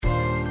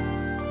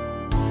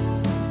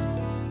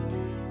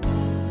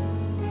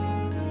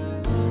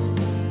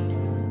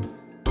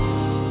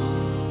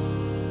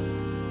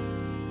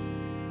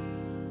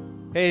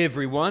Hey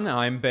everyone,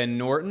 I'm Ben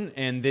Norton,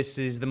 and this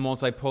is the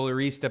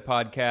Multipolarista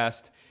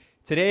podcast.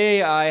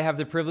 Today I have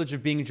the privilege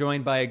of being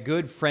joined by a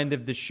good friend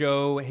of the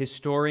show,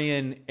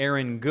 historian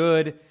Aaron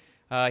Good.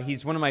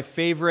 He's one of my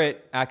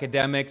favorite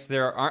academics.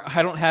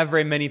 I don't have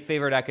very many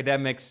favorite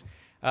academics,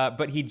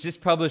 but he just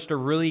published a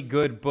really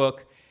good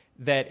book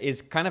that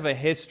is kind of a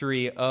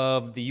history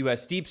of the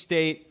U.S. deep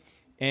state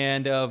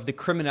and of the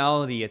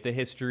criminality at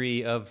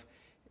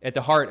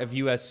the heart of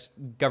U.S.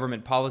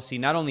 government policy,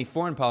 not only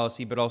foreign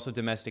policy, but also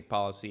domestic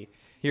policy.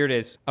 Here it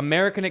is: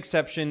 American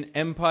Exception,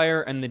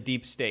 Empire, and the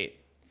Deep State.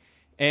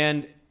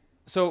 And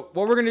so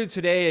what we're going to do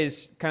today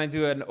is kind of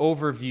do an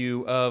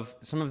overview of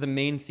some of the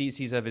main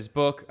theses of his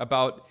book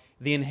about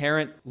the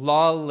inherent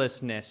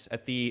lawlessness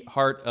at the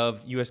heart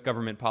of U.S.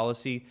 government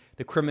policy,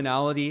 the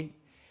criminality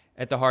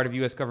at the heart of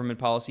U.S. government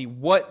policy,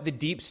 what the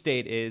deep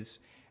state is,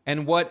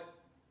 and what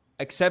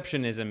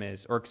exceptionism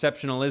is, or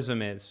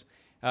exceptionalism is.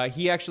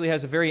 He actually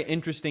has a very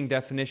interesting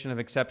definition of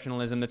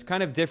exceptionalism that's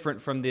kind of different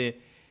from the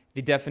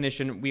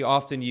definition we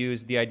often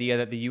use, the idea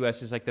that the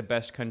U.S. is like the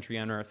best country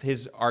on earth.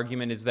 His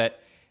argument is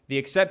that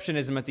the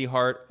exceptionism at the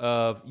heart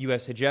of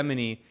U.S.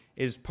 hegemony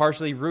is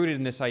partially rooted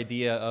in this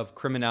idea of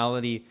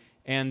criminality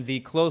and the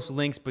close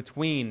links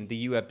between the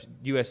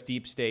U.S.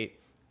 deep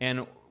state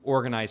and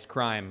organized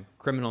crime,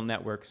 criminal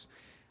networks.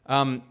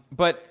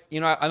 But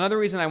another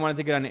reason I wanted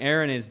to get on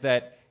Aaron is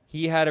that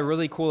he had a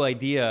really cool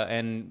idea,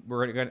 and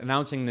we're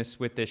announcing this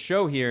with this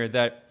show here,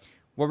 that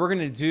what we're going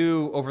to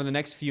do over the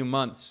next few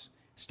months,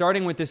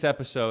 starting with this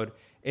episode,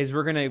 is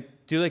we're going to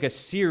do like a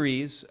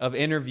series of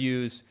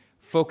interviews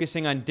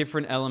focusing on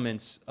different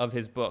elements of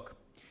his book.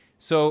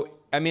 So,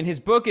 his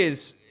book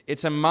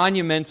it's a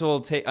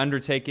monumental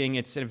undertaking.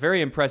 It's a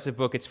very impressive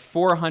book. It's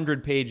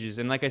 400 pages.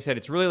 And like I said,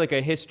 it's really like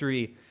a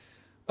history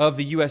of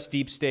the U.S.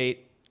 deep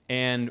state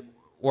and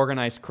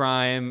organized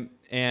crime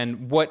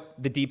and what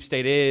the deep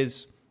state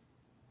is.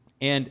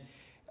 And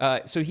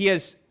so he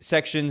has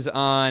sections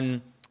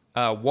on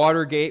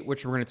Watergate,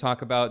 which we're going to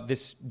talk about.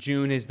 This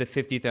June is the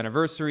 50th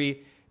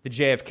anniversary, the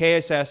JFK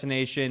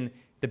assassination,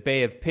 the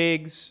Bay of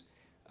Pigs,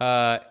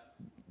 the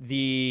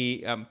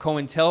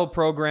COINTEL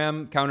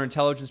program,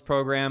 counterintelligence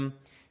program,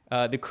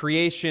 the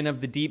creation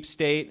of the deep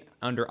state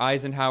under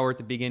Eisenhower at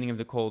the beginning of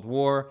the Cold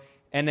War,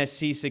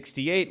 NSC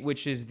 68,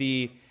 which is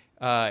the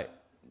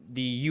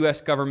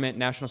U.S. government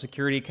National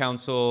Security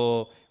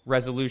Council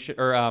resolution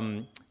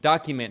or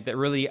document that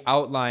really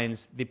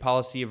outlines the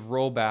policy of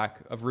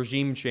rollback, of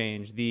regime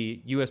change,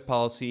 the U.S.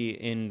 policy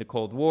in the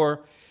Cold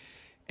War.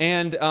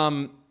 And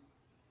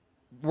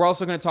we're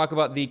also going to talk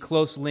about the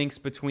close links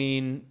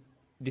between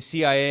the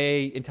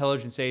CIA,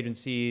 intelligence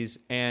agencies,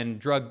 and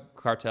drug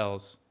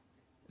cartels.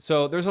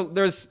 So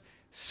there's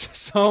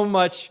so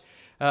much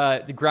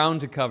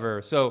ground to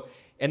cover. So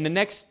in the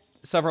next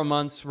several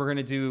months, we're going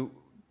to do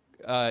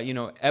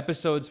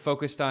episodes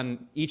focused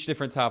on each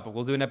different topic.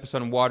 We'll do an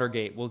episode on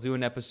Watergate. We'll do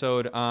an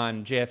episode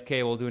on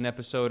JFK. We'll do an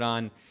episode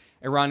on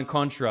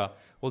Iran-Contra.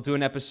 We'll do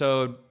an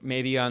episode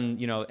maybe on,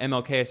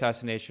 MLK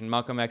assassination,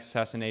 Malcolm X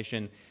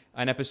assassination,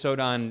 an episode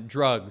on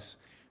drugs.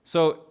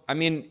 So,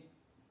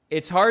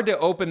 it's hard to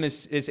open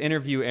this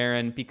interview,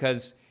 Aaron,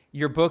 because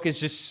your book is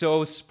just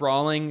so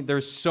sprawling.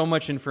 There's so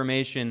much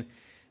information.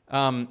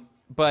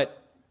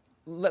 But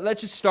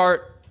let's just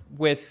start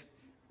with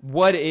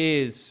what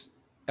is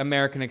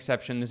American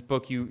Exception, this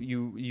book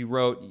you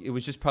wrote. It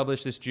was just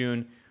published this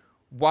June.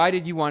 Why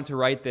did you want to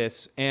write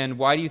this, and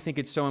why do you think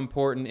it's so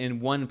important in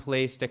one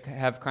place to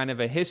have kind of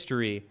a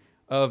history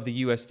of the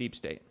U.S. deep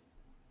state?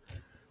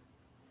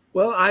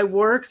 Well, I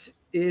worked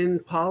in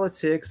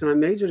politics, and I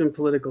majored in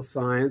political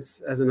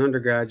science as an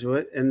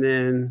undergraduate, and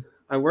then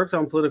I worked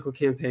on political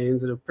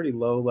campaigns at a pretty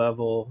low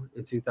level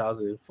in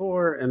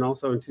 2004, and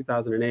also in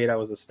 2008 I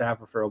was a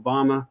staffer for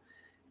Obama.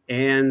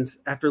 And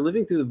after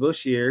living through the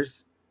Bush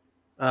years,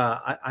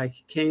 I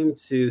came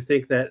to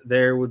think that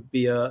there would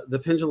be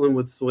the pendulum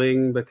would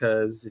swing,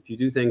 because if you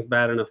do things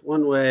bad enough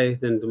one way,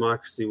 then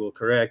democracy will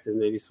correct and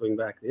maybe swing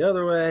back the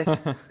other way.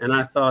 And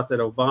I thought that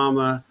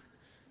Obama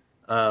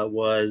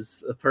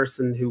was the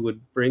person who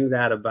would bring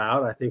that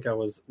about. I think I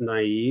was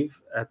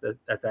naive at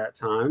that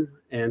time.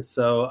 And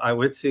so I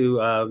went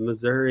to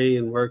Missouri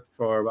and worked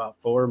for about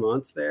 4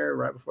 months there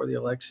right before the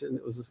election.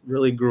 It was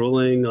really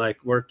grueling, like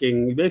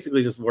working, you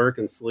basically just work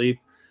and sleep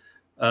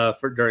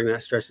during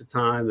that stretch of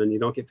time, and you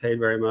don't get paid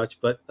very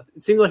much, but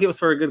it seemed like it was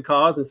for a good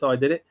cause, and so I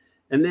did it.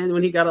 And then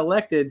when he got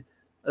elected,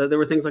 there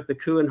were things like the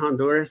coup in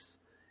Honduras,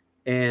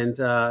 and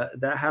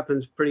that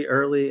happened pretty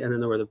early, and then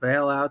there were the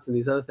bailouts and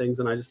these other things,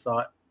 and I just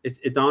thought,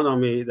 it dawned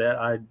on me that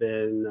I'd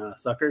been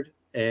suckered,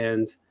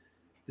 and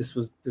this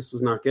was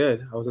not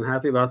good. I wasn't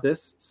happy about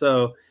this.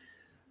 So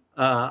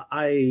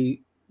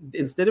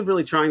instead of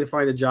really trying to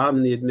find a job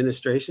in the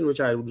administration,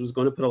 which I was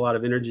going to put a lot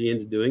of energy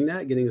into doing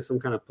that, getting some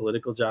kind of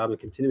political job and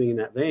continuing in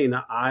that vein,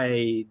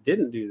 I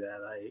didn't do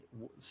that. I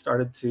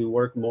started to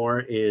work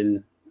more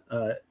in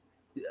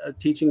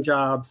teaching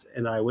jobs,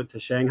 and I went to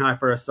Shanghai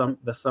for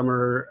the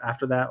summer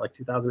after that, like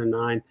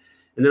 2009.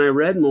 And then I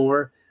read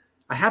more.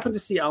 I happened to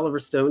see Oliver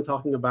Stone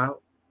talking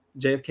about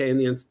JFK and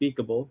the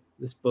Unspeakable,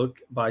 this book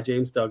by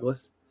James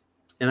Douglas.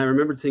 And I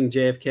remembered seeing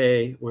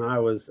JFK when I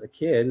was a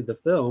kid, the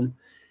film.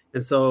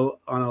 And so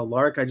on a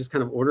lark, I just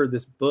kind of ordered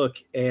this book.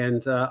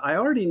 And I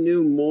already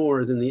knew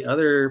more than the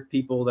other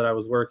people that I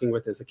was working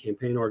with as a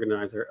campaign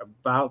organizer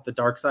about the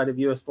dark side of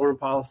U.S. foreign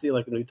policy.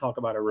 Like when we talk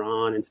about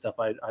Iran and stuff,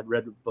 I'd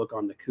read a book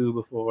on the coup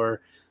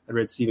before. I'd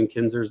read Stephen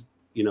Kinzer's,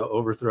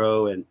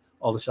 Overthrow and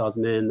All the Shah's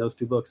Men, those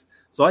two books.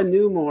 So I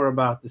knew more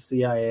about the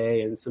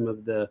CIA and some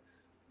of the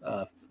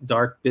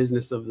dark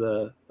business of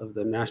the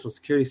national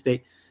security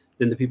state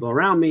than the people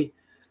around me.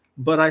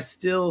 But I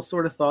still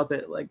sort of thought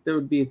that like there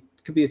could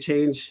be a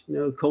change.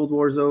 The Cold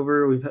War's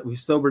over. We've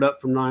sobered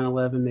up from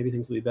 9/11. Maybe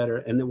things will be better,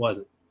 and it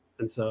wasn't.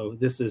 And so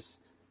this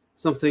is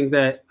something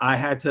that I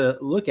had to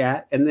look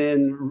at. And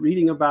then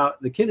reading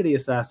about the Kennedy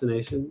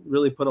assassination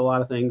really put a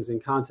lot of things in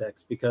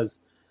context,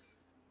 because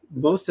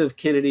most of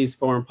Kennedy's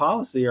foreign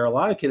policy, or a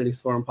lot of Kennedy's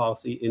foreign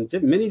policy in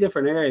many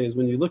different areas,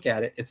 when you look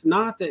at it, it's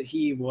not that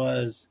he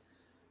was,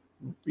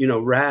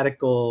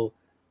 radical,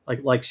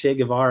 like Che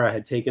Guevara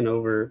had taken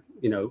over,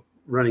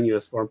 running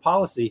U.S. foreign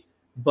policy,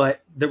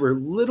 but there were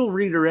little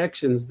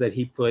redirections that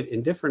he put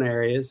in different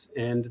areas.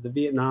 And the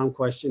Vietnam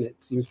question,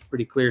 it seems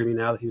pretty clear to me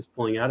now that he was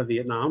pulling out of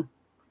Vietnam,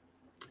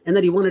 and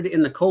that he wanted to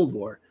end the Cold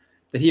War,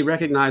 that he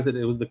recognized that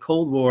it was the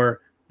Cold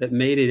War that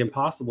made it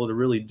impossible to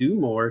really do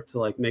more to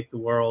like make the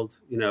world,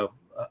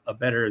 a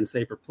better and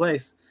safer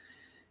place.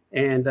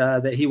 And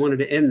that he wanted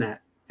to end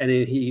that. And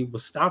he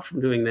was stopped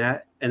from doing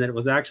that. And that it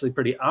was actually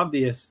pretty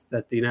obvious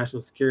that the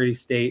national security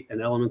state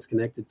and elements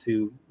connected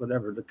to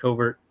whatever the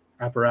covert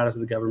apparatus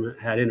of the government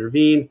had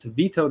intervened to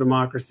veto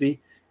democracy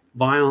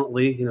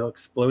violently,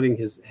 exploding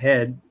his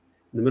head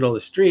in the middle of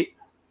the street.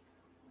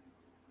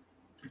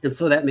 And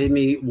so that made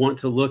me want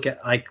to look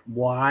at like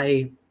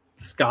why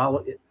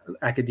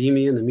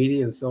academia and the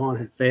media and so on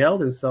had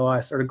failed. And so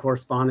I started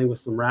corresponding with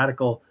some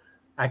radical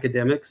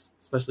academics,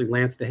 especially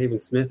Lance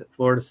DeHaven Smith at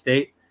Florida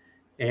State.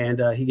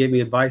 And he gave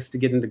me advice to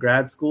get into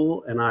grad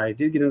school. And I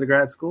did get into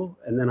grad school.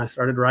 And then I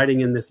started writing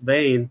in this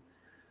vein.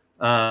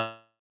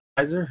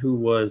 Who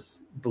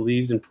was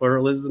believed in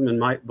pluralism and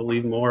might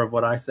believe more of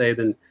what I say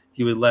than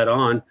he would let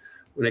on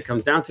when it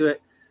comes down to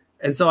it.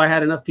 And so I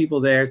had enough people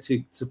there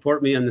to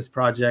support me on this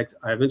project.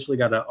 I eventually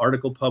got an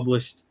article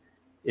published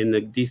in the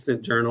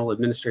decent journal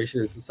Administration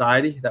and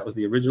Society. That was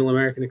the original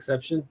American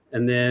exception.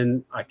 And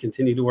then I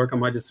continued to work on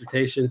my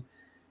dissertation.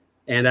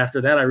 And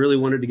after that, I really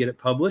wanted to get it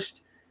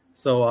published.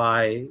 So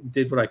I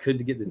did what I could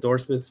to get the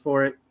endorsements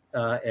for it.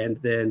 And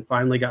then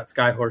finally got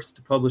Skyhorse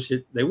to publish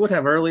it. They would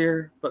have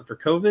earlier, but for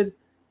COVID.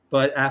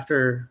 But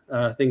after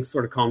things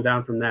sort of calmed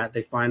down from that,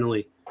 they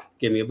finally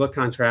gave me a book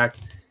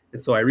contract.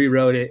 And so I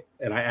rewrote it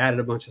and I added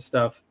a bunch of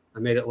stuff. I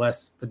made it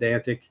less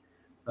pedantic,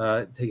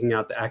 taking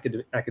out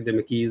the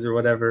academic-ese or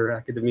whatever,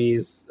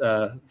 academies,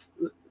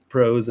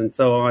 prose and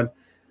so on.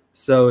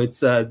 So it's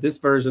this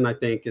version, I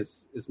think,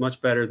 is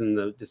much better than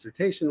the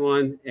dissertation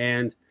one.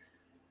 And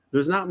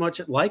there's not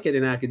much like it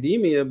in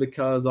academia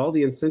because all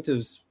the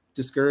incentives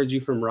discourage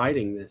you from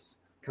writing this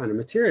kind of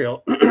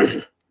material,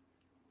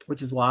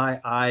 which is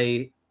why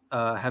I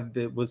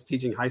was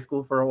teaching high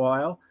school for a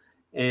while,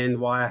 and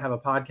why I have a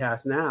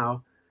podcast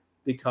now,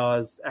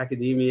 because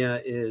academia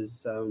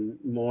is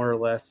more or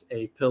less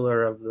a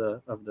pillar of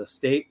the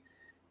state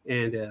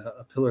and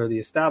a pillar of the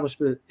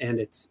establishment,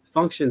 and its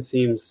function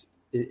seems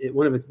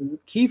one of its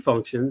key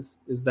functions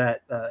is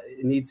that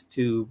it needs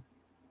to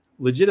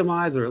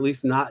legitimize, or at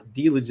least not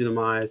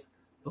delegitimize,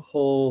 the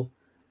whole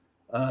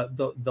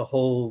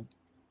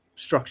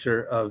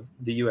structure of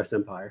the U.S.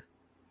 empire.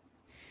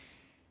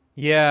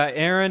 Yeah,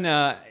 Aaron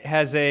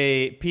has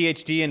a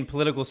PhD in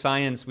political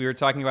science. We were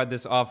talking about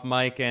this off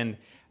mic, and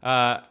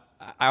I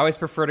always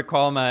prefer to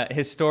call him a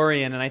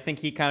historian, and I think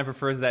he kind of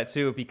prefers that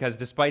too, because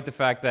despite the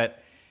fact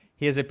that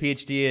he has a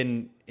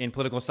PhD in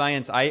political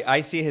science,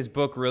 I see his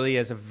book really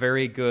as a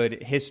very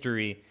good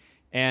history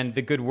and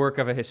the good work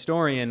of a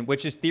historian,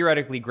 which is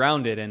theoretically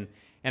grounded. And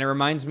it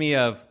reminds me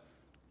of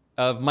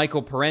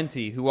Michael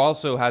Parenti, who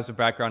also has a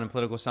background in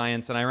political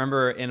science. And I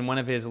remember in one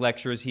of his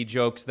lectures, he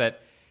jokes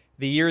that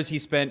the years he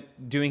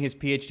spent doing his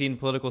PhD in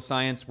political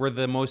science were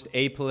the most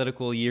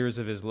apolitical years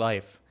of his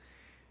life.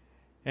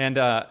 And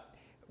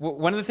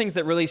one of the things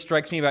that really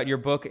strikes me about your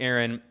book,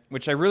 Aaron,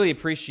 which I really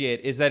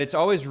appreciate, is that it's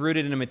always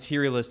rooted in a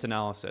materialist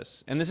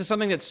analysis. And this is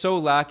something that's so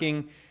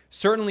lacking,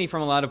 certainly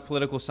from a lot of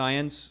political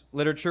science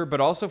literature,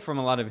 but also from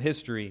a lot of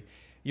history.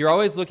 You're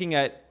always looking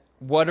at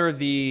what are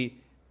the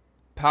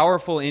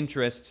powerful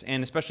interests,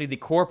 and especially the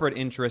corporate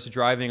interests,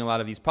 driving a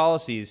lot of these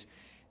policies.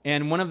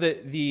 And one of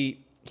the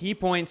key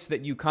points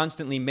that you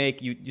constantly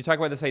make, you talk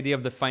about this idea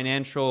of the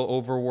financial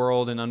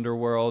overworld and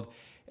underworld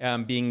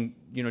being,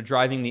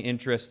 driving the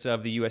interests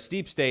of the U.S.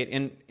 deep state.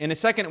 And in a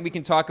second, we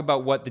can talk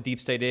about what the deep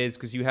state is,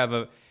 because you have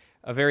a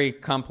very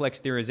complex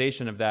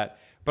theorization of that.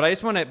 But I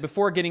just want to,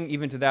 before getting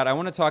even to that, I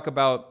want to talk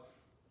about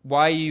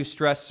why you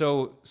stress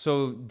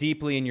so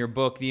deeply in your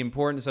book the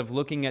importance of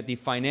looking at the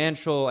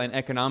financial and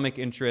economic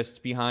interests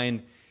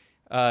behind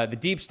the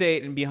deep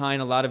state and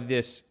behind a lot of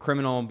this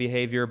criminal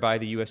behavior by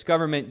the U.S.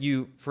 government.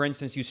 For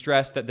instance, you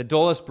stress that the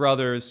Dulles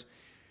brothers,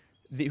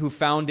 who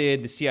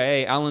founded the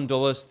CIA, Allen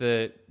Dulles,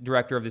 the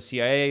director of the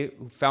CIA,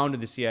 who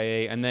founded the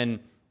CIA, and then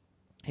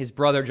his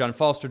brother John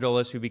Foster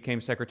Dulles, who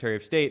became Secretary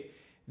of State.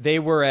 They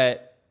worked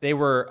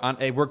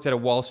at a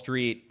Wall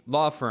Street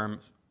law firm,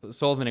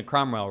 Sullivan and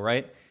Cromwell,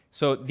 right?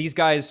 So these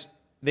guys,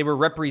 they were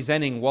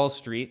representing Wall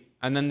Street,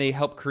 and then they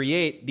helped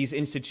create these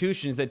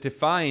institutions that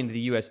defined the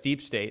U.S.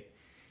 deep state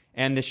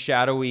and the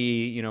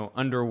shadowy,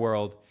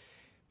 underworld.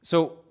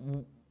 So,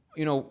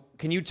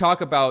 can you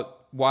talk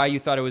about why you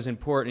thought it was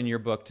important in your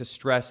book to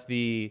stress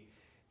the,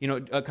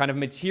 a kind of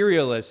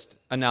materialist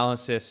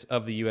analysis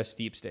of the U.S.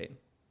 deep state?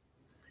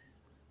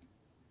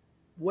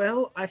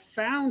 Well, I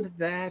found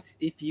that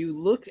if you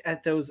look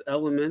at those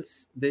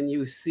elements, then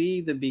you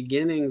see the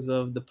beginnings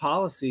of the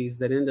policies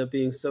that end up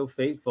being so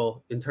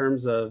fateful in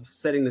terms of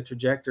setting the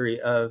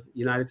trajectory of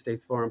United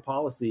States foreign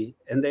policy.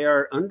 And they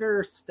are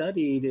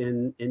understudied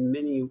in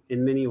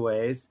many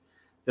ways.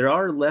 There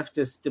are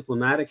leftist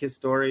diplomatic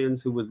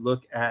historians who would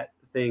look at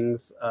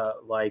things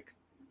like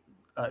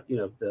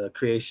the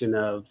creation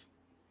of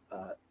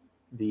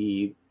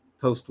the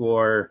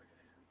post-war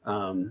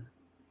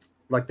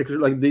like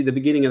the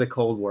beginning of the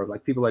Cold War,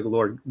 like people like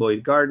Lord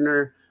Lloyd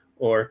Gardner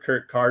or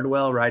Kurt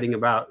Cardwell writing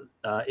about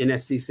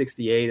NSC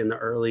 68 and the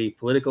early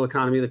political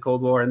economy of the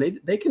Cold War. And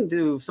they can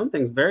do some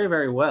things very,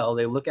 very well.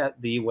 They look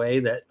at the way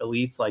that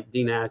elites like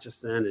Dean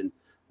Acheson and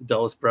the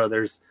Dulles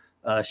brothers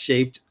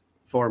shaped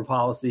foreign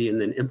policy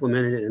and then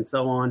implemented it and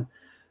so on.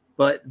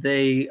 But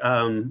they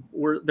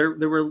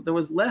there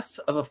was less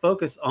of a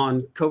focus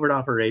on covert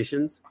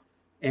operations.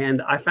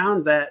 And I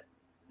found that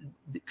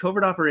the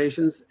covert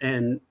operations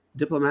and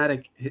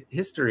diplomatic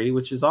history,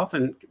 which is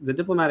often, the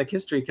diplomatic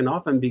history can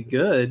often be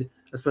good,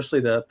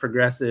 especially the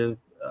progressive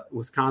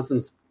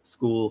Wisconsin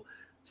school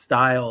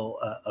style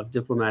of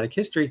diplomatic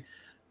history.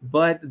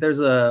 But there's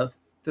a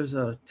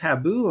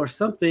taboo or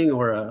something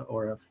or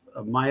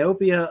a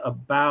myopia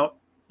about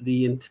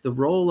the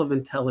role of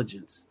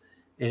intelligence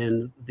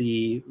and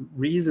the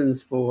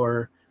reasons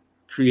for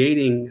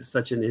creating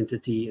such an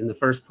entity in the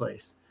first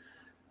place.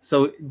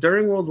 So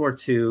during World War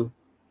II,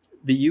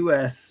 the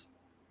U.S.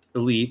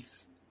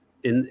 elites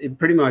in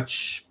pretty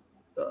much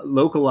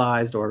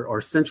localized or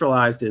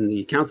centralized in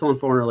the Council on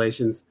Foreign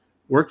Relations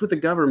worked with the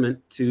government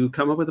to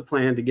come up with a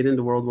plan to get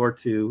into World War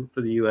II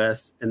for the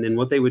U.S. and then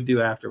what they would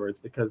do afterwards,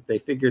 because they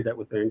figured that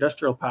with their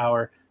industrial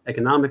power,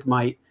 economic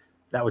might,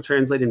 that would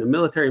translate into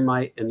military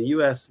might, and the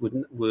U.S.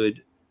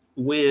 would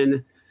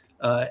win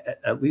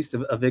at least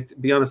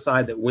be on a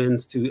side that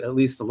wins to at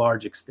least a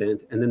large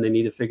extent, and then they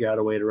need to figure out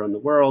a way to run the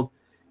world.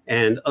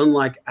 And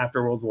unlike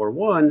after World War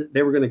I,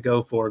 they were going to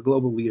go for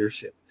global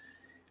leadership.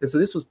 And so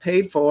this was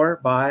paid for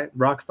by the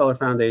Rockefeller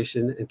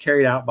Foundation and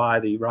carried out by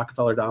the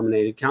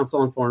Rockefeller-dominated Council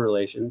on Foreign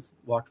Relations,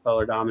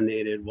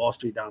 Rockefeller-dominated, Wall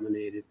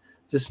Street-dominated,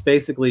 just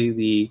basically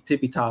the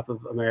tippy top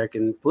of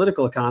American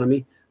political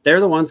economy.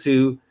 They're the ones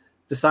who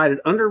decided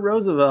under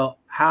Roosevelt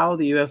how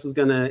the U.S. was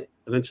going to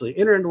eventually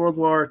enter into World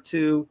War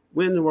II,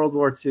 win World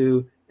War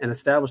II, and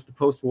establish the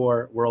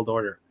post-war world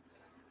order.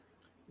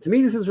 To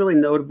me, this is really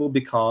notable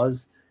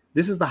because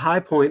this is the high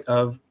point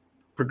of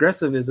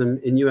progressivism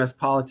in U.S.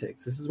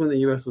 politics. This is when the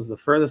U.S. was the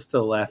furthest to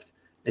the left.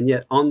 And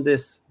yet on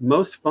this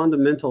most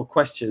fundamental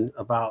question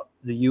about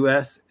the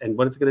U.S. and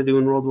what it's going to do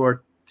in World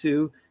War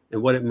II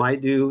and what it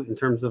might do in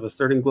terms of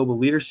asserting global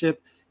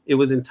leadership, it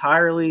was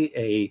entirely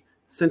a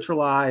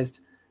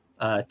centralized,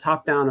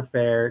 top-down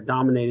affair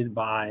dominated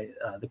by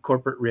the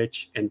corporate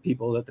rich and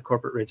people that the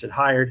corporate rich had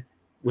hired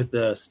with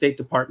the State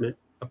Department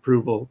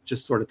approval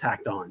just sort of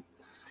tacked on.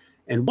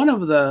 And one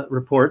of the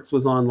reports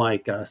was on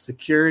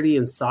security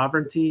and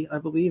sovereignty, I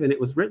believe, and it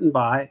was written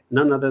by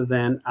none other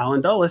than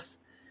Allen Dulles.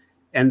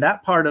 And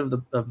that part of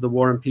the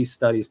War and Peace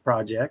Studies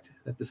project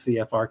that the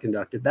CFR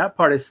conducted, that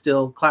part is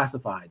still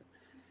classified.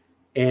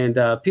 And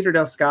Peter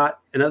Dale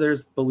Scott and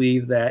others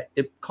believe that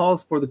it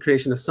calls for the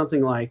creation of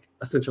something like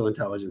a Central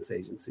Intelligence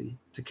Agency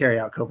to carry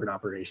out covert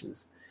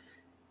operations.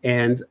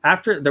 And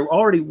after there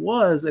already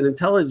was an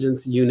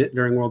intelligence unit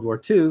during World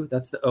War II,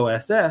 that's the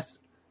OSS,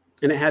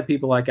 and it had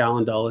people like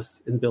Allen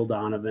Dulles and Bill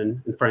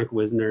Donovan and Frank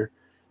Wisner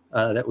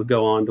that would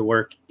go on to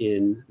work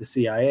in the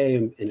CIA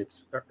in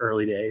its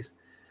early days.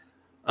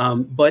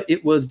 But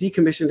it was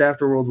decommissioned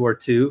after World War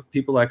II.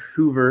 People like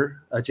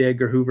Hoover, J.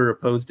 Edgar Hoover,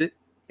 opposed it,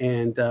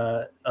 and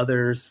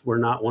others were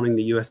not wanting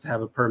the U.S. to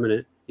have a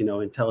permanent,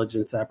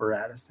 intelligence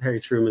apparatus. Harry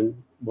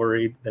Truman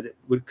worried that it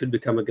could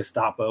become a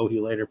Gestapo. He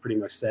later pretty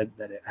much said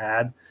that it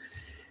had.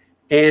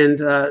 And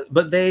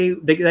but they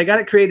got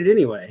it created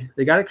anyway.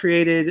 They got it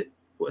created,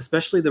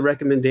 especially the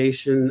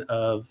recommendation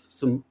of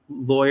some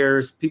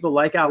lawyers, people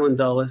like Allen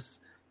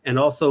Dulles, and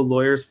also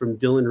lawyers from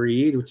Dillon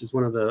Reed, which is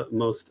one of the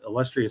most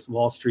illustrious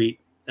Wall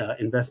Street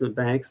investment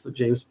banks, of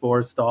James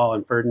Forrestal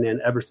and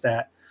Ferdinand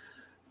Eberstadt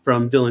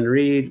from Dillon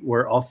Reed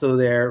were also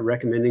there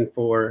recommending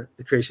for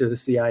the creation of the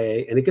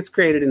CIA. And it gets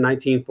created in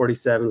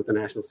 1947 with the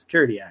National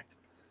Security Act.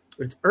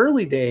 Its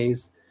early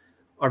days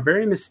are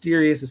very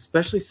mysterious,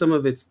 especially some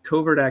of its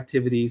covert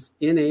activities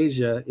in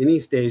Asia, in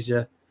East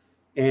Asia.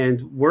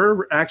 And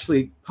we're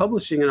actually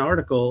publishing an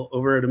article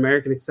over at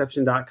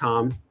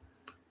AmericanException.com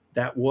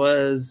that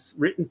was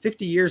written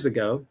 50 years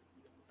ago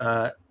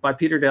by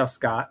Peter Dale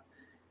Scott,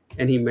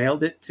 and he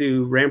mailed it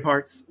to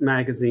Ramparts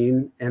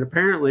magazine. And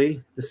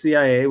apparently the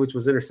CIA, which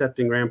was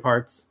intercepting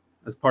Ramparts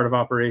as part of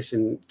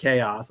Operation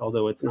Chaos,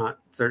 although it's not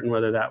certain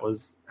whether that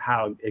was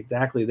how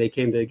exactly they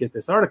came to get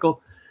this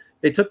article,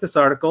 they took this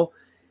article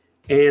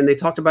and they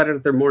talked about it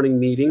at their morning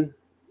meeting.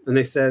 And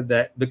they said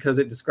that because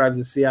it describes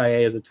the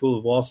CIA as a tool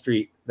of Wall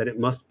Street, that it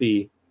must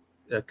be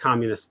a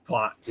communist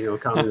plot,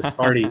 Communist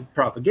Party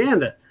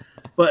propaganda.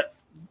 But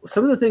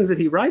some of the things that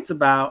he writes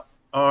about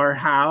are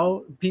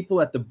how people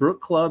at the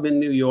Brook Club in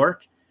New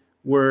York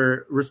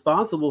were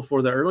responsible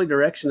for the early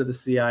direction of the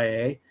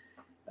CIA,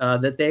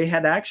 that they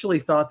had actually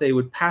thought they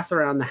would pass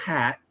around the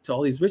hat to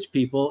all these rich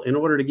people in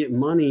order to get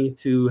money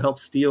to help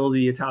steal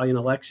the Italian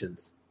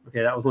elections.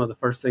 Okay, that was one of the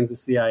first things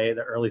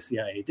the early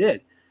CIA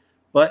did.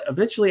 But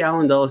eventually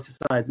Allen Dulles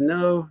decides,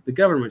 no, the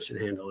government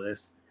should handle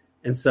this.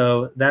 And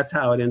so that's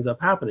how it ends up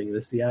happening.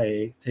 The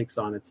CIA takes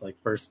on its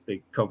first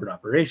big covert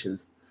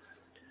operations.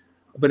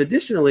 But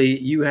additionally,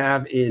 you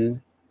have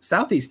in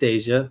Southeast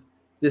Asia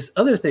this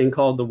other thing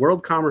called the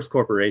World Commerce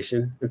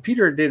Corporation. And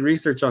Peter did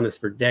research on this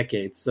for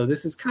decades. So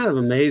this is kind of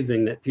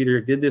amazing that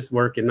Peter did this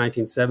work in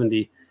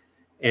 1970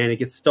 and it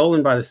gets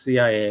stolen by the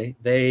CIA.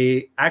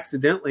 They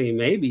accidentally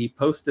maybe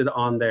posted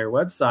on their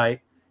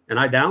website and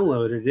I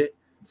downloaded it.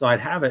 So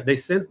I'd have it.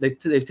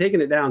 They've taken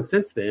it down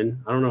since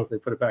then. I don't know if they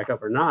put it back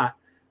up or not,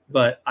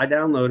 but I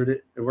downloaded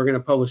it and we're going to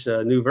publish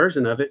a new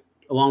version of it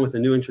along with a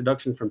new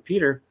introduction from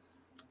Peter.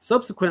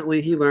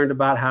 Subsequently, he learned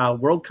about how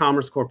World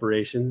Commerce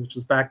Corporation, which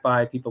was backed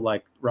by people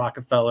like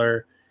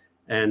Rockefeller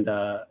and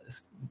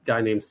this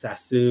guy named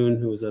Sassoon,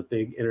 who was a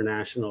big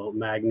international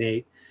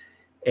magnate,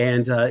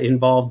 and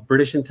involved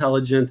British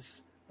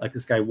intelligence, like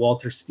this guy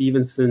Walter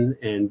Stevenson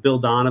and Bill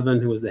Donovan,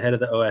 who was the head of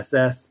the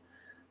OSS.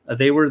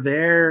 They were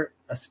there,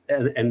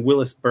 and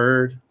Willis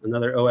Byrd,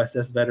 another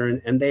OSS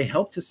veteran, and they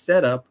helped to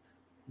set up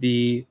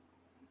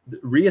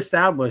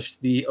reestablish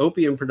the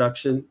opium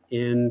production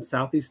in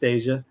Southeast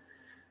Asia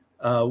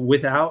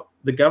without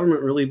the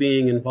government really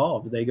being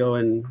involved. They go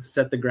and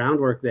set the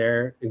groundwork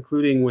there,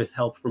 including with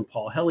help from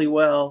Paul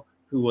Helliwell,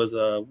 who was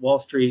a Wall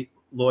Street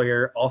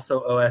lawyer,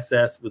 also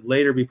OSS, would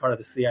later be part of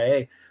the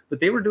CIA. But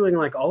they were doing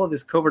all of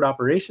this covert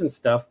operations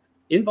stuff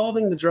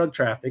involving the drug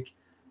traffic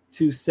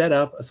to set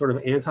up a sort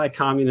of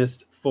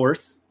anti-communist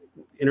force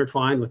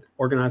intertwined with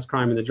organized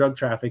crime and the drug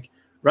traffic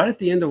right at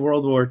the end of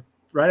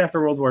right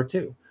after World War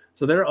II.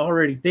 So they're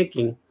already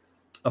thinking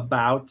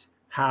about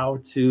how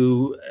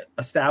to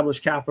establish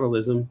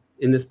capitalism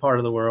in this part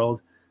of the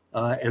world,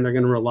 and they're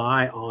going to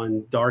rely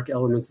on dark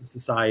elements of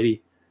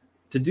society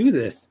to do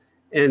this.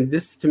 And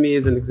this, to me,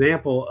 is an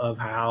example of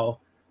to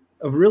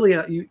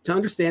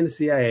understand the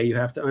CIA, you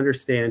have to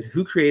understand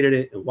who created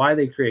it and why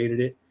they created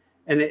it.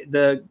 And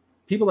the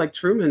people like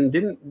Truman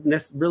didn't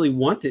really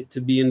want it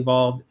to be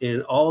involved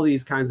in all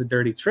these kinds of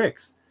dirty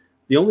tricks.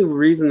 The only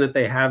reason that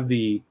they have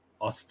the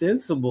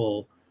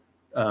ostensible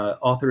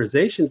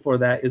authorization for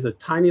that is a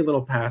tiny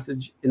little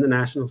passage in the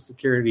National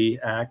Security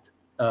Act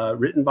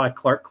written by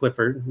Clark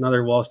Clifford,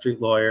 another Wall Street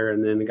lawyer,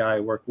 and then a guy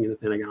working in the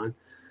Pentagon.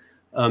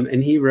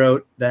 And he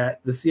wrote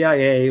that the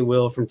CIA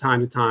will from time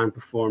to time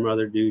perform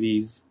other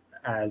duties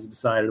as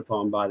decided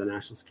upon by the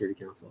National Security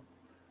Council.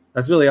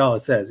 That's really all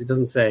it says. It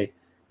doesn't say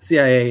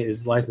CIA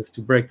is licensed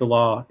to break the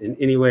law in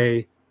any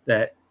way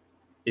that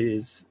it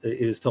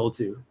is told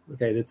to.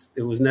 Okay,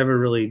 it was never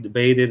really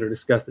debated or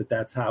discussed that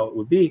that's how it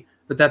would be,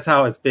 but that's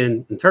how it's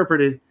been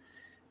interpreted,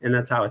 and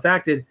that's how it's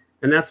acted,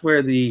 and that's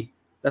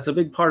a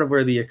big part of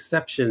where the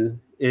exception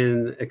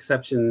in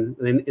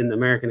the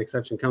American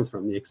exception comes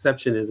from. The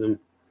exceptionism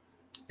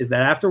is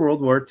that after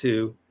World War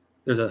II,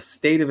 there's a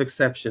state of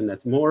exception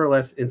that's more or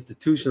less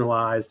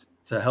institutionalized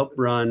to help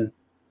run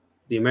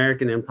the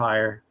American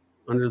empire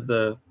under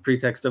the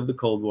pretext of the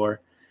Cold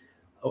War,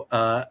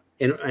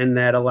 and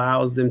that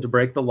allows them to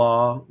break the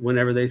law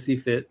whenever they see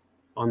fit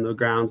on the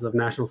grounds of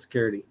national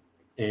security.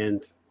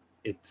 And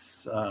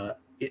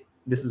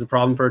this is a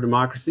problem for a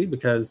democracy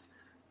because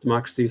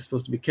democracy is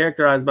supposed to be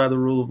characterized by the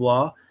rule of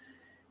law,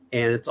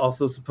 and it's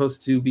also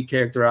supposed to be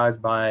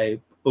characterized by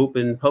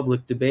open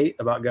public debate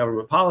about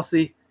government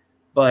policy.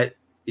 But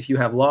if you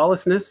have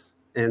lawlessness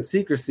and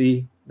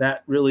secrecy,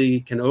 that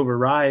really can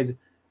override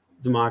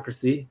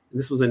democracy.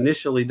 This was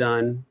initially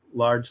done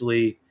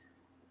largely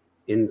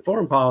in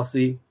foreign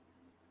policy,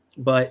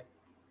 but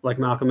like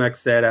Malcolm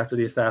X said after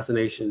the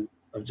assassination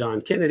of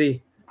John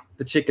Kennedy,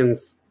 the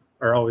chickens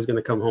are always going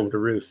to come home to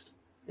roost.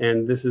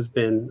 And this has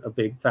been a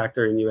big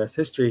factor in U.S.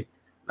 history,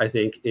 I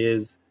think,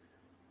 is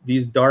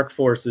these dark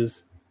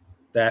forces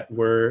that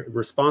were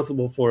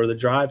responsible for the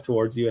drive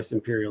towards U.S.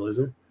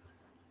 imperialism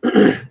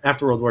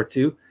after World War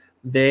II.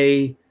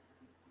 They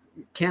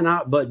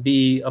cannot but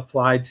be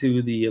applied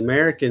to the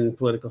American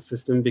political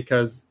system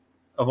because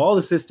of all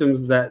the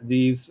systems that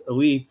these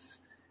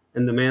elites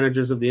and the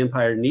managers of the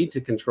empire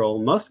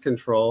must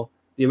control.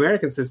 The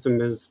American system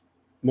is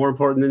more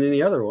important than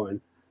any other one.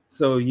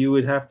 So you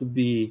would have to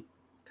be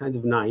kind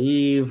of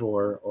naive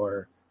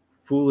or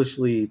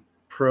foolishly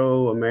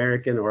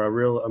pro-American or a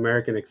real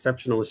American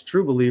exceptionalist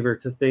true believer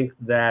to think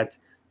that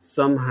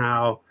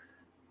somehow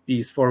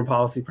these foreign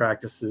policy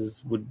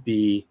practices would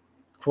be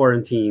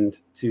quarantined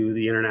to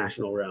the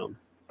international realm.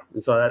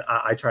 And so that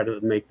I try to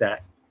make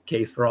that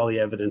case for all the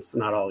evidence,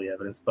 not all the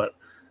evidence, but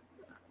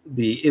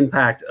the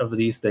impact of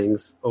these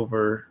things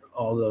over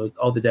all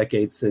the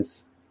decades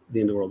since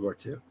the end of World War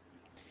II.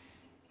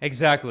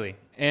 Exactly.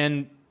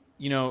 And,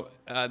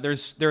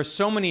 there are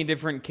so many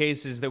different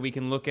cases that we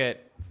can look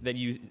at that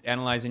you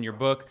analyze in your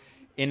book.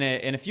 In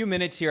a few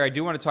minutes here, I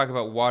do want to talk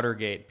about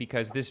Watergate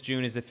because this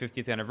June is the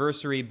 50th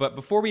anniversary. But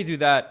before we do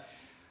that,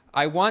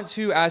 I want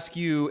to ask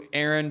you,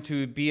 Aaron,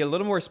 to be a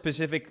little more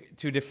specific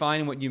to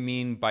define what you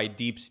mean by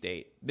deep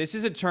state. This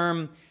is a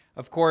term,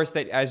 of course,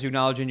 that, as you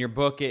acknowledge in your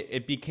book,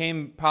 it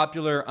became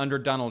popular under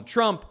Donald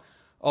Trump,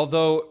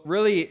 although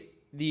really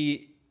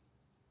the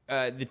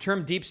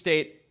term deep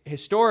state,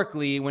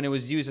 historically, when it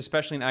was used,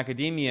 especially in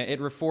academia,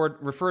 it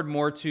referred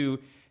more to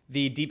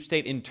the deep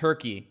state in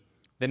Turkey,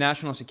 the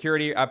national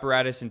security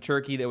apparatus in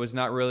Turkey that was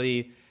not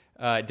really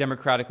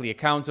democratically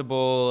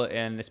accountable,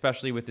 and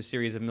especially with the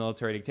series of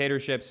military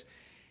dictatorships.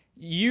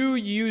 You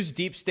use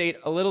deep state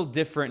a little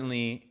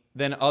differently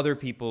than other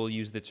people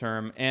use the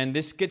term, and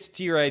this gets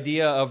to your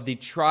idea of the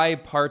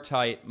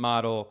tripartite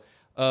model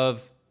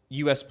of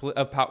U.S.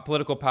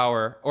 Political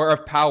power, or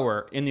of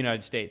power in the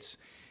United States.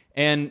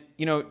 And,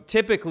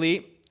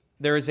 typically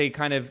there is a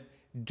kind of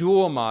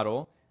dual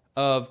model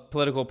of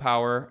political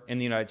power in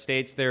the United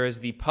States. There is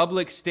the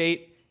public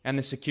state and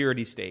the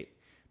security state.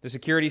 The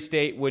security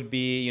state would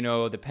be,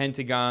 the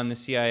Pentagon, the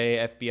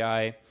CIA,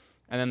 FBI,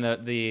 and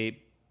then the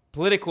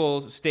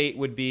political state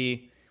would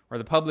be, or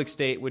the public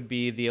state would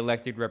be, the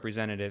elected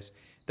representatives.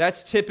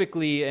 That's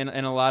typically in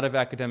a lot of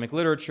academic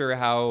literature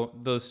how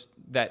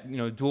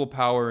that dual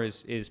power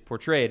is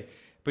portrayed.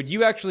 But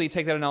you actually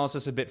take that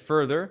analysis a bit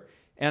further.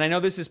 And I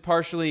know this is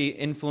partially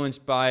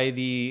influenced by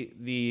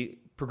the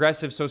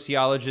progressive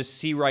sociologist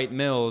C. Wright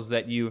Mills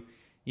that you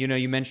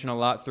mention a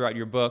lot throughout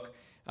your book.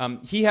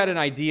 He had an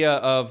idea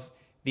of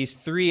these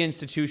three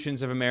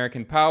institutions of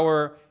American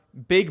power: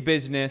 big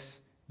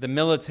business, the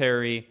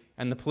military,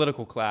 and the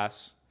political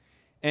class.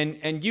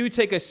 And you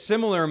take a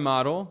similar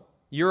model.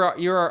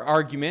 Your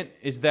argument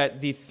is that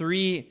the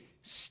three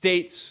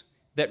states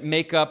that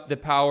make up the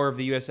power of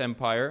the U.S.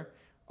 empire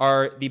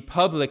are the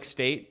public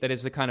state, that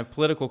is the kind of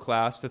political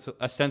class that's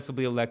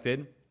ostensibly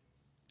elected,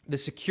 the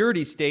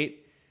security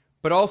state,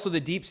 but also the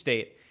deep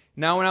state.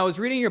 Now, when I was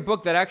reading your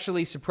book, that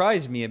actually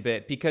surprised me a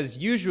bit, because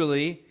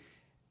usually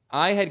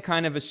I had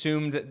kind of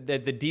assumed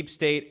that the deep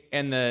state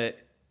and the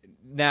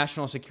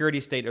national security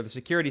state, or the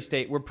security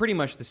state, were pretty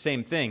much the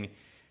same thing.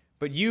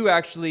 But you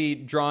actually,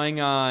 drawing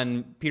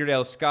on Peter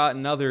Dale Scott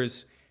and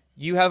others,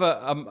 you have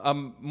a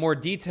more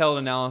detailed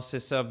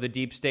analysis of the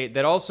deep state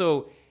that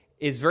also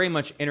is very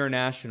much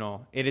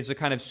international. It is a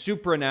kind of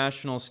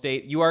supranational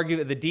state. You argue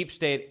that the deep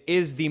state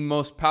is the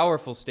most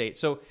powerful state.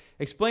 So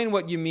explain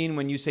what you mean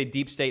when you say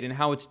deep state and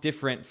how it's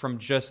different from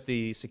just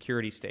the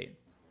security state.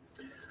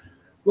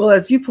 Well,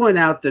 as you point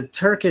out, the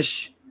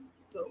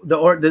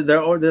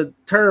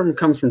term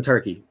comes from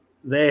Turkey.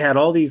 They had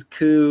all these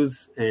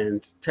coups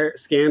and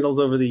scandals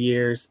over the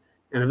years,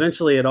 and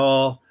eventually it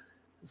all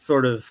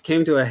sort of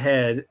came to a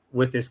head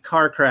with this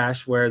car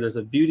crash where there's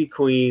a beauty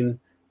queen,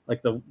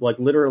 like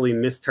literally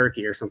Miss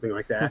Turkey or something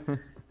like that,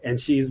 and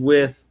she's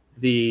with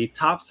the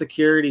top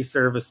security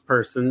service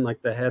person, like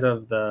the head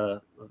of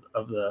the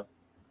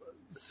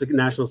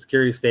national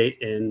security state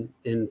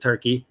in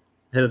Turkey,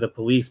 head of the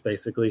police,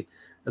 basically,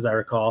 as I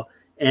recall,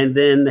 and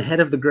then the head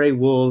of the Grey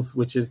Wolves,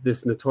 which is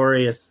this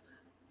notorious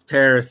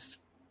terrorist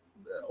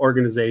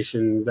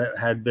organization that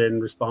had been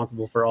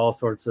responsible for all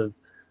sorts of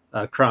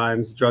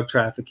crimes, drug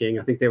trafficking.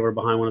 I think they were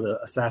behind one of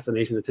the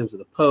assassination attempts of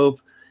the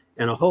Pope,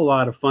 and a whole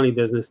lot of funny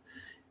business.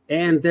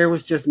 And there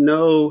was just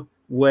no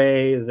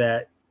way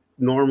that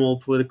normal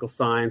political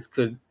science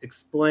could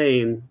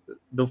explain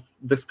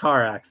this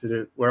car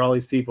accident where all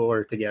these people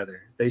were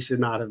together. They should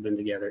not have been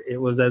together. It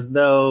was as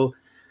though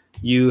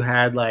you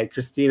had like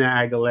Christina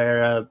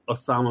Aguilera,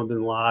 Osama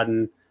bin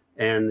Laden,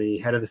 and the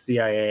head of the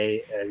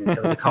CIA, and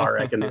there was a car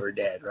wreck and they were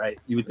dead, right?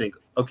 You would think,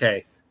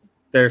 okay,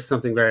 there's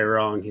something very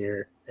wrong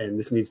here, and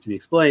this needs to be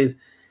explained.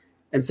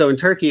 And so in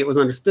Turkey, it was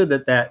understood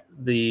that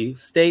the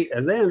state,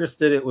 as they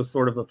understood it, was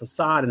sort of a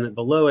facade, and that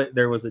below it,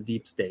 there was a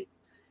deep state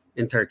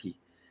in Turkey.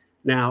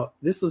 Now,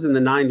 this was in the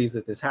 90s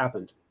that this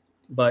happened.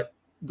 But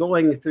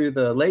going through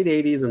the late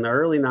 80s and the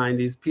early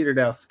 90s, Peter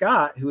Dale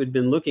Scott, who had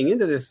been looking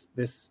into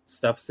this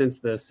stuff since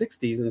the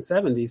 60s and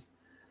 70s,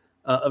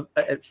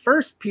 at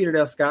first, Peter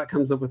Dale Scott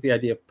comes up with the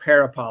idea of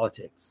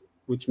parapolitics,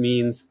 which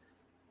means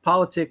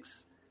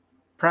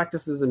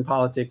practices in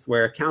politics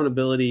where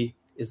accountability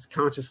is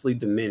consciously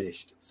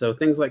diminished. So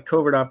things like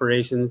covert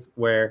operations,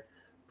 where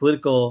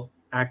political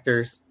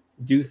actors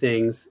do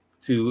things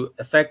to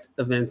affect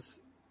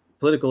events,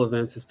 political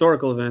events,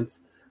 historical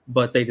events,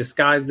 but they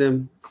disguise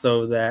them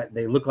so that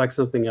they look like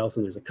something else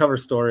and there's a cover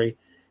story.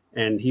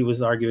 And he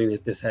was arguing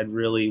that this had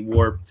really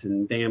warped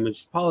and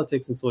damaged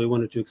politics, and so he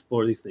wanted to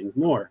explore these things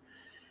more.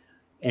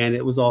 And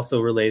it was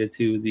also related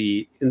to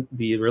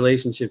the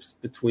relationships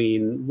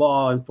between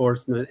law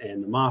enforcement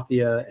and the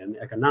mafia and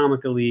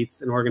economic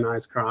elites and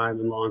organized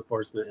crime and law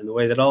enforcement, and the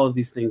way that all of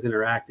these things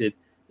interacted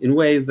in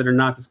ways that are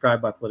not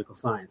described by political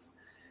science.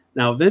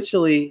 Now,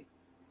 eventually,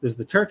 there's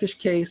the Turkish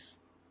case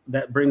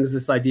that brings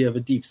this idea of a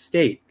deep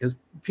state, because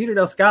Peter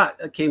Dale Scott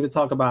came to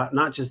talk about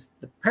not just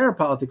the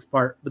parapolitics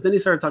part, but then he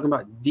started talking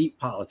about deep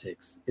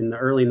politics in the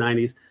early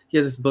 90s. He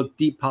has this book,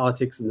 Deep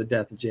Politics and the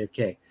Death of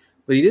JFK.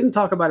 But he didn't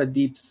talk about a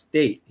deep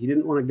state. He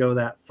didn't want to go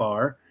that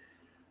far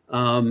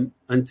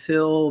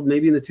until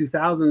maybe in the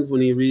 2000s,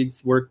 when he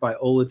reads work by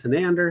Ola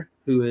Tenander,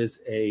 who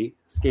is a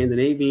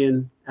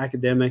Scandinavian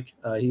academic.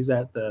 He's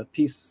at the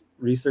Peace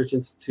Research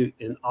Institute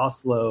in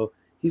Oslo.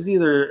 He's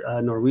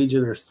either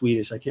Norwegian or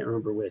Swedish. I can't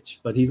remember which,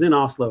 but he's in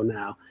Oslo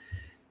now.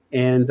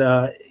 And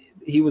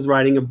he was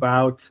writing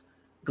about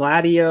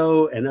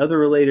Gladio and other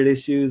related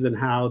issues and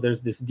how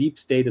there's this deep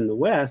state in the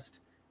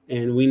West,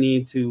 and we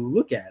need to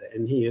look at it.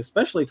 And he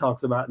especially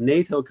talks about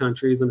NATO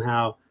countries and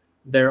how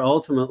they're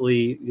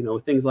ultimately,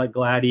 things like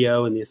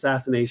Gladio and the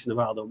assassination of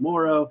Aldo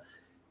Moro,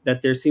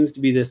 that there seems to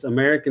be this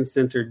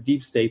American-centered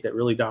deep state that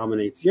really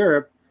dominates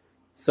Europe.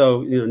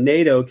 So,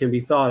 NATO can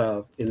be thought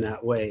of in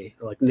that way.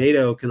 Like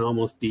NATO can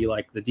almost be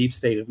like the deep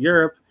state of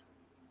Europe,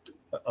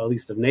 at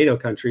least of NATO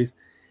countries,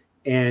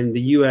 and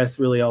the US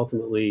really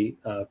ultimately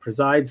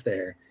presides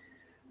there.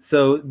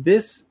 So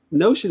this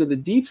notion of the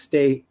deep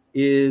state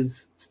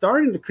is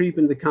starting to creep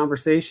into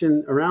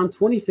conversation around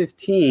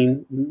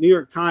 2015.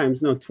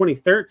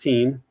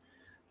 2013,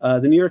 the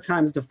New York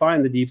Times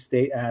defined the deep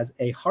state as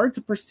a hard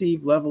to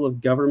perceive level of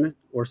government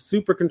or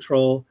super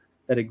control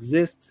that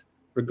exists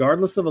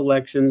regardless of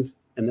elections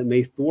and that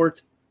may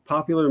thwart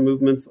popular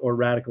movements or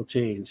radical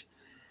change.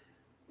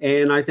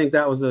 And I think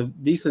that was a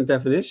decent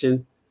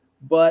definition.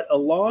 But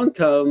along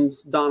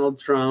comes Donald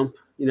Trump,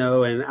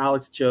 and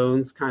Alex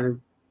Jones kind of,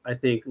 I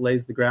think,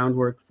 lays the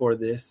groundwork for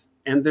this.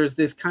 And there's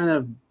this kind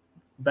of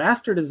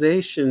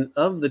bastardization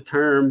of the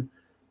term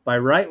by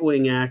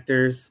right-wing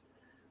actors.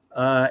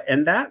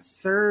 And that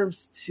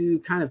serves to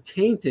kind of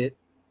taint it,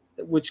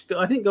 which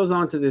I think goes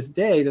on to this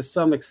day to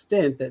some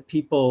extent, that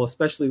people,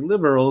 especially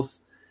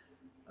liberals,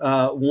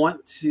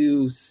 want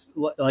to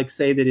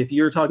say that if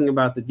you're talking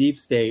about the deep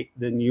state,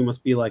 then you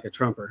must be like a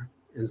Trumper.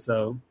 And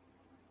so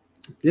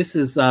this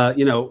is,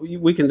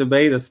 we can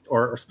debate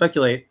or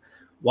speculate.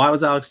 Why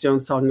was Alex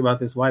Jones talking about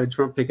this? Why did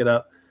Trump pick it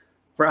up?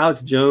 For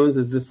Alex Jones,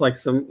 is this like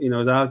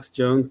is Alex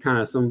Jones kind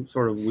of some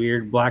sort of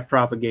weird black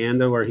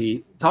propaganda where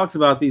he talks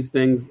about these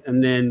things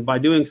and then by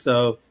doing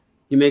so,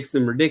 he makes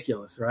them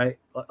ridiculous, right?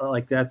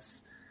 Like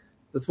that's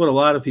what a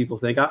lot of people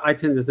think. I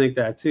tend to think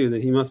that too,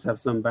 that he must have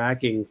some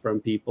backing from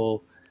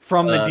people.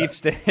 From the deep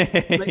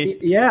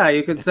state. Yeah,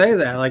 you could say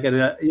that. Like,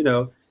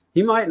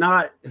 he might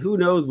not, who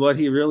knows what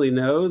he really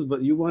knows,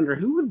 but you wonder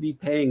who would be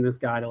paying this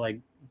guy to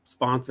like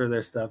sponsor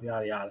their stuff,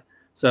 yada, yada.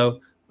 So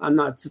I'm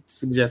not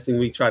suggesting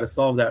we try to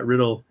solve that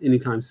riddle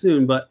anytime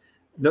soon, but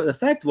the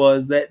effect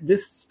was that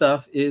this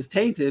stuff is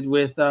tainted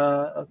with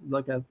a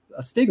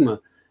stigma.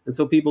 And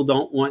so people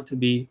don't want to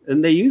be,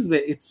 and they use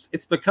it.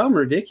 It's become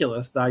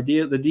ridiculous. The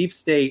idea, the deep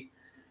state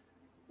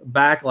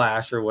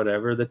backlash or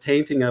whatever, the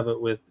tainting of it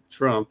with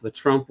Trump, the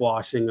Trump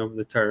washing of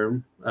the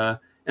term,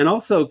 and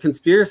also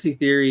conspiracy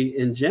theory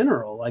in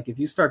general. Like if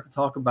you start to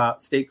talk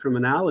about state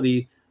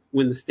criminality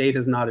when the state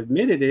has not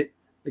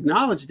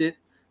acknowledged it,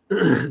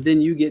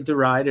 then you get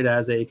derided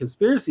as a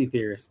conspiracy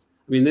theorist.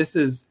 I mean,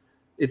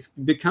 it's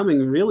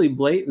becoming really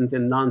blatant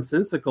and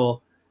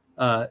nonsensical,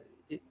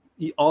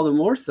 all the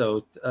more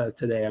so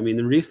today. I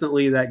mean,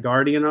 recently that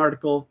Guardian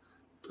article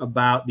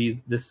about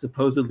this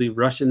supposedly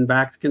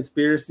Russian-backed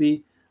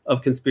conspiracy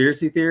of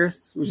conspiracy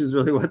theorists, which is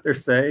really what they're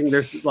saying.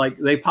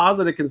 They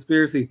posit a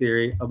conspiracy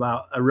theory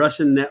about a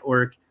Russian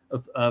network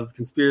of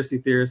conspiracy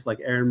theorists like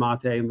Aaron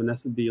Mate and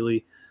Vanessa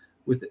Beeley,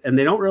 and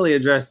they don't really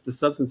address the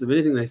substance of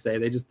anything they say.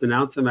 They just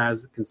denounce them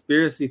as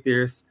conspiracy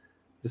theorists,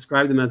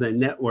 describe them as a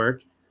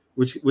network,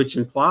 which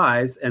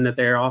implies, and that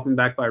they are often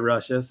backed by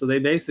Russia. So they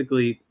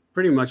basically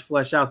pretty much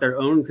flesh out their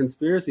own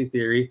conspiracy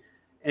theory.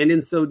 And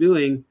in so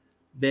doing,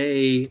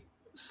 they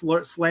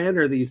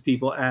slander these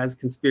people as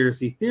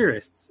conspiracy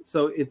theorists.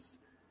 So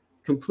it's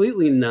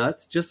completely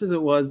nuts, just as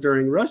it was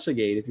during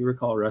Russiagate. If you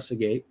recall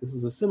Russiagate, this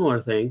was a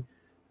similar thing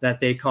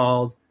that they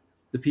called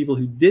the people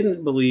who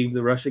didn't believe the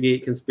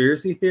Russiagate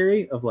conspiracy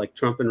theory of like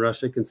Trump and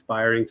Russia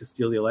conspiring to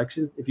steal the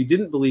election. If you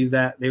didn't believe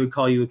that, they would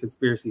call you a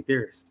conspiracy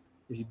theorist.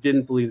 If you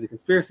didn't believe the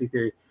conspiracy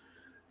theory.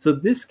 So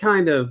this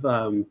kind of,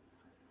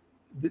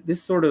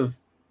 this sort of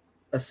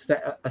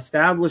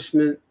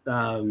establishment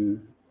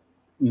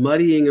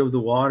muddying of the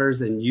waters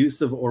and use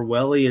of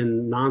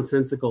Orwellian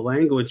nonsensical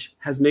language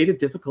has made it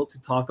difficult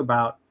to talk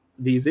about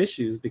these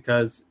issues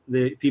because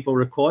the people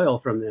recoil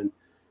from them.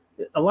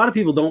 A lot of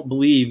people don't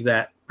believe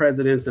that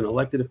presidents and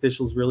elected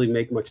officials really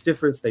make much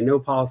difference. They know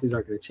policies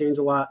aren't going to change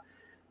a lot.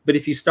 But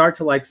if you start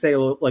to say,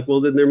 well,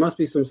 then there must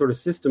be some sort of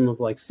system of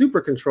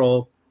super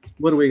control.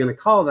 What are we going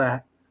to call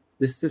that?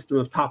 This system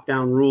of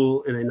top-down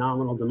rule in a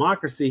nominal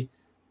democracy.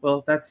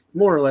 Well, that's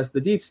more or less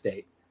the deep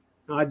state.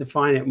 Now, I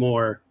define it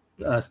more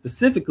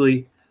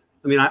specifically,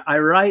 I mean, I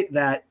write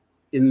that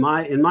in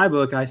my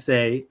book, I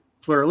say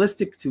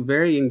pluralistic to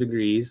varying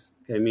degrees,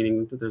 okay,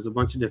 meaning that there's a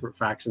bunch of different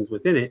factions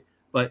within it,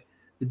 but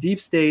the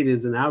deep state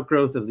is an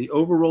outgrowth of the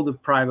overworld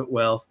of private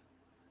wealth,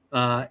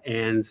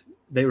 and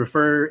it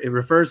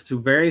refers to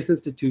various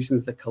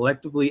institutions that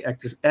collectively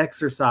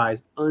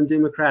exercise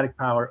undemocratic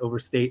power over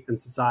state and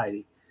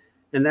society.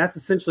 And that's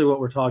essentially what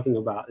we're talking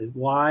about, is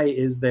why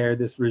is there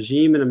this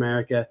regime in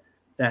America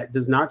that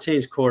does not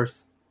change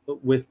course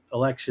with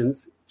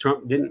elections?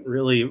 Trump didn't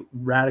really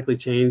radically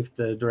change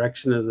the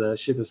direction of the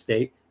ship of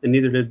state, and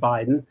neither did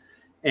Biden.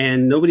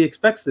 And nobody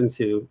expects them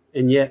to.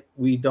 And yet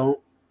we don't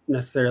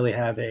necessarily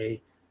have a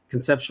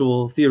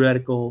conceptual,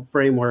 theoretical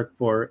framework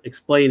for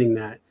explaining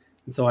that.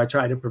 And so I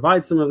try to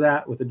provide some of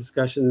that with a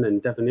discussion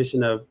and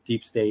definition of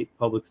deep state,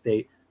 public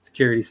state,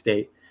 security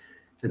state,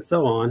 and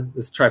so on,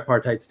 this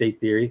tripartite state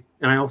theory.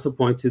 And I also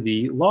point to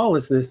the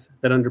lawlessness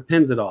that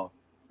underpins it all.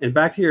 And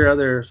back to your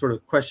other sort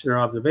of question or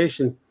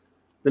observation,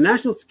 the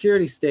national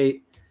security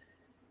state,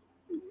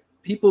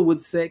 people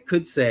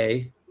could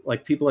say,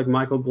 like people like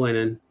Michael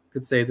Glennon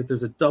could say that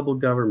there's a double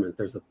government.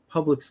 There's a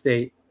public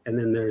state, and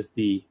then there's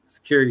the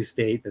security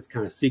state that's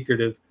kind of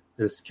secretive,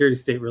 and the security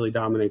state really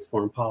dominates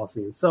foreign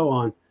policy and so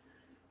on.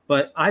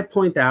 But I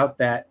point out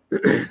that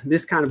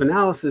this kind of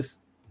analysis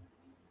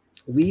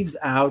leaves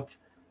out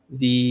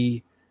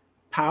the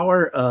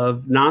power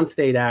of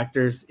non-state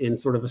actors in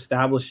sort of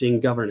establishing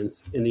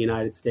governance in the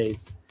United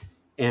States.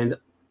 And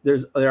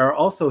there are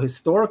also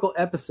historical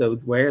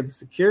episodes where the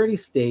security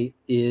state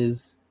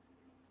is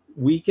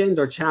weakened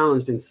or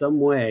challenged in some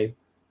way,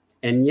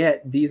 and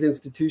yet these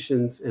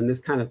institutions and this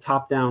kind of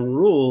top-down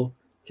rule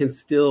can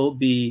still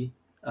be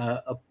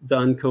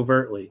done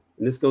covertly.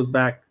 And this goes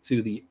back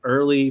to the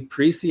early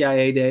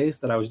pre-CIA days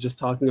that I was just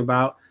talking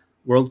about.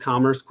 World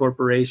Commerce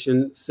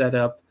Corporation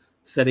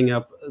setting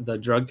up the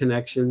drug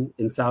connection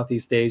in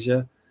Southeast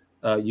Asia,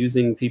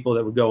 using people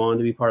that would go on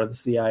to be part of the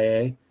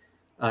CIA,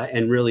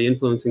 and really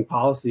influencing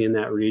policy in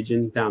that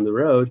region down the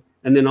road.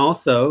 And then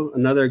also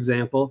another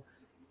example,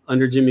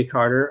 under Jimmy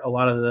Carter, a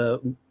lot of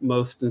the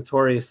most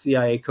notorious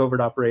CIA covert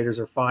operators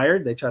are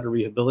fired. They try to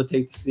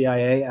rehabilitate the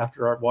CIA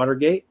after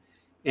Watergate.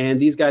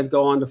 And these guys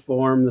go on to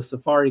form the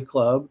Safari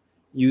Club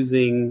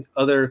using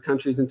other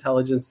countries'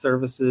 intelligence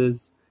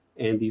services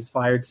and these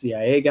fired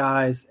CIA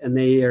guys. And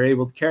they are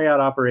able to carry out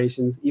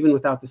operations even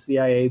without the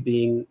CIA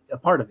being a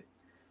part of it.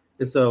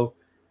 And so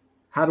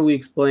how do we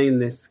explain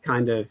this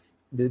kind of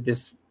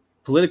this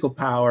political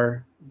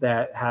power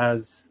that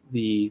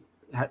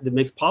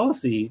makes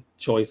policy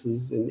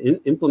choices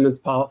and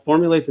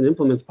formulates and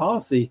implements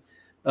policy,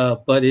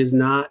 but is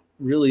not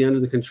really under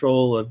the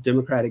control of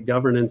democratic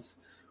governance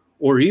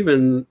or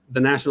even the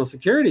national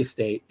security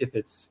state if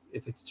it's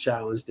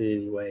challenged in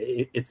any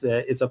way? It's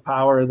a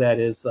power that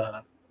is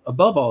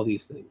above all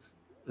these things,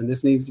 and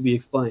this needs to be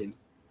explained.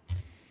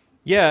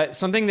 Yeah,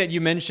 something that you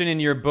mentioned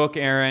in your book,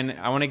 Aaron,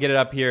 I want to get it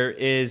up here,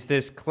 is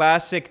this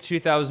classic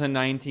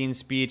 2019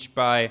 speech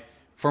by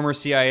former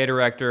CIA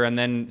director and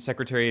then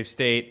Secretary of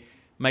State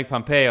Mike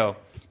Pompeo.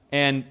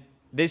 And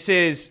this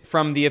is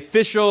from the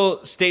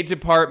official State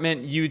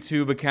Department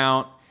YouTube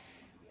account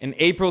in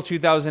April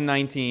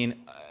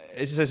 2019.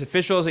 This is as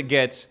official as it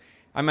gets.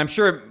 I'm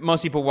sure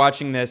most people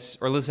watching this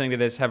or listening to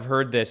this have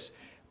heard this,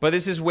 but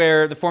this is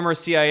where the former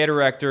CIA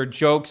director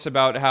jokes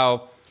about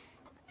how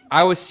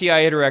I was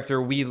CIA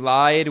director, we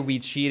lied, we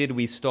cheated,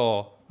 we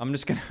stole. I'm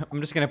just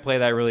gonna play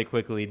that really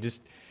quickly.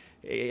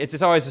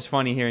 It's always just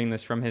funny hearing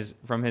this from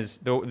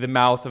the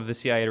mouth of the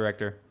CIA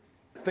director.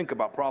 Think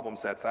about problem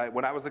sets.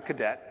 When I was a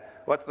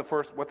cadet, what's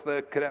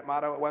the cadet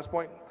motto at West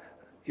Point?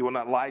 You will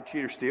not lie,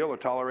 cheat, or steal, or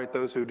tolerate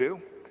those who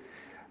do.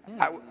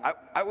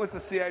 I was the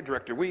CIA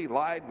director. We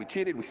lied, we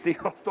cheated, we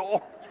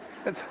stole.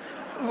 It was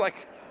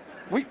like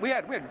we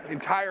had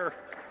entire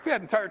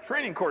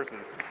training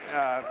courses.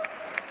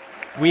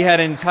 We had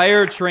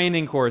entire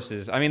training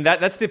courses. I mean,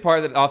 that's the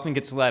part that often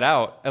gets left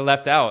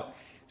out.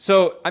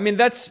 So, I mean,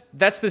 that's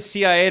the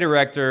CIA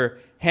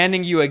director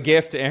handing you a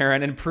gift,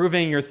 Aaron, and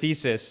proving your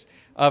thesis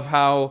of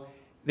how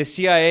the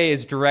CIA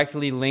is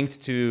directly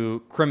linked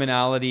to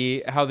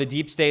criminality, how the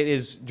deep state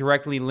is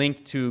directly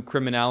linked to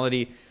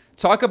criminality.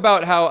 Talk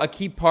about how a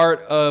key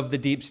part of the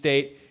deep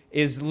state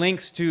is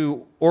links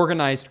to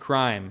organized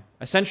crime.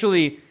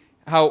 Essentially,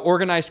 how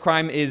organized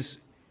crime is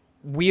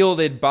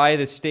wielded by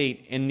the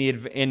state in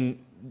the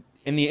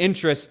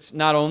interests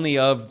not only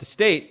of the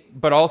state,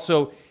 but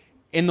also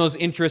in those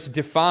interests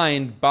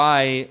defined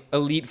by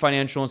elite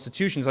financial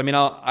institutions. I mean,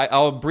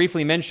 I'll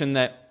briefly mention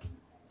that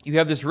you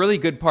have this really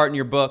good part in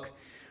your book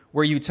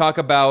where you talk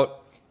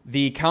about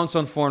the Council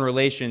on Foreign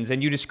Relations,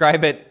 and you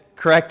describe it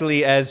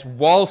correctly as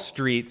Wall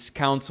Street's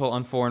Council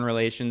on Foreign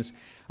Relations.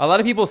 A lot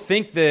of people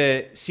think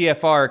the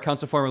CFR,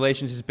 Council on Foreign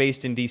Relations, is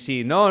based in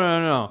D.C.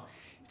 No.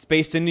 It's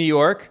based in New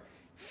York,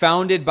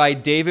 founded by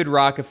David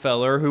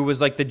Rockefeller, who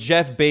was like the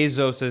Jeff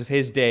Bezos of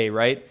his day,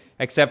 right?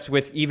 Except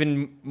with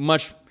even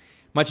much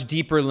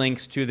deeper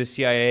links to the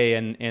CIA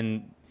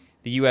and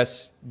the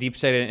U.S. deep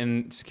state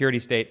and security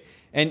state.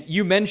 And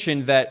you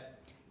mentioned that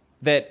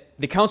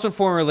the Council on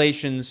Foreign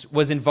Relations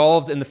was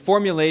involved in the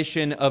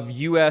formulation of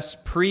U.S.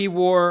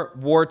 pre-war,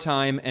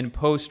 wartime, and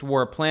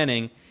post-war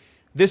planning.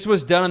 This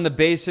was done on the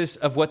basis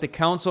of what the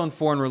Council on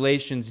Foreign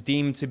Relations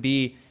deemed to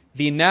be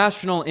the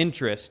national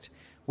interest,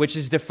 which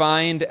is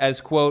defined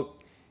as,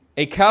 quote,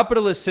 a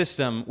capitalist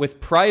system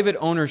with private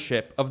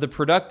ownership of the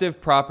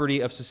productive property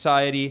of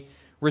society,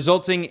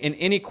 resulting in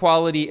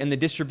inequality in the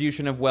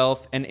distribution of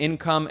wealth and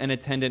income and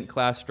attendant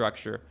class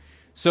structure.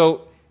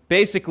 So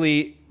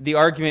basically, the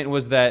argument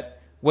was that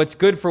what's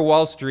good for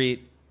Wall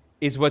Street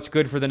is what's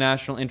good for the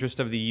national interest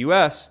of the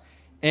U.S.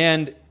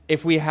 And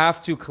if we have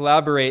to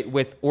collaborate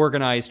with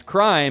organized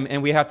crime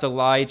and we have to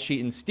lie,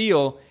 cheat, and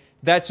steal,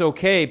 that's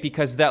okay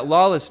because that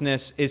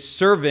lawlessness is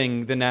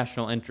serving the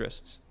national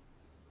interests.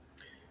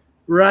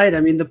 Right.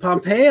 I mean, the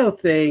Pompeo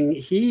thing,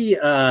 he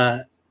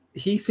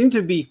seemed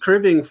to be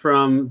cribbing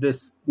from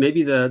this,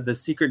 maybe the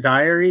secret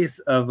diaries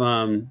of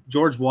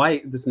George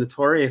White, this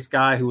notorious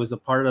guy who was a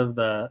part of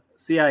the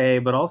CIA,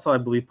 but also, I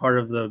believe, part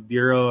of the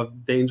Bureau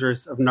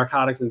of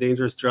Narcotics and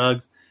Dangerous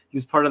Drugs. He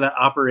was part of that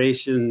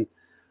operation,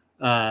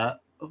 what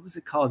was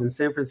it called in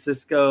San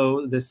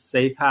Francisco, this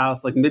safe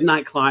house, like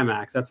Midnight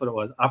Climax. That's what it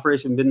was.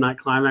 Operation Midnight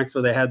Climax,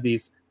 where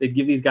they'd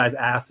give these guys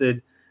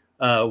acid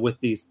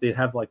they'd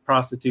have like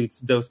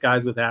prostitutes dose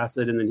guys with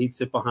acid, and then he'd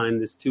sit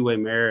behind this two-way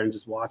mirror and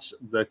just watch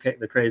the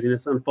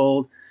craziness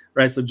unfold.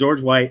 Right. So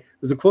George White,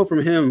 there's a quote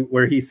from him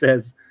where he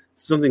says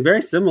something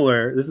very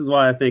similar. This is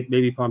why I think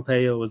maybe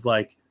Pompeo was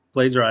like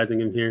plagiarizing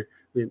him here.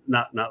 I mean,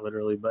 not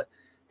literally, but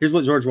here's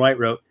what George White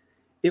wrote.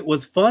 It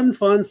was fun,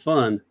 fun,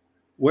 fun.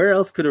 Where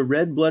else could a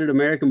red-blooded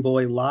American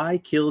boy lie,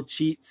 kill,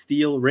 cheat,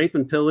 steal, rape,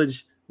 and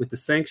pillage with the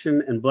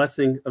sanction and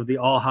blessing of the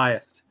all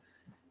highest?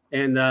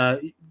 And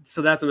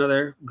so that's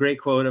another great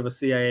quote of a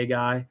CIA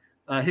guy.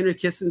 Henry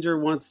Kissinger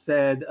once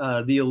said,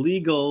 the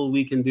illegal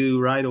we can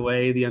do right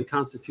away. The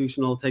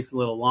unconstitutional takes a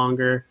little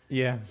longer.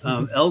 Yeah.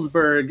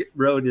 Ellsberg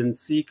wrote in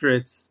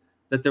Secrets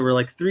that there were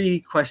like 3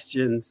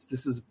 questions.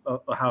 This is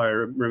how I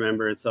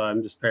remember it, so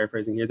I'm just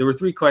paraphrasing here. There were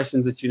 3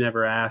 questions that you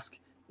never ask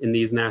in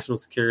these national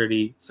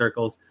security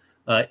circles.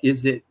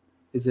 Is it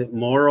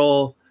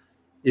moral?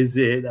 Is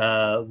it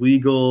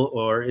legal?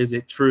 Or is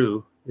it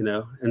true? You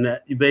know, and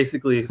that you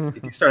basically,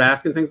 if you start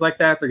asking things like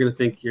that, they're going to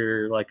think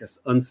you're like an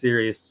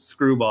unserious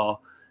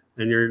screwball,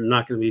 and you're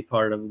not going to be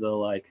part of the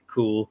like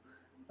cool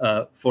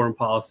foreign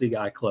policy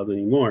guy club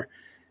anymore.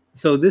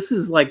 So this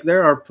is like,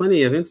 there are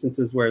plenty of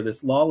instances where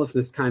this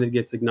lawlessness kind of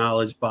gets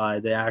acknowledged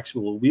by the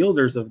actual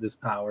wielders of this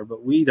power,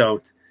 but we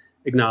don't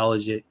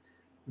acknowledge it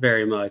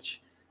very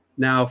much.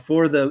 Now,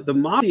 for the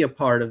mafia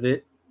part of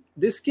it,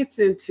 this gets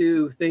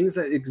into things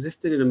that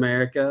existed in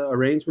America,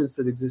 arrangements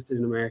that existed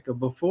in America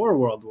before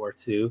World War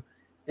II.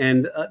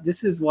 And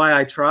this is why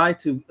I try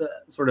to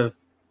sort of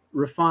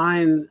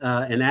refine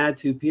and add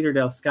to Peter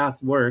Dale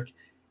Scott's work.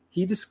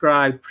 He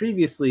described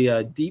previously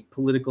a deep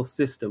political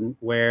system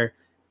where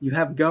you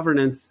have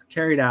governance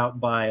carried out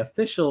by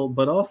official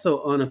but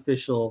also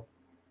unofficial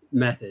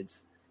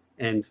methods.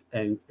 And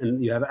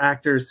you have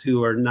actors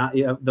who are not,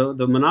 you have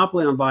the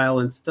monopoly on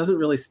violence doesn't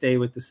really stay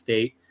with the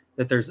state,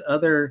 that there's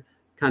other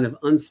kind of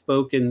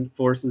unspoken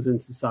forces in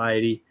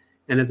society.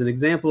 And as an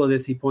example of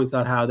this, he points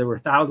out how there were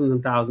thousands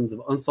and thousands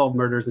of unsolved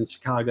murders in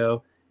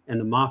Chicago, and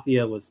the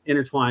mafia was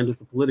intertwined with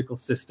the political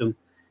system.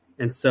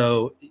 And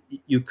so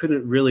you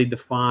couldn't really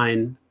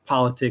define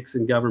politics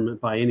and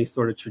government by any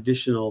sort of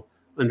traditional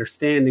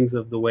understandings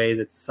of the way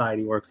that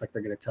society works. Like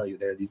they're going to tell you,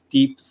 there are these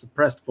deep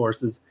suppressed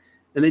forces,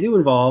 and they do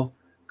involve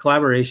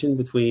collaboration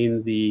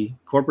between the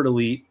corporate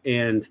elite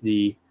and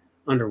the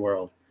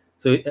underworld.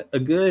 So a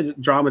good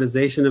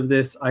dramatization of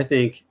this, I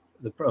think,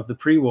 of the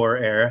pre-war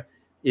era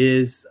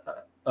is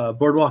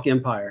Boardwalk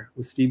Empire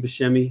with Steve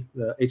Buscemi,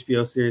 the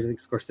HBO series. I think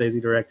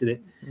Scorsese directed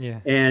it. Yeah.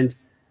 And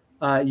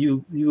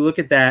you look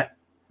at that,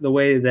 the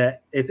way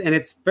that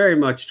it's very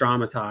much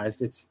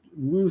dramatized. It's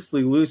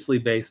loosely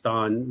based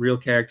on real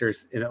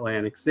characters in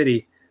Atlantic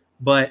City,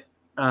 but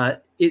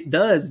it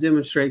does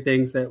demonstrate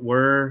things that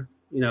were,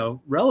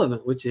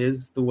 relevant, which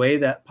is the way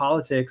that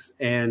politics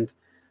and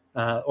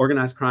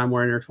organized crime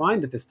were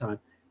intertwined at this time.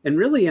 And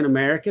really in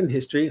American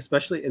history,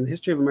 especially in the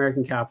history of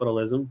American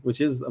capitalism, which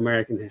is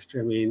American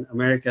history. I mean,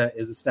 America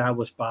is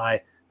established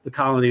by the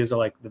colonies, are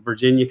like the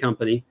Virginia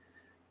Company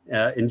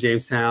in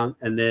Jamestown,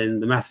 and then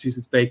the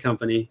Massachusetts Bay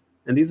Company.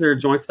 And these are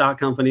joint stock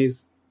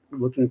companies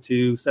looking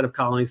to set up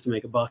colonies to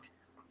make a buck.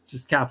 It's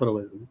just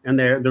capitalism. And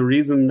the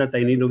reason that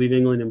they need to leave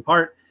England in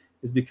part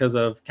is because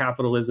of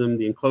capitalism,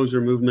 the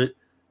enclosure movement,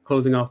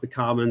 closing off the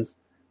commons,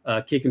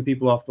 kicking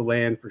people off the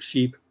land for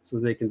sheep so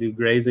they can do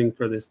grazing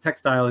for this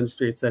textile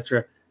industry,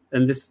 etc.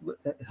 And this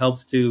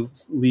helps to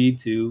lead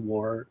to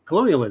more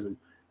colonialism,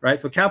 right?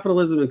 So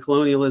capitalism and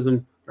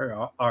colonialism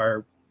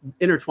are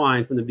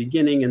intertwined from the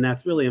beginning, and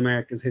that's really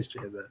America's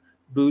history as a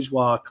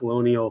bourgeois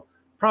colonial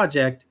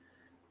project,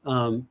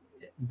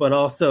 but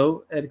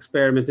also an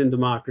experiment in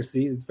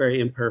democracy. It's very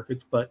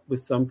imperfect, but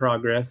with some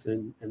progress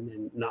and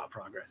then not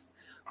progress.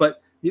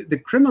 But the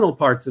criminal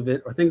parts of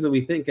it, or things that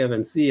we think of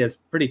and see as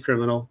pretty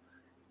criminal,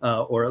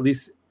 or at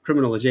least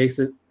criminal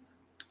adjacent,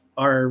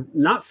 are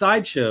not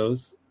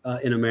sideshows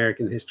in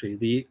American history.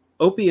 The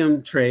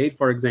opium trade,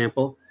 for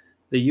example,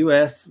 the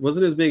U.S.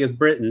 wasn't as big as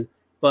Britain,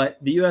 but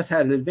the U.S.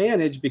 had an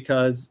advantage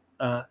because,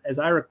 as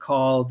I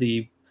recall,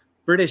 the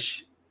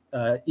British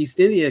East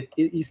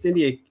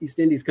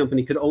Indies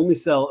Company could only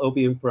sell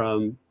opium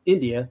from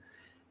India,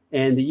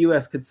 and the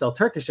U.S. could sell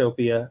Turkish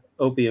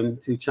opium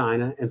to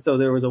China. And so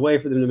there was a way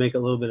for them to make a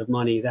little bit of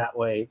money that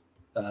way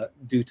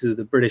due to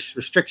the British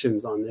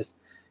restrictions on this.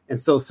 And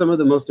so some of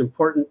the most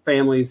important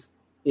families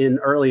in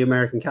early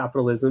American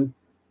capitalism,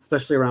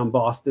 especially around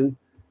Boston,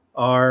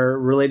 are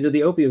related to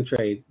the opium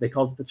trade. They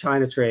called it the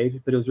China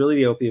trade, but it was really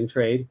the opium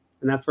trade.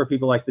 And that's where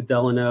people like the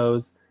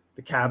Delanos,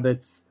 the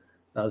Cabots,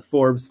 the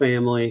Forbes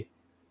family,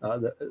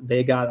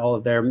 they got all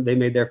of they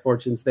made their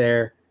fortunes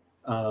there.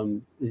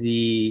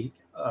 The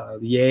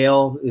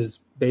Yale is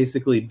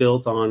basically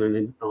built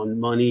on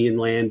money and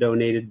land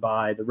donated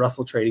by the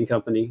Russell Trading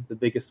Company, the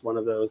biggest one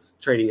of those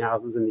trading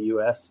houses in the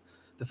U.S.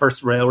 The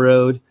first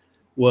railroad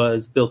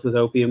was built with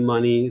opium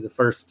money. The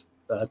first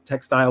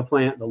textile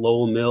plant, the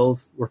Lowell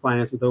Mills, were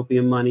financed with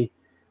opium money.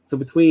 So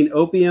between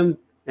opium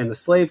and the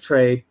slave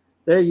trade,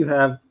 there you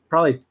have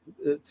probably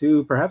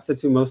perhaps the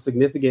two most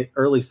significant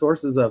early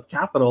sources of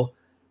capital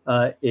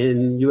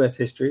in U.S.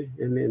 history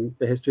and in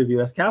the history of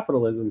U.S.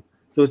 capitalism.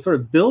 So it's sort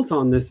of built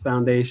on this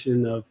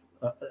foundation of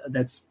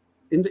that's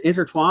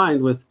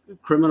intertwined with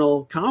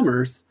criminal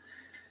commerce,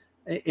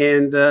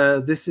 and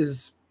this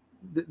is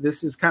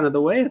kind of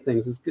the way of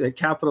things. Is that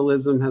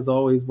capitalism has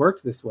always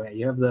worked this way.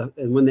 You have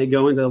and when they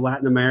go into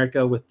Latin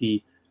America with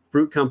the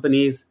fruit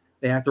companies,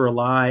 they have to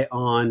rely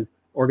on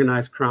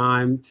organized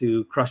crime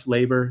to crush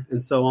labor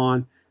and so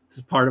on. This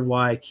is part of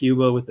why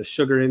Cuba with the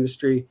sugar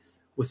industry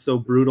was so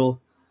brutal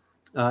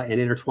and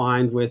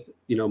intertwined with,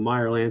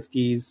 Meyer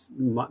Lansky's,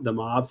 the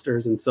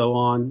mobsters and so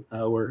on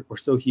were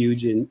so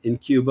huge in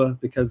Cuba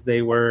because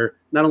they were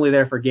not only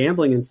there for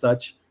gambling and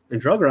such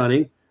and drug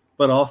running,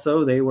 but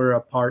also they were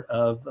a part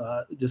of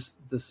just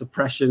the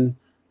suppression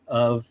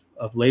of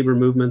labor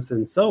movements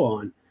and so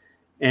on.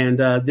 And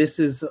this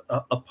is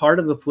a part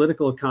of the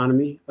political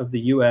economy of the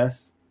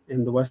U.S.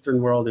 and the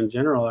Western world in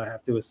general, I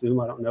have to assume.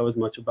 I don't know as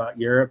much about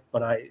Europe,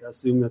 but I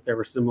assume that there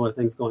were similar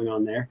things going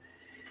on there.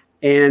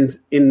 And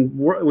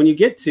when you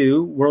get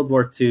to World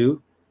War II,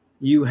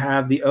 you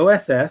have the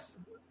OSS,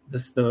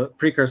 the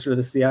precursor to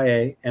the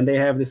CIA, and they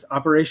have this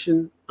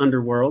Operation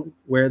Underworld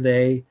where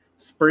they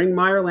spring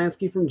Meyer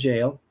Lansky from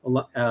jail.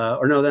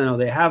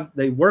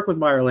 They work with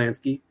Meyer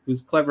Lansky,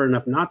 who's clever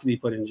enough not to be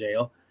put in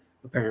jail,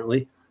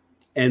 apparently.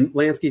 And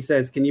Lansky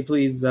says, "Can you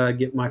please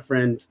get my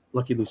friend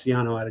Lucky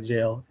Luciano out of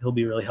jail? He'll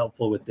be really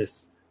helpful with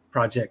this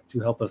project to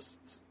help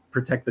us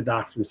protect the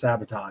docks from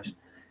sabotage."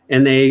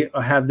 And they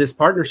have this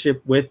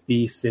partnership with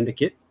the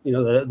syndicate,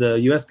 the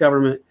U.S.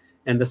 government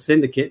and the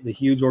syndicate, the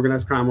huge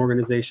organized crime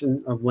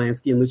organization of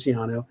Lansky and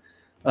Luciano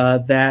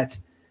that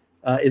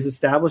is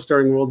established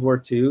during World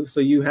War II. So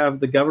you have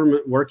the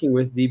government working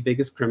with the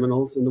biggest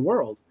criminals in the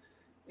world.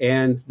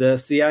 And the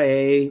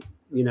CIA,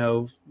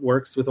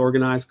 works with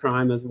organized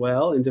crime as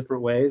well in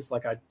different ways.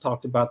 Like I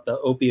talked about the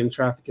opium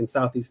traffic in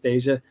Southeast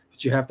Asia,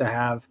 but you have to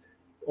have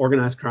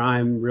organized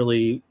crime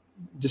really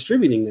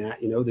distributing that,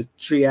 the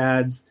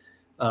triads,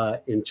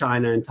 in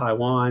China and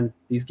Taiwan,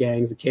 these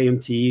gangs, the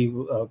KMT,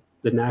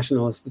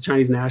 the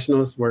Chinese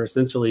nationalists were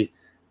essentially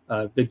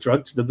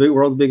the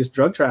world's biggest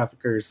drug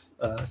traffickers,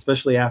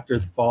 especially after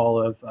the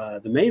fall of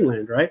the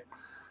mainland, right?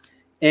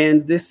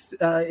 And this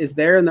is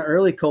there in the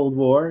early Cold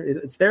War.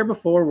 It's there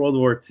before World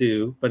War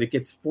II, but it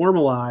gets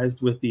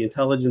formalized with the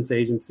intelligence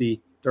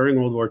agency during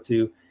World War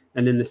II.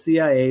 And then the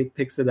CIA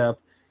picks it up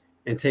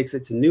and takes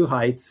it to new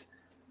heights.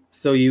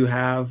 So you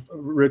have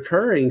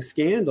recurring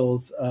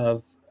scandals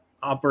of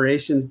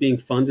operations being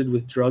funded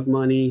with drug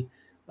money,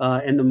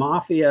 and the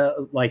mafia,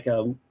 like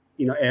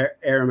Air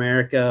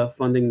America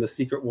funding the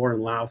secret war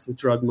in Laos with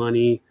drug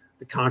money,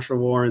 the Contra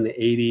War in the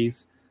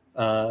 80s,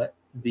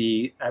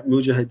 the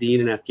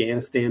Mujahideen in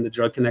Afghanistan, the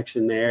drug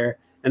connection there.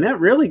 And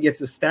that really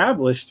gets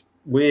established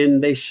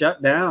when they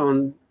shut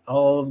down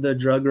all of the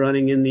drug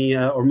running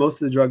or most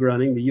of the drug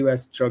running, the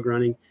U.S. drug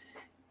running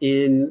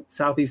in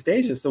Southeast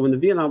Asia. So when the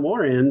Vietnam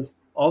War ends,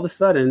 all of a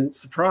sudden,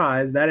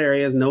 surprise, that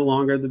area is no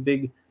longer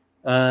the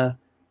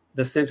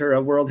center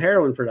of world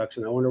heroin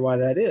production. I wonder why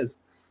that is.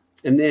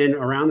 And then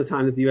around the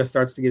time that the U.S.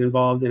 starts to get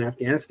involved in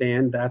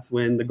Afghanistan, that's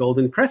when the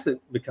Golden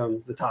Crescent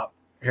becomes the top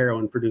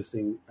heroin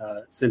producing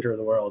center of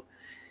the world.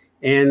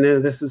 And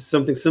this is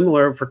something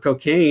similar for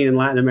cocaine in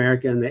Latin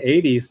America in the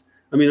 80s.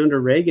 I mean, under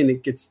Reagan,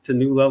 it gets to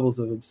new levels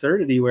of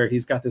absurdity where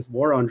he's got this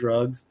war on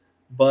drugs,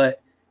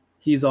 but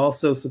he's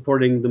also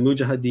supporting the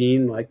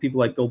Mujahideen, like people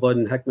like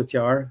Gulbuddin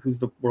Hekmatyar, who's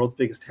the world's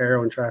biggest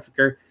heroin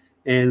trafficker,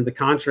 and the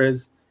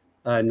Contras,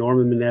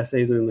 Norman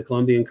Meneses and the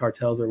Colombian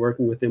cartels are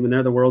working with him, and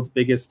they're the world's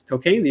biggest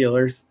cocaine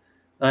dealers.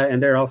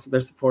 And they're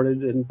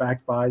supported and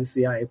backed by the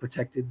CIA,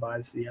 protected by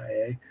the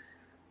CIA.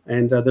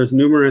 And there's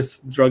numerous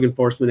drug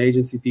enforcement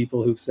agency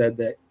people who've said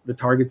that the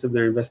targets of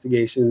their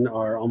investigation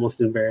are almost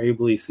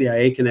invariably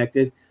CIA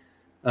connected,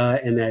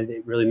 and that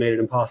it really made it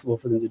impossible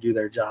for them to do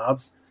their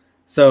jobs.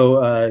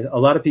 So a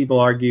lot of people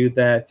argue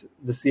that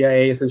the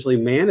CIA essentially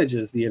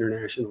manages the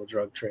international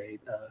drug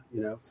trade,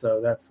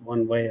 so that's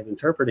one way of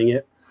interpreting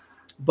it.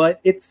 But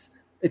it's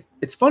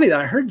funny that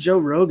I heard Joe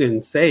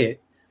Rogan say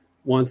it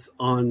once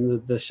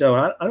on the show.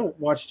 I don't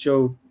watch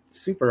Joe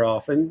super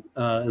often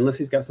unless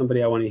he's got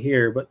somebody I want to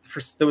hear. But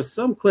there was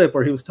some clip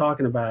where he was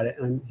talking about it,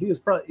 and he was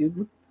a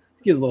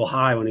little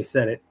high when he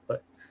said it,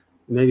 but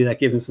maybe that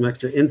gave him some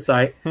extra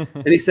insight.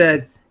 And he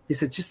said,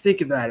 just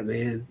think about it,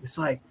 man. It's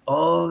like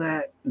all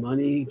that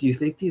money. Do you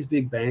think these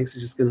big banks are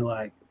just going to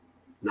like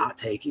not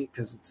take it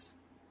because it's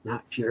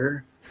not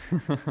pure?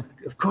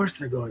 Of course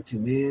they're going to,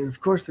 man. Of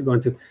course they're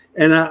going to.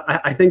 And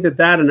I think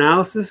that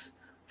analysis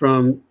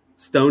from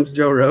Stone to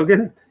Joe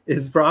Rogan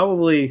is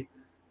probably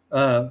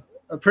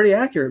pretty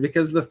accurate,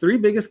 because the three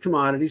biggest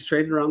commodities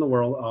traded around the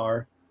world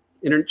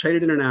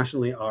traded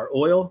internationally are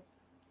oil,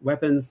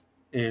 weapons,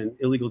 and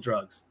illegal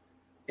drugs.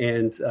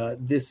 And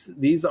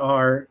these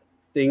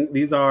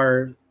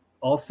are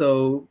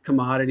also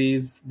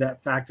commodities that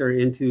factor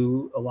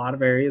into a lot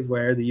of areas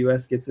where the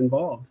U.S. gets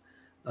involved.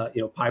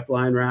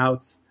 Pipeline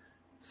routes,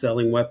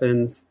 selling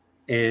weapons,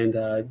 and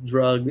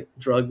drug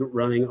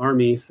running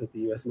armies that the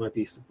U.S. might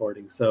be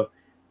supporting. So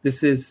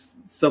this is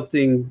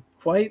something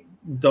quite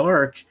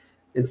dark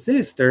and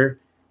sinister,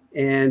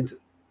 and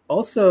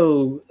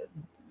also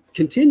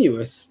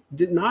continuous.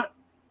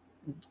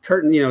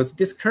 It's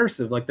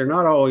discursive. Like, they're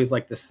not always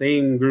like the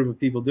same group of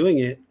people doing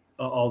it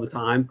all the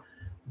time,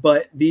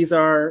 but these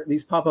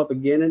pop up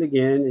again and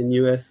again in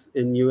U.S.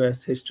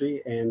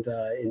 history and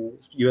in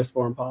U.S.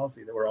 foreign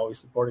policy, that we're always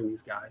supporting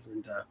these guys.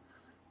 And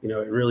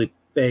it really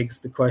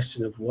begs the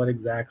question of what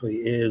exactly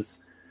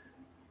is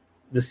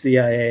the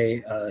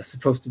CIA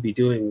supposed to be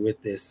doing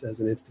with this as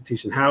an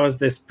institution? How is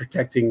this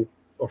protecting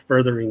or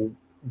furthering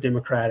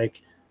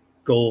democratic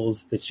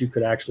goals that you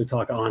could actually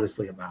talk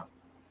honestly about?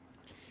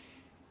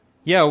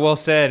 Yeah, well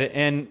said.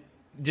 And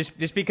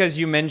just because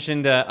you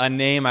mentioned a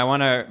name, I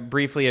want to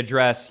briefly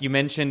address. You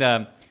mentioned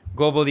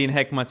Gulbuddin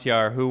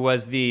Hekmatyar, who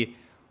was the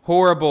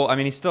horrible, I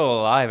mean, he's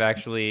still alive,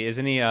 actually,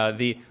 isn't he?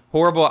 The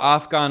horrible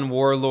Afghan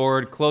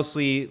warlord,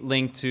 closely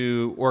linked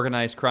to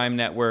organized crime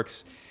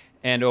networks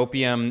and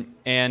opium.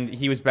 And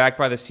he was backed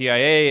by the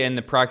CIA in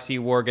the proxy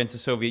war against the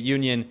Soviet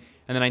Union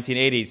in the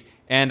 1980s.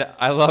 And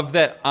I love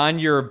that on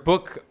your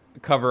book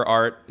cover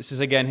art, this is,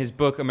 again, his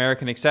book,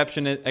 American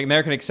Exception,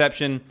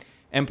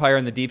 Empire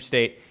and the Deep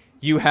State.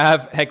 You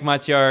have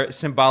Hekmatyar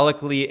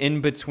symbolically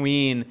in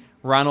between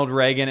Ronald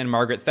Reagan and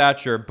Margaret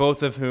Thatcher,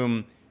 both of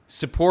whom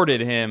supported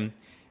him.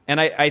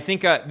 And I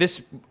think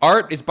this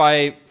art is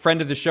by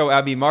friend of the show,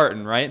 Abby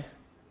Martin, right?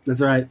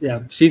 That's right.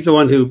 Yeah, she's the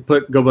one who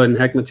put Gulbuddin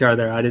Hekmatyar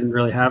there. I didn't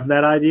really have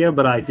that idea,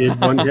 but I did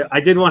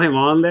want him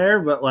on there.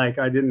 But like,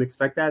 I didn't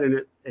expect that,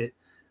 and it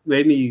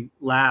made me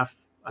laugh.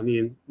 I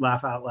mean,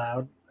 laugh out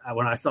loud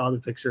when I saw the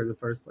picture in the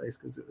first place,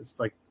 because it was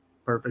like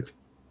perfect.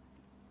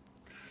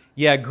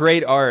 Yeah,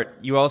 great art.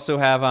 You also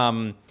have,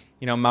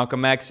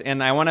 Malcolm X,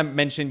 and I want to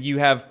mention you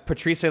have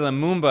Patrice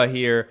Lumumba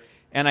here,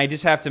 and I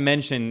just have to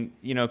mention,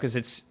 because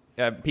it's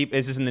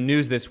this is in the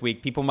news this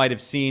week. People might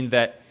have seen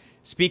that.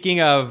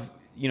 Speaking of,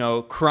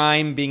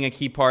 crime being a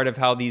key part of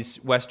how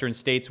these Western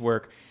states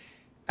work,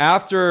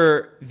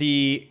 after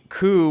the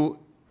coup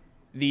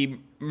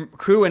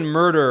and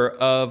murder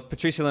of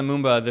Patrice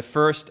Lumumba, the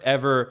first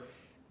ever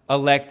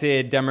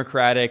elected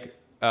democratic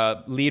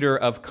leader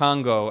of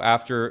Congo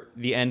after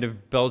the end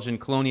of Belgian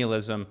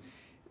colonialism,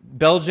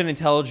 Belgian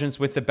intelligence,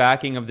 with the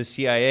backing of the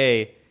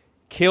CIA,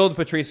 killed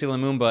Patrice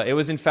Lumumba. It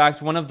was, in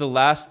fact, one of the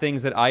last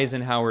things that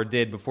Eisenhower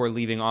did before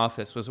leaving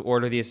office, was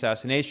order the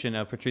assassination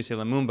of Patrice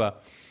Lumumba.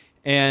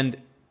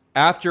 And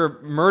after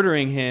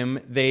murdering him,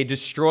 they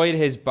destroyed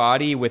his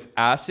body with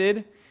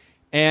acid,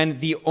 and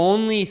the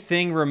only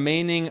thing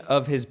remaining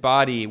of his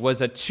body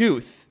was a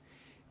tooth.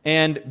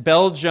 And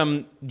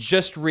Belgium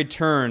just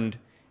returned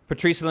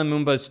Patrice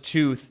Lumumba's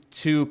tooth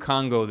to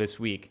Congo this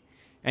week.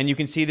 And you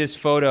can see this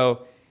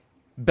photo.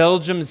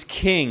 Belgium's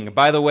king,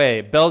 by the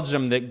way,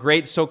 Belgium, the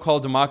great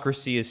so-called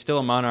democracy, is still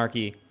a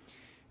monarchy,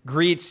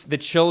 greets the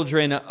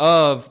children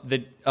of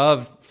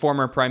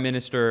former Prime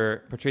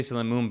Minister Patrice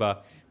Lumumba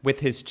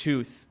with his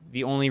tooth,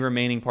 the only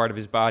remaining part of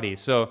his body.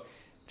 So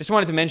just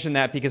wanted to mention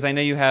that, because I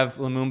know you have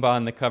Lumumba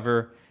on the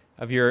cover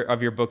of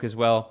your book as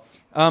well.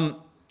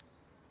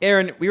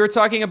 Aaron, we were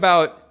talking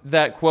about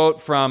that quote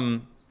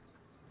from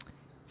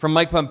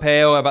Mike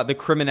Pompeo about the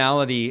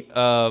criminality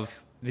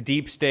of the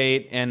deep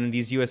state and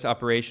these U.S.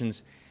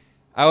 operations.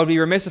 I would be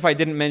remiss if I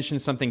didn't mention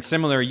something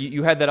similar.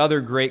 You had that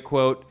other great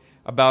quote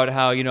about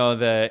how,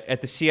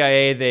 at the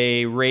CIA,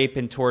 they rape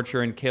and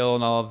torture and kill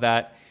and all of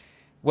that.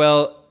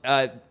 Well,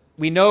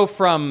 we know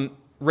from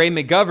Ray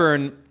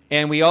McGovern,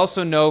 and we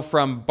also know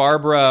from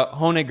Barbara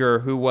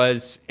Honegger, who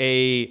was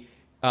a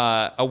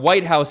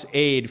White House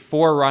aide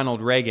for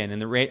Ronald Reagan,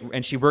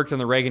 and she worked on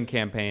the Reagan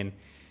campaign.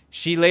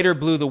 She later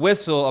blew the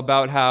whistle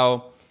about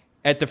how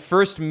at the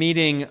first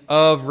meeting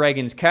of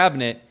Reagan's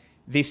cabinet,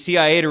 the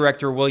CIA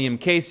director, William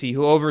Casey,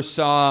 who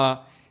oversaw,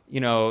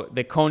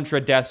 the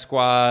Contra death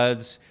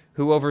squads,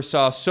 who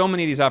oversaw so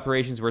many of these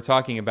operations we're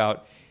talking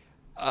about,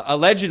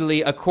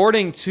 allegedly,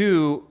 according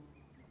to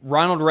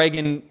Ronald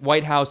Reagan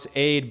White House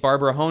aide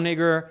Barbara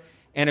Honegger,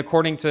 and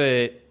according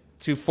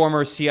to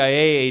former CIA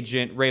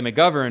agent Ray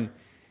McGovern,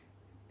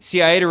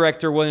 CIA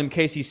Director William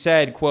Casey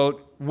said,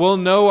 quote, "We'll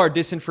know our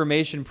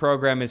disinformation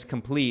program is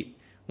complete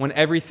when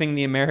everything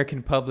the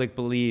American public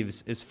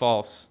believes is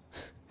false."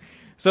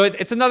 So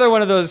it's another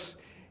one of those,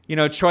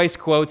 choice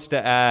quotes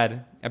to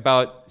add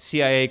about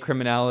CIA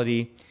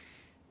criminality.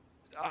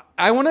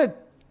 I want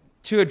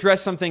to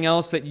address something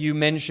else that you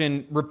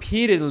mentioned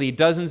repeatedly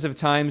dozens of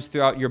times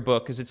throughout your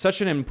book, because it's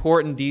such an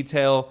important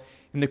detail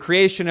in the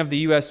creation of the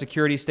U.S.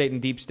 security state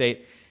and deep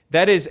state.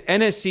 That is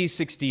NSC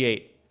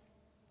 68.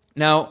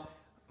 Now,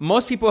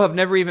 most people have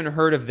never even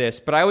heard of this,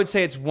 but I would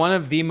say it's one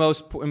of the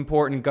most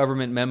important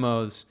government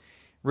memos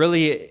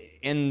really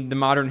in the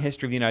modern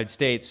history of the United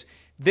States.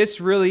 This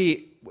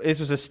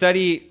was a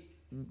study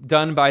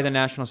done by the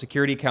National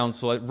Security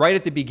Council right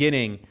at the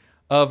beginning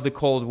of the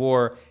Cold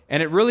War,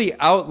 and it really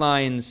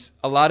outlines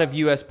a lot of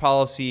U.S.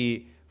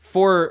 policy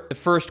for the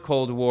first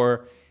Cold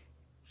War.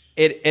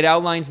 It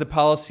outlines the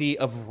policy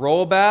of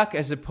rollback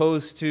as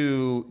opposed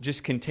to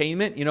just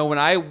containment. When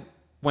I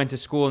went to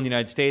school in the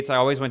United States, I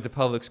always went to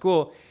public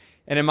school,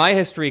 and in my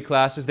history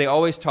classes, they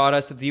always taught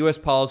us that the U.S.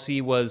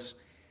 policy was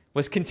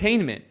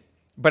containment,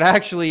 but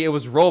actually it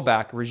was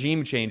rollback,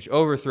 regime change,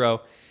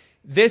 overthrow.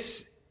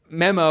 This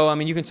memo,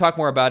 you can talk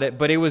more about it,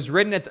 but it was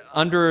written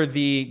under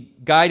the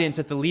guidance,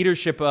 at the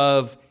leadership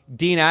of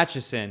Dean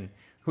Acheson,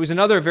 who's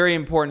another very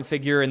important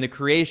figure in the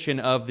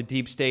creation of the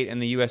deep state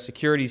and the U.S.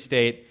 security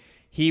state.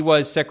 He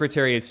was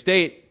Secretary of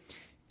State.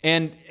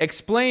 And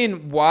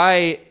explain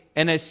why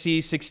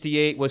NSC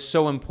 68 was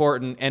so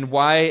important and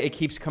why it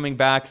keeps coming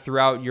back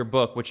throughout your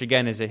book, which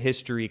again is a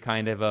history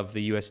kind of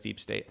the U.S. deep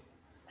state.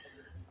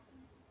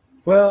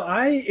 Well,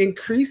 I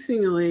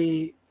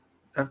increasingly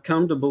have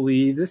come to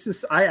believe,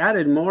 I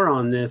added more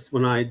on this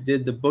when I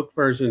did the book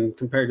version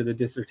compared to the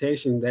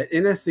dissertation, that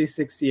NSC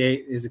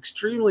 68 is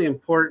extremely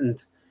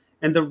important.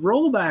 And the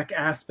rollback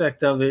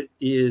aspect of it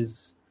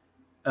is,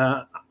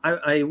 that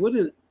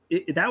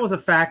was a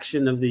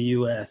faction of the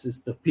U.S., is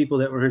the people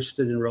that were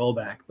interested in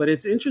rollback. But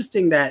it's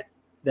interesting that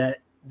the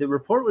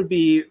report would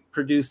be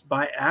produced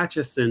by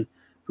Acheson,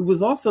 who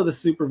was also the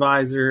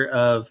supervisor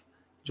of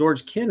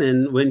George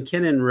Kennan when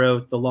Kennan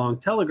wrote the Long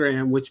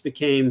Telegram, which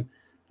became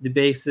the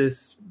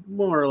basis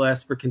more or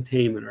less for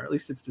containment, or at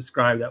least it's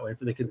described that way,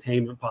 for the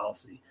containment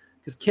policy.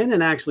 Because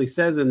Kennan actually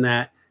says in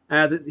that,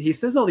 he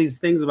says all these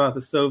things about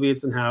the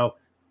Soviets and how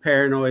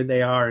paranoid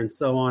they are and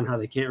so on, how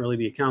they can't really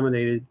be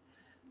accommodated.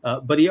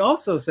 But he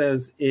also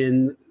says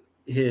in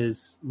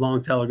his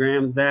Long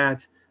Telegram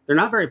that they're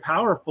not very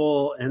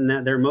powerful and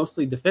that they're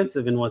mostly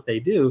defensive in what they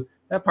do.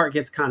 That part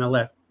gets kind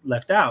of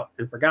left out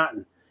and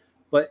forgotten.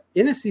 But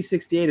NSC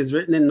 68 is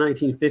written in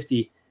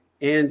 1950,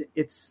 and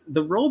it's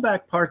the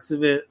rollback parts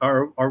of it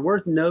are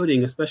worth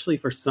noting, especially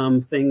for some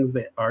things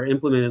that are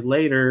implemented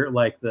later,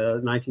 like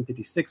the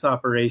 1956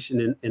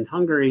 operation in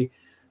Hungary.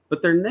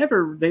 But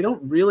they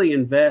don't really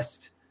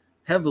invest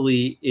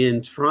heavily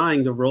in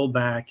trying to roll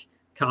back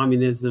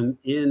communism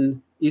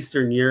in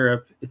Eastern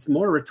Europe. It's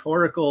more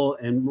rhetorical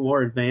and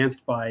more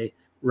advanced by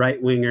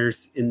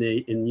right-wingers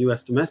in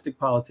U.S. domestic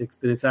politics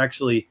than it's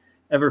actually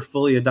ever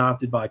fully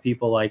adopted by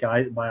people like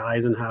by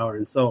Eisenhower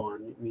and so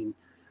on.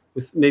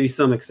 With maybe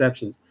some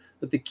exceptions.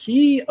 But the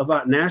key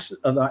about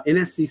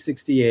NSC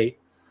 68,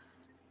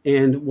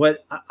 and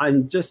what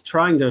I'm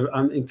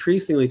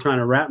increasingly trying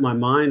to wrap my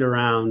mind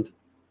around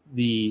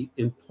the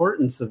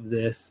importance of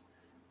this,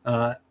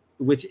 and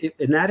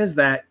that is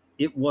that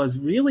it was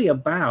really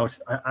about,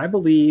 I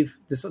believe,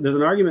 there's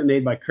an argument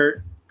made by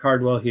Kurt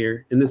Cardwell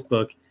here in this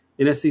book,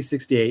 NSC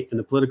 68 and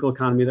the Political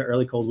Economy of the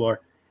Early Cold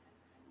War,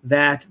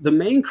 that the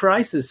main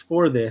crisis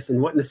for this and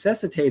what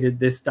necessitated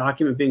this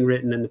document being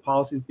written and the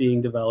policies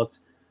being developed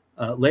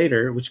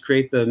later, which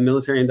create the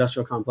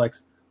military-industrial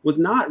complex, was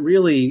not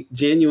really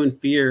genuine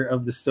fear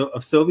of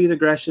Soviet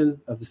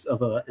aggression,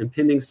 of an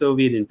impending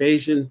Soviet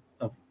invasion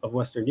of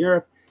Western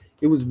Europe.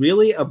 It was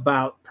really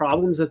about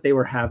problems that they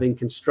were having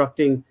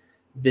constructing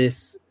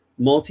this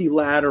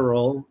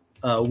multilateral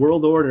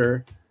world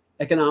order,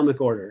 economic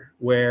order,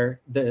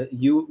 where the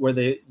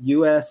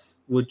U.S.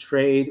 would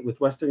trade with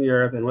Western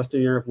Europe, and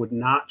Western Europe would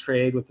not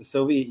trade with the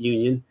Soviet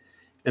Union,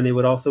 and they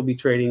would also be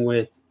trading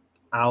with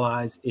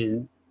allies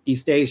in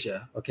East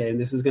Asia. Okay, and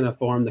this is going to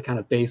form the kind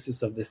of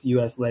basis of this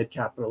U.S.-led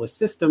capitalist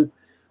system,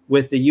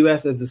 with the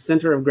U.S. as the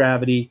center of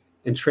gravity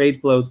and trade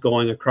flows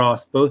going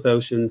across both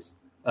oceans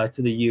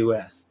to the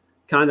U.S.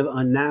 Kind of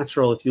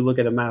unnatural. If you look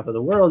at a map of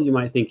the world, you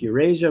might think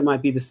Eurasia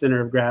might be the center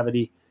of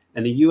gravity,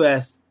 and the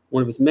U.S.,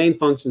 one of its main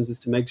functions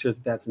is to make sure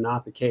that that's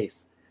not the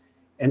case.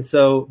 And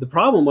so the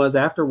problem was,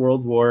 after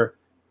World War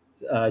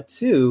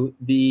II,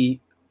 the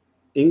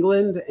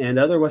England and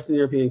other Western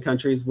European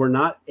countries were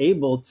not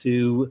able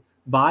to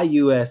buy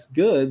U.S.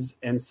 goods.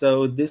 And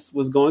so this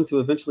was going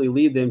to eventually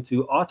lead them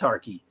to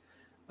autarky,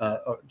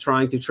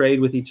 trying to trade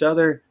with each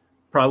other,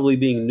 probably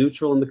being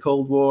neutral in the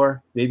Cold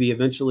War, maybe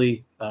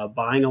eventually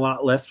buying a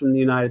lot less from the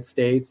United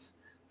States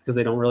because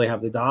they don't really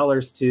have the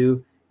dollars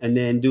to. and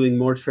then doing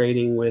more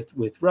trading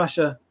with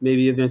Russia,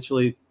 maybe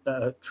eventually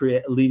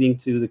leading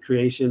to the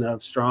creation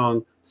of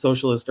strong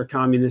socialist or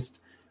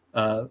communist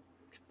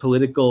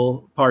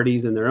political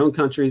parties in their own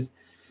countries.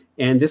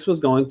 And this was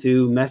going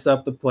to mess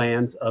up the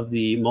plans of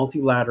the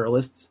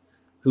multilateralists,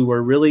 who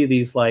were really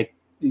these, like,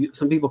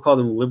 some people call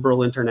them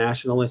liberal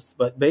internationalists,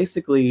 but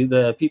basically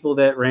the people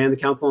that ran the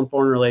Council on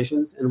Foreign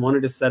Relations and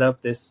wanted to set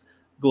up this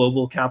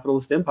global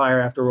capitalist empire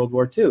after World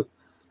War II.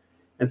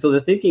 And so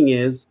the thinking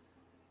is,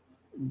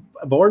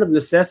 born of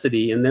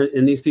necessity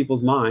in these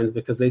people's minds,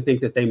 because they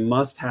think that they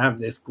must have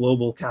this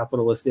global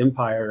capitalist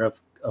empire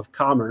of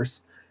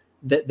commerce,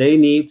 that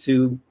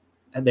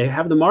they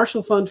have the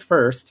Marshall Fund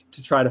first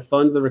to try to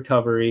fund the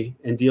recovery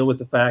and deal with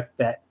the fact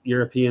that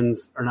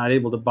Europeans are not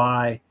able to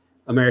buy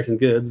American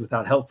goods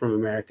without help from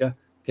America,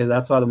 because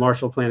that's why the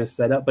Marshall Plan is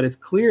set up. But it's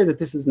clear that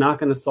this is not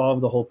going to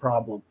solve the whole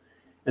problem.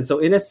 And so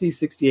NSC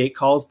 68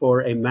 calls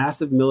for a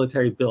massive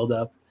military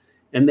buildup,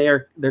 and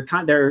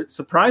they're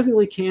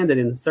surprisingly candid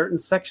in certain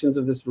sections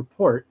of this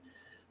report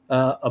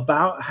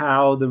about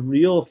how the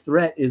real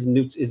threat is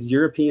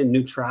European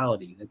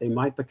neutrality, that they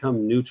might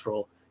become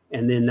neutral,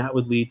 and then that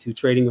would lead to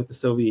trading with the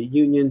Soviet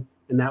Union,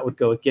 and that would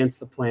go against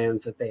the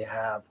plans that they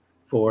have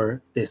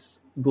for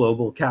this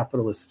global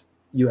capitalist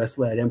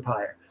US-led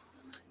empire.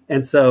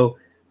 And so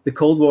the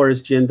Cold War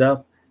is ginned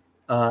up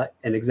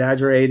and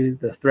exaggerated.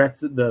 The threats,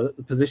 the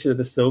position of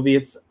the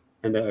Soviets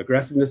and the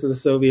aggressiveness of the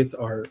Soviets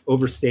are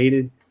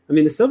overstated. I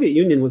mean, the Soviet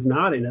Union was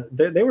not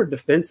they were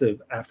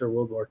defensive after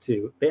World War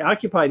II. They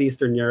occupied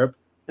Eastern Europe,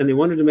 and they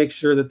wanted to make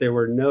sure that there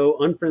were no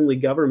unfriendly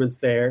governments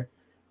there,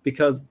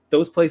 because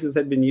those places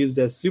had been used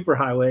as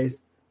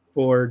superhighways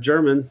for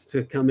Germans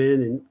to come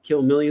in and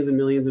kill millions and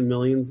millions and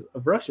millions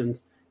of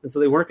Russians. And so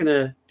they weren't going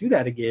to do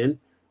that again.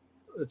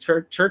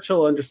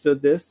 Churchill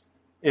understood this,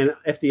 and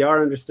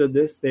FDR understood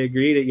this. They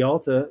agreed at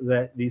Yalta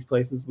that these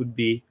places would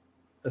be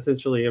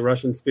essentially a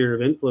Russian sphere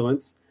of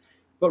influence.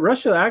 But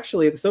Russia,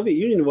 actually, the Soviet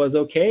Union was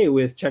okay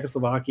with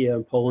Czechoslovakia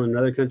and Poland and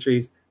other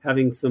countries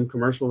having some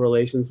commercial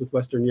relations with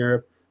Western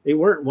Europe. They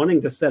weren't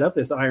wanting to set up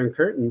this Iron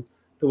Curtain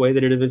the way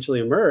that it eventually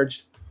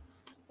emerged.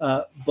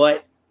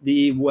 But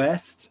the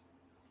West,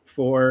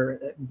 for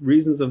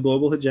reasons of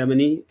global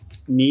hegemony,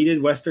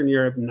 needed Western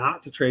Europe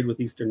not to trade with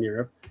Eastern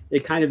Europe. They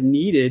kind of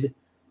needed,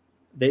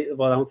 I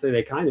don't say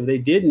they kind of, they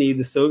did need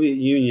the Soviet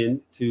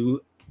Union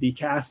to be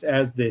cast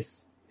as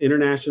this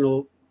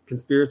international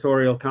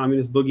conspiratorial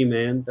communist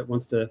boogeyman that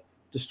wants to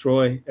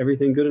destroy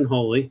everything good and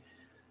holy,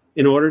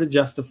 in order to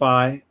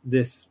justify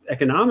this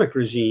economic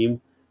regime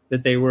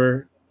that they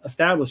were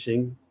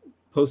establishing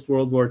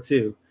post-World War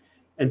II.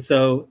 And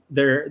so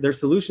their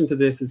solution to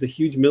this is a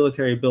huge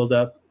military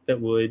buildup that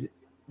would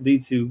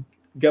lead to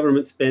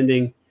government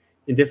spending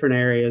in different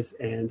areas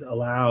and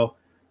allow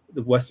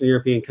the Western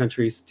European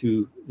countries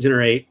to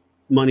generate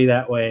money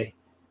that way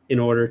in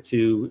order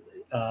to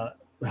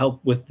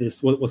help with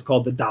this, what was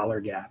called the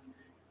dollar gap.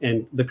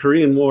 And the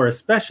Korean War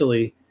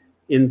especially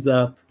ends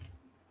up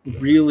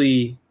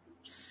really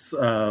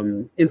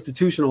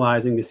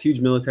institutionalizing this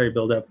huge military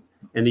buildup.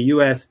 And the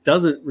U.S.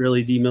 doesn't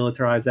really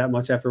demilitarize that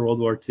much after World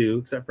War II,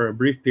 except for a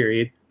brief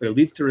period, but it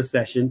leads to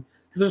recession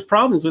because there's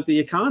problems with the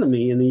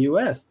economy in the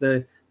U.S.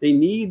 They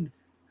need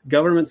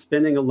government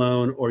spending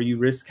alone, or you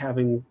risk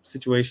having a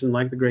situation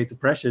like the Great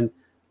Depression.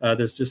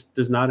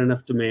 There's not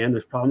enough demand.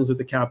 There's problems with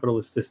the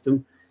capitalist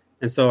system.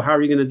 And so how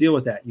are you going to deal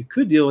with that? You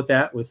could deal with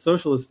that with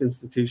socialist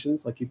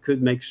institutions. Like, you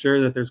could make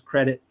sure that there's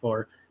credit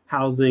for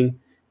housing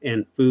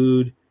and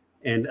food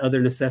and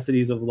other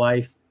necessities of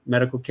life,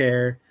 medical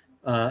care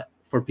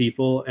for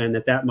people, and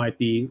that might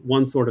be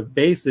one sort of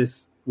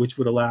basis, which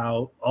would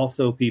allow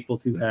also people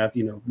to have,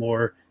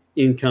 more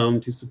income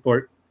to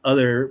support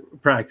other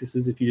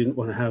practices if you didn't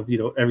want to have,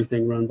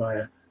 everything run by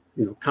a,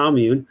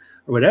 commune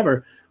or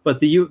whatever. But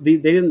they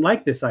didn't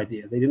like this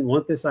idea. They didn't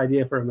want this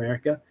idea for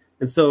America.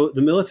 And so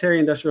the military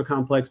industrial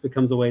complex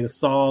becomes a way to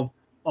solve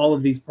all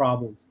of these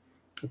problems.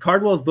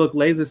 Cardwell's book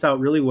lays this out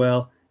really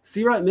well.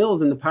 C. Wright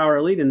Mills in The Power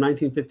Elite in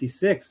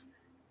 1956,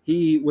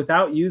 he,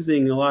 without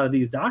using a lot of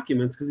these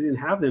documents because he didn't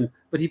have them,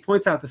 but he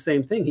points out the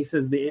same thing. He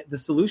says the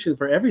solution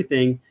for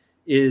everything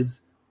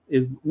is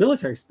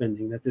military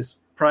spending, that this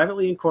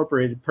privately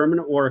incorporated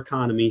permanent war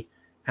economy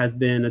has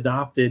been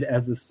adopted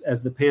as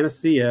the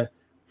panacea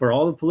for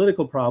all the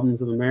political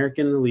problems of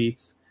American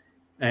elites.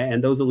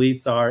 And those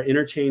elites are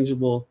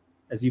interchangeable,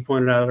 as you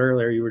pointed out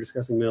earlier, you were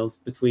discussing, Mills,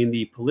 between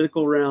the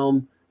political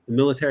realm, the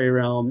military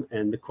realm,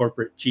 and the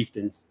corporate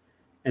chieftains.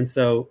 And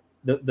so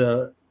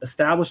the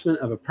establishment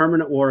of a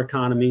permanent war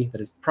economy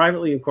that is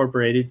privately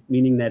incorporated,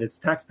 meaning that it's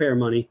taxpayer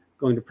money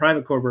going to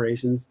private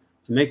corporations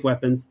to make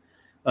weapons,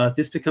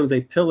 this becomes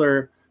a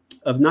pillar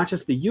of not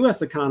just the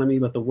U.S. economy,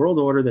 but the world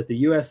order that the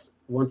U.S.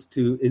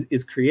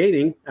 is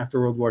creating after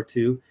World War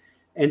II.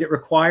 And it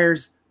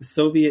requires the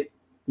Soviet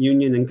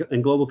Union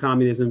and global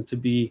communism to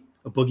be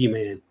a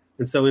boogeyman.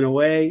 And so in a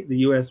way, the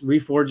U.S.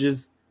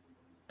 reforges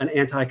an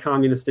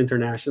anti-communist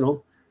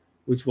international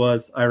which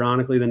was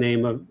ironically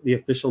the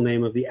official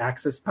name of the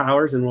Axis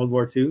powers in World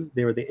War II.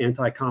 They were the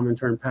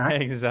Anti-Comintern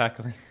Pact.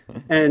 Exactly.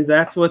 And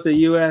that's what the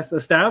U.S.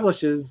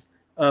 establishes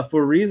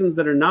for reasons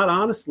that are not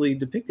honestly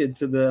depicted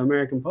to the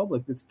American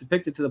public. It's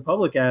depicted to the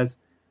public as,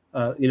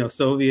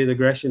 Soviet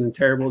aggression and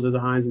terrible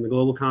designs and the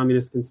global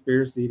communist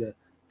conspiracy to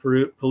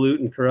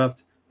pollute and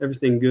corrupt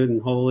everything good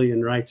and holy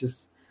and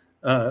righteous.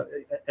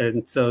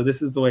 And so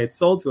this is the way it's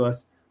sold to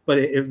us. But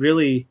it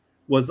really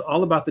was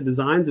all about the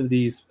designs of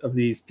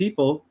these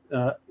people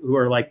who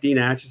are like Dean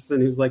Acheson,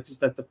 who's like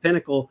just at the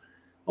pinnacle.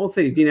 I won't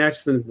say Dean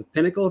Acheson is the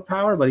pinnacle of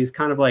power, but he's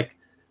kind of like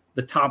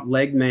the top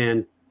leg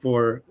man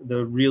for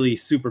the really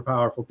super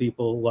powerful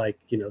people like,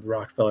 the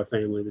Rockefeller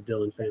family, the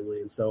Dillon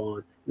family, and so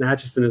on. And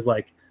Acheson is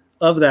like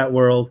of that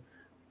world,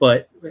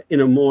 but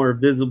in a more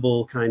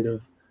visible kind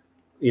of,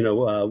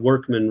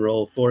 workman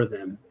role for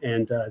them.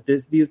 And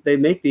they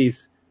make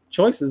these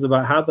choices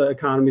about how the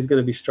economy is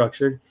going to be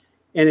structured.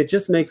 And it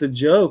just makes a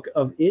joke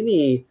of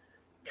any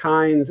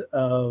kind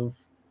of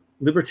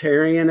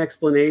libertarian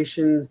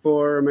explanation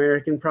for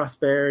American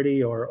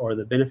prosperity or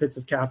the benefits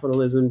of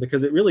capitalism,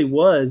 because it really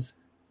was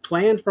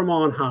planned from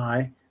on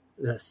high,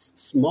 a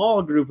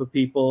small group of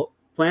people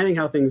planning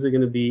how things are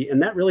going to be.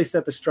 And that really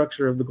set the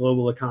structure of the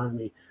global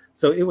economy.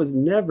 So it was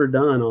never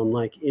done on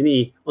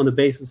the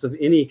basis of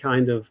any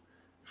kind of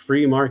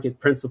free market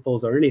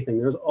principles or anything.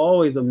 There's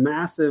always a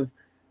massive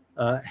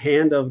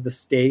hand of the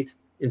state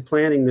in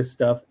planning this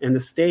stuff. And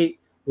the state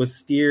was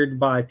steered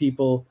by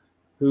people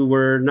who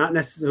were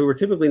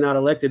typically not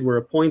elected, were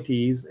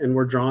appointees and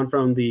were drawn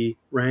from the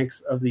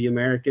ranks of the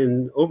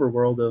American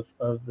overworld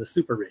of the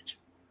super rich.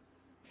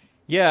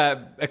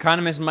 Yeah,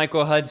 economist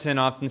Michael Hudson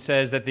often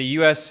says that the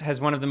U.S. has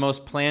one of the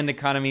most planned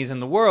economies in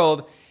the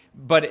world,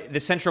 but the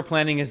central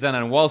planning is done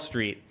on Wall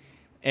Street.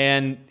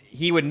 And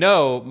he would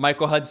know,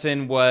 Michael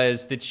Hudson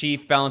was the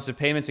chief balance of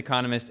payments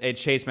economist at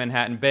Chase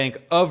Manhattan Bank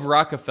of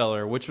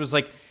Rockefeller, which was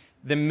like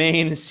the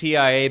main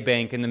CIA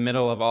bank in the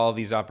middle of all of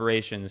these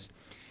operations.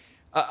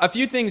 A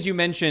few things you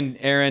mentioned,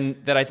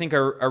 Aaron, that I think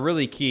are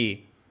really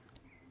key.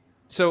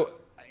 So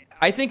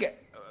I think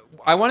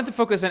I wanted to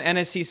focus on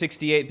NSC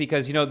 68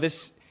 because,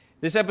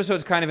 this episode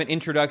is kind of an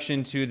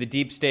introduction to the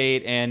deep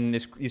state and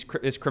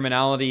this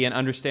criminality and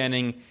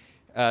understanding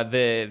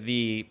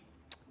the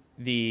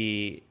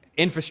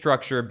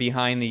infrastructure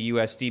behind the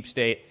U.S. deep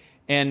state.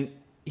 And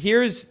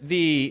here's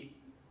the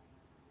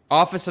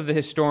Office of the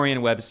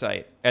Historian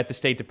website at the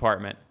State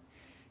Department.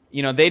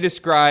 They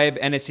describe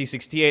NSC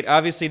 68.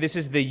 Obviously, this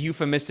is the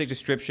euphemistic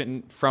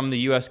description from the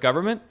U.S.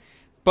 government,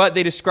 but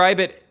they describe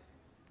it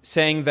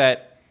saying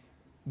that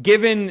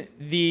given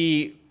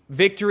the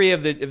victory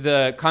of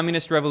the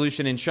communist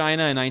revolution in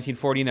China in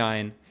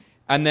 1949,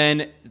 and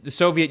then the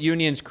Soviet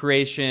Union's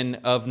creation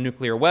of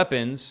nuclear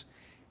weapons,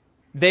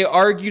 they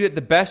argued that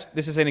the best,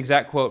 this is an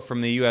exact quote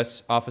from the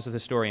U.S. Office of the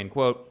Historian,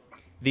 quote,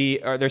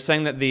 they're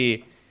saying that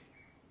the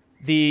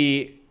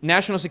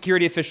national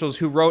security officials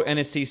who wrote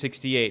NSC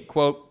 68,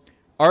 quote,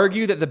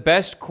 argue that the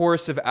best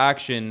course of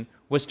action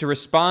was to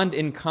respond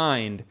in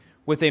kind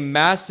with a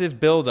massive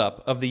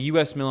buildup of the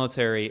U.S.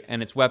 military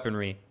and its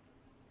weaponry.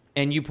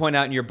 And you point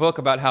out in your book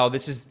about how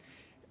this is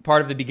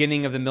part of the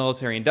beginning of the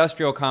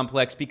military-industrial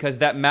complex because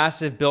that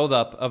massive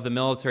buildup of the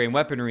military and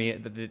weaponry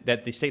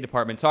that the State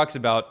Department talks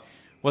about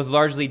was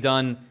largely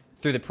done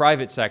through the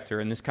private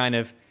sector in this kind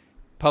of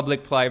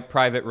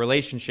public-private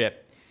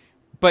relationship.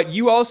 But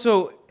you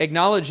also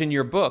acknowledge in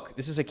your book,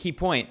 this is a key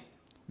point,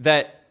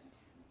 that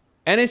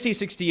NSC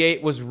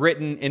 68 was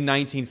written in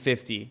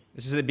 1950.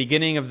 This is the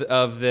beginning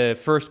of the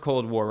first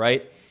Cold War,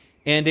 right?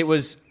 And it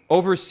was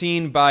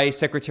overseen by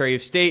Secretary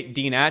of State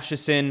Dean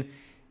Acheson.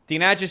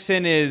 Dean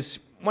Acheson is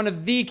one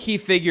of the key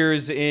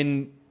figures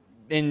in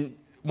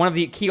one of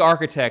the key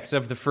architects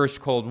of the first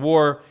Cold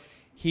War.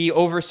 He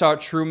oversaw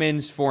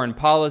Truman's foreign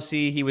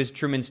policy. He was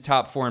Truman's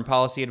top foreign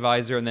policy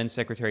advisor and then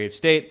Secretary of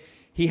State.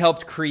 He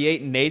helped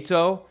create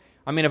NATO.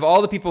 I mean, of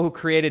all the people who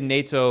created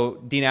NATO,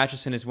 Dean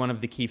Acheson is one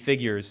of the key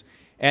figures.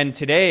 And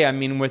today, I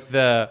mean, with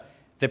the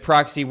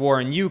proxy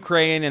war in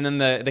Ukraine and then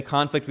the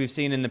conflict we've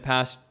seen in the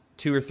past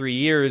 2 or 3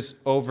 years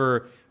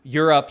over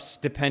Europe's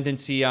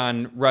dependency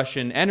on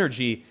Russian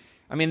energy,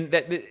 I mean,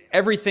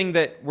 everything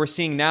that we're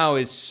seeing now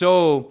is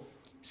so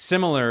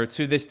similar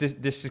to this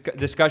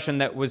discussion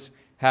that was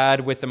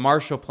had with the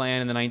Marshall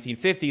Plan in the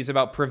 1950s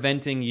about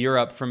preventing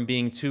Europe from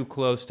being too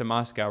close to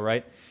Moscow,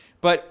 right?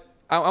 But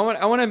I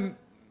want to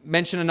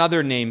mention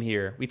another name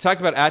here. We talked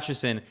about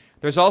Acheson.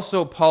 There's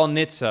also Paul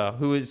Nitze,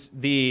 who is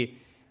the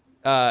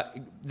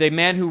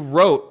man who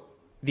wrote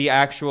the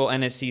actual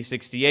NSC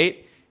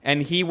 68,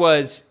 and he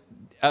was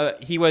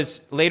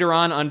later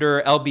on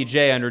under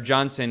LBJ, under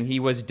Johnson, he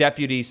was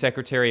Deputy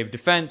Secretary of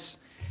Defense,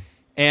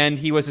 and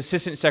he was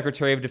Assistant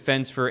Secretary of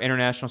Defense for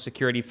International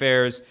Security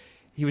Affairs.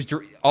 He was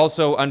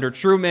also under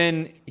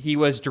Truman. He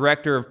was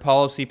Director of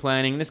Policy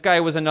Planning. This guy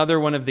was another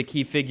one of the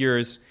key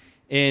figures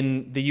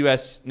in the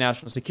U.S.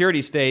 national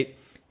security state,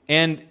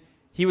 and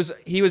this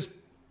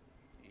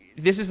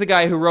is the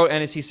guy who wrote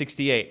NSC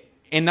 68.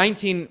 In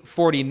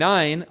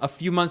 1949, a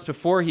few months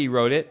before he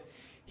wrote it,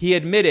 he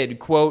admitted,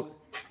 quote,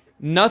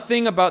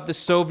 Nothing about the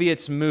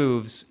Soviets'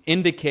 moves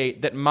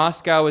indicate that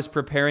Moscow is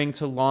preparing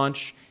to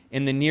launch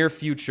in the near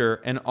future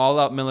an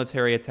all-out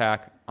military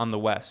attack on the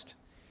West.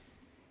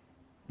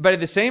 But at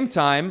the same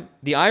time,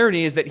 the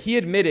irony is that he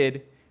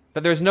admitted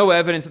that there's no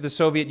evidence that the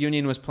Soviet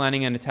Union was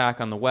planning an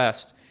attack on the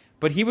West.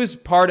 But he was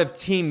part of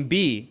Team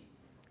B.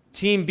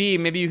 Team B,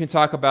 maybe you can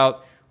talk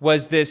about,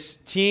 was this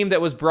team that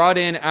was brought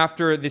in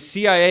after the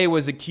CIA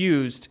was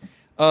accused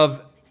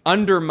of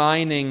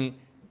undermining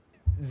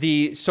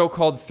the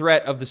so-called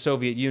threat of the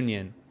Soviet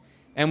Union.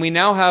 And we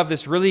now have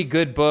this really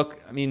good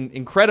book, I mean,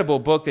 incredible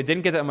book that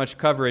didn't get that much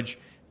coverage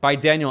by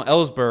Daniel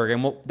Ellsberg.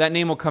 And that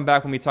name will come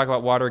back when we talk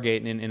about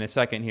Watergate in a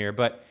second here.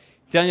 But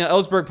Daniel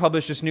Ellsberg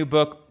published this new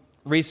book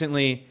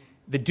recently,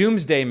 The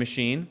Doomsday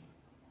Machine,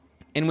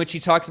 in which he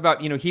talks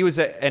about, he was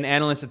an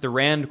analyst at the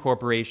Rand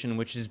Corporation,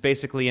 which is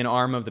basically an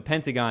arm of the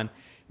Pentagon.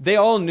 They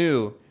all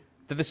knew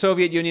that the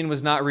Soviet Union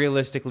was not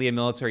realistically a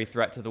military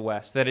threat to the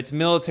West, that its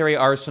military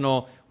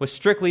arsenal was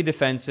strictly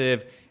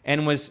defensive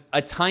and was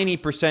a tiny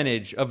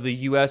percentage of the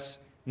U.S.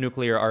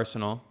 nuclear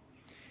arsenal.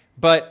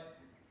 But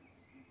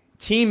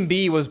Team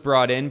B was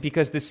brought in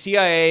because the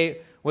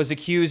CIA was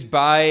accused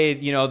by,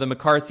 the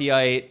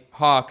McCarthyite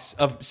hawks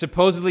of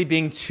supposedly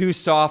being too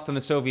soft on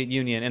the Soviet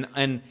Union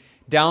and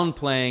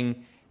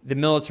downplaying the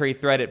military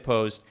threat it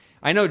posed.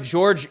 I know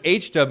George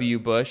H.W.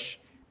 Bush,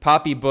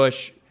 Poppy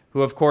Bush,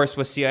 who of course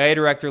was CIA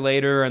director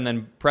later and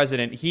then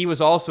president, he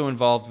was also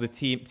involved with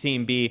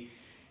Team B.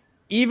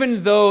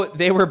 Even though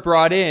they were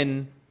brought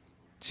in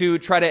to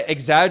try to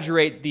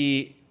exaggerate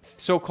the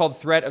so-called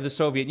threat of the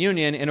Soviet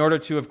Union in order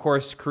to, of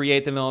course,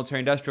 create the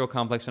military-industrial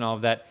complex and all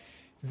of that,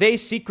 they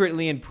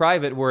secretly in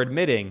private were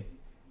admitting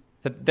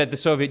that the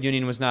Soviet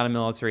Union was not a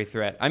military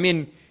threat. I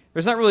mean,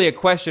 there's not really a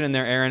question in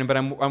there, Aaron, but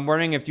I'm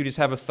wondering if you just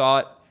have a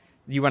thought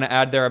you want to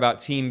add there about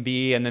Team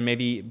B and then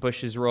maybe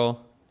Bush's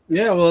role.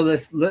 Yeah, well,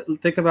 let's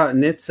think about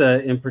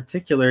Nitze in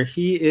particular.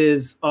 He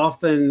is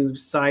often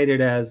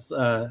cited as,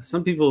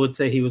 some people would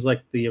say he was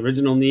like the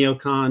original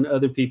neocon.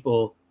 Other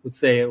people would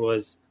say it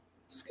was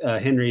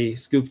Henry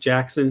Scoop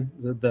Jackson,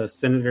 the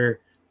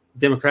senator,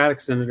 Democratic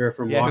senator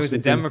from Washington. Yeah, he was a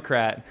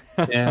Democrat.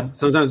 Yeah,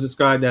 sometimes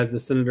described as the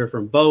senator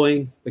from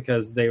Boeing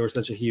because they were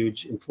such a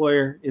huge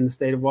employer in the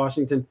state of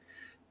Washington.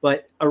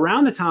 But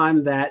around the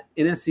time that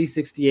NSC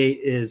 68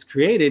 is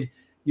created,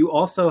 you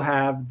also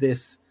have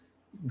this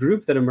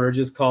group that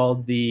emerges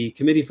called the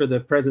Committee for the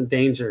Present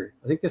Danger.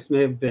 I think this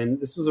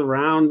was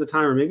around the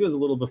time, or maybe it was a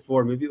little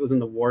before, maybe it was in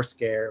the war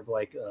scare of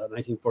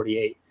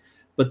 1948.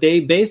 But they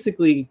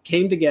basically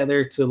came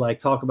together to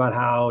talk about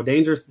how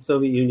dangerous the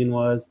Soviet Union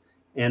was,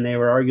 and they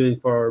were arguing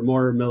for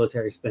more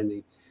military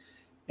spending.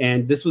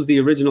 And this was the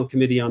original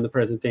Committee on the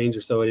Present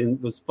Danger. So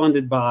it was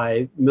funded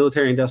by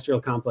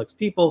military-industrial complex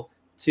people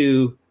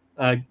to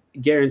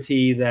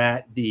guarantee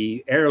that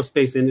the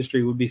aerospace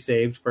industry would be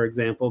saved, for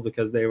example,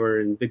 because they were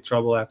in big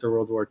trouble after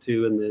World War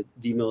II and the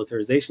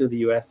demilitarization of the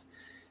U.S.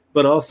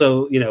 But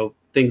also,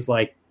 things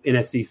like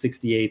NSC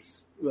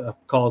 68's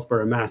calls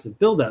for a massive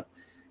buildup.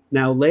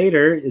 Now,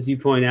 later, as you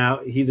point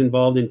out, he's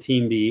involved in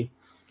Team B.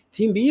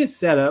 Team B is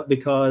set up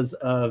because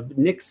of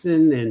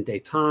Nixon and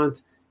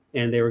détente,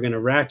 and they were going to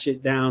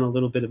ratchet down a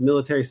little bit of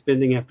military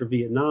spending after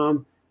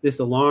Vietnam. This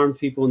alarmed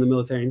people in the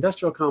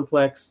military-industrial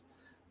complex.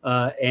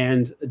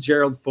 And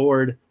Gerald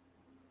Ford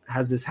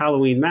has this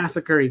Halloween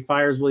massacre. He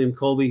fires William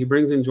Colby. He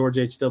brings in George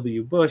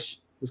H.W. Bush,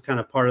 who's kind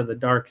of part of the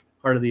dark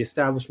part of the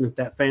establishment,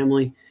 that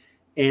family.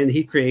 And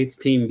he creates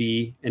Team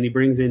B, and he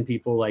brings in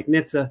people like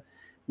Nitze.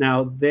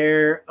 Now,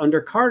 they're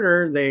under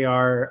Carter. They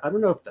are,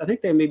 I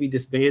think they may be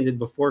disbanded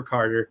before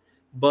Carter,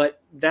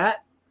 but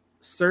that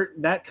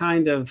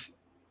kind of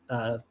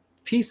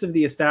piece of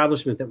the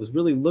establishment that was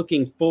really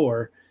looking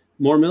for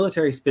more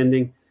military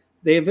spending,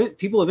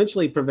 people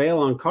eventually prevail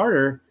on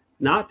Carter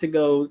not to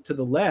go to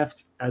the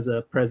left as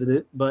a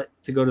president, but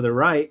to go to the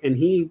right. And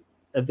he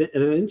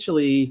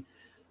eventually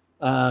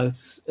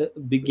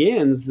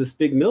begins this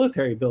big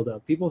military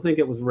buildup. People think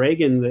it was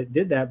Reagan that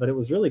did that, but it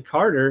was really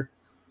Carter.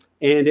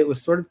 And it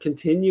was sort of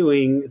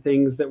continuing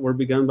things that were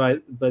begun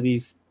by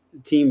these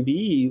Team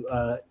B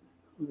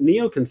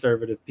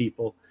neoconservative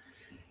people.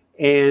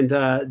 And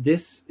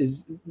this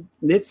is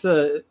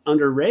Nitze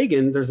under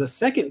Reagan. There's a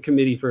second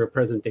Committee for a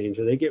Present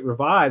Danger. They get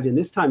revived. And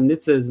this time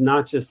Nitze is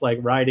not just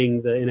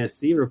writing the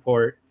NSC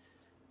report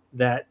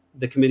that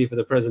the Committee for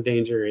the Present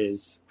Danger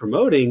is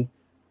promoting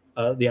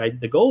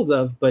the goals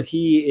of, but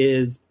he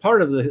is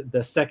part of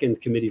the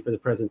second Committee for the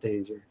Present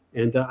Danger.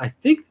 And I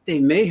think they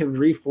may have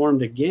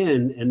reformed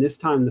again. And this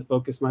time the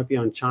focus might be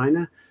on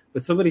China,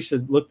 but somebody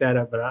should look that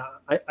up.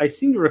 But I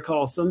seem to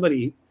recall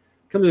somebody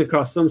coming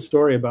across some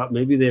story about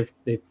maybe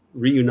they've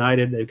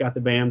reunited. They've got the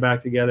band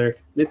back together.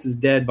 Nitz is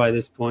dead by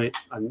this point,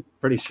 I'm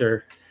pretty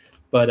sure.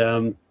 But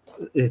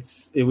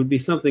it would be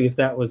something if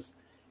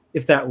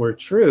that were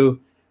true.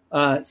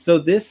 So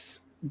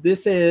this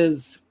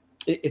is,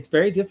 it's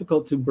very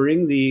difficult to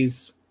bring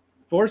these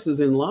forces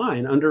in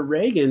line. Under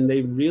Reagan,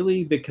 they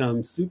really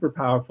become super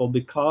powerful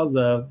because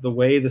of the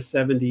way the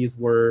 70s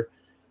were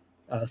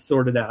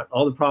sorted out.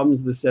 All the problems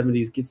of the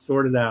 70s get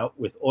sorted out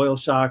with oil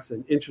shocks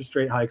and interest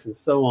rate hikes and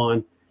so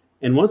on.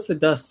 And once the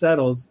dust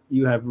settles,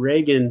 you have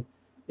Reagan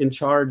in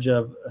charge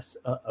of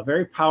a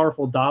very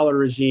powerful dollar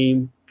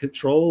regime,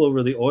 control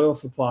over the oil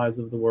supplies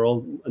of the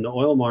world and the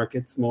oil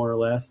markets, more or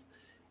less,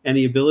 and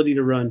the ability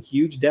to run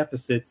huge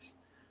deficits,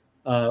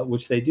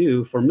 which they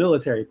do for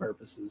military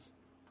purposes.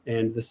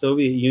 And the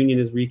Soviet Union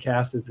is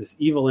recast as this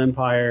evil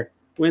empire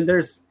when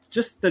there's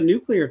just the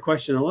nuclear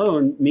question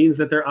alone means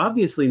that they're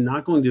obviously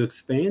not going to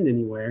expand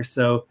anywhere.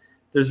 So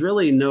there's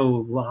really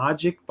no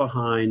logic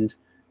behind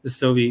the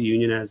Soviet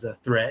Union as a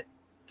threat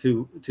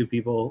to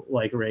people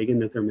like Reagan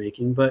that they're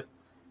making. But,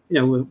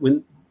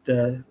 when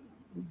the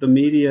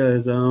media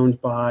is owned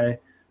by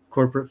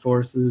corporate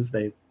forces,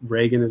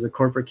 Reagan is a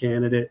corporate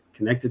candidate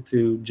connected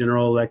to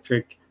General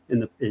Electric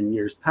in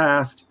years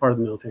past, part of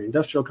the military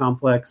industrial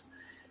complex.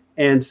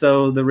 And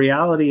so the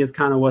reality is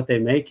kind of what they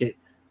make it.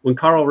 When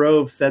Karl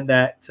Rove said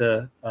that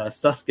to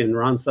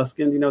Ron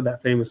Suskind,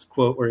 that famous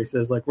quote where he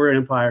says, like, we're an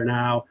empire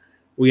now,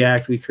 we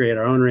act, we create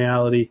our own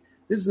reality.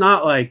 This is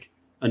not like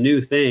a new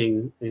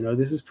thing.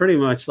 This is pretty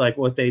much like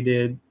what they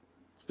did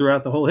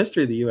throughout the whole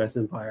history of the U.S.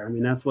 empire. I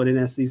mean, that's what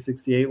NSC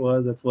 68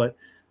 was. That's what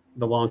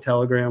the Long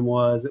Telegram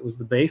was. It was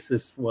the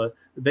basis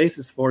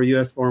for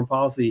U.S. foreign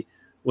policy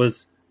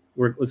was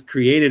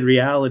created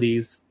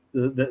realities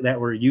that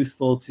were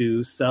useful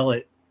to sell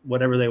it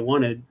whatever they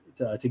wanted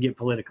to get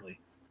politically.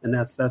 And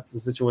that's the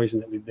situation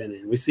that we've been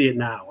in. We see it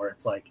now where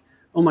it's like,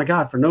 oh my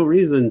God, for no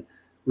reason,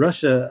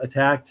 Russia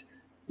attacked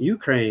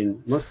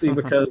Ukraine. It must be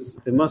because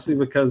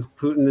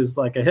Putin is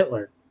like a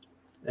Hitler.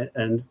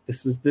 And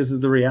this is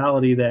the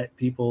reality that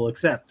people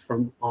accept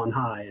from on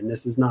high. And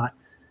this is not,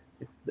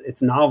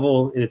 it's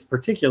novel in its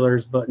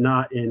particulars, but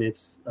not in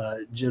its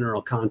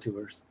general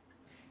contours.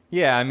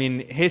 Yeah, I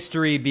mean,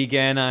 history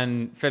began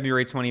on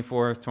February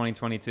 24th,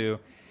 2022.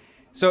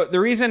 So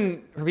the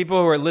reason, for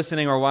people who are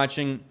listening or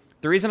watching,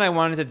 the reason I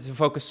wanted to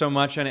focus so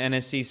much on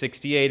NSC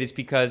 68 is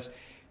because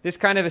this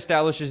kind of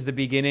establishes the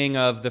beginning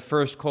of the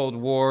first Cold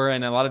War,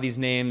 and a lot of these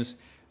names,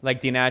 like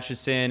Dean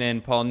Acheson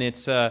and Paul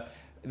Nitze,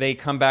 they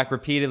come back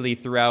repeatedly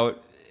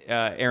throughout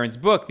Aaron's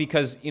book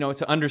because,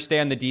 to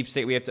understand the deep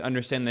state, we have to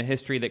understand the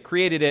history that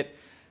created it.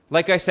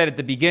 Like I said at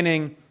the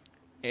beginning,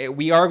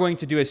 we are going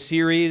to do a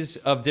series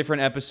of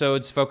different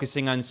episodes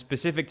focusing on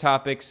specific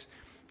topics,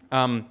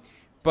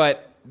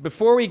 but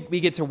before we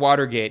get to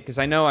Watergate, because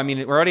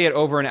we're already at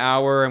over an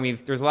hour and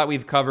there's a lot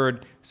we've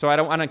covered, so I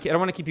don't want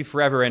to keep you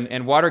forever.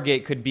 And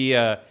Watergate could be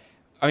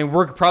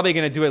we're probably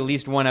going to do at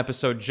least one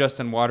episode just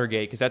on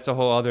Watergate because that's a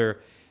whole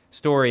other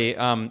story.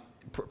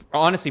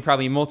 Honestly,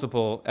 probably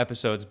multiple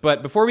episodes.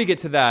 But before we get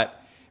to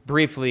that,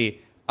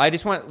 briefly, I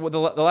just the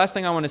last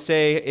thing I want to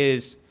say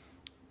is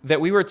that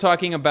we were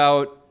talking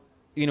about,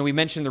 we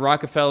mentioned the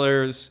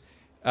Rockefellers,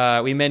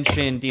 we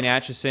mentioned Dean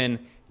Acheson.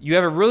 You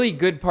have a really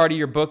good part of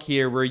your book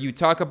here where you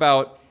talk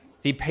about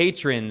the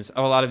patrons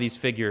of a lot of these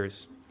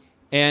figures.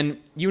 And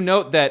you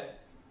note that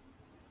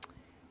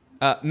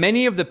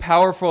many of the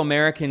powerful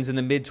Americans in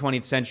the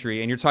mid-20th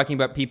century, and you're talking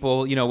about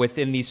people,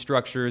 within these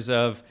structures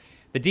of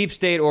the deep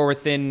state or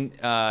within,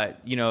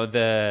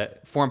 the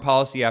foreign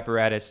policy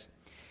apparatus,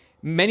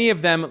 many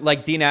of them,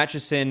 like Dean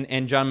Acheson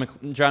and John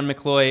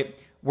McCloy,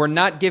 were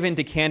not given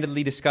to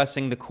candidly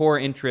discussing the core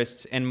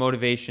interests and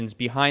motivations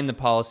behind the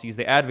policies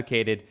they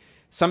advocated,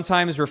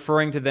 sometimes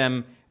referring to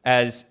them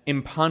as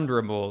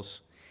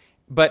imponderables.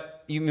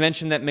 But you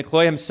mentioned that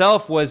McCloy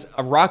himself was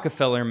a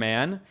Rockefeller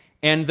man,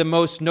 and the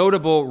most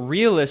notable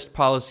realist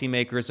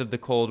policymakers of the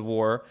Cold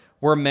War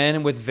were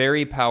men with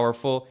very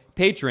powerful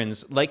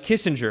patrons, like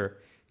Kissinger.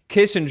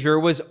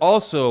 Kissinger was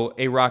also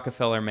a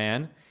Rockefeller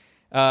man.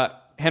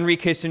 Henry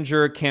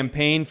Kissinger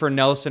campaigned for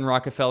Nelson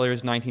Rockefeller's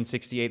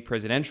 1968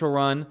 presidential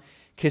run.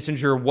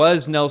 Kissinger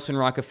was Nelson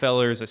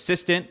Rockefeller's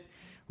assistant.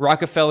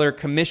 Rockefeller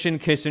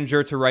commissioned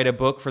Kissinger to write a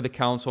book for the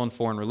Council on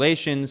Foreign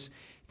Relations.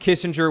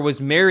 Kissinger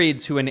was married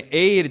to an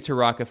aide to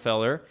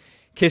Rockefeller.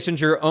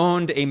 Kissinger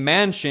owned a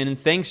mansion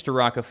thanks to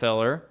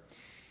Rockefeller.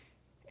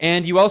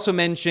 And you also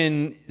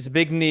mentioned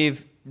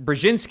Zbigniew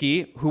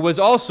Brzezinski, who was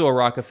also a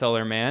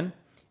Rockefeller man.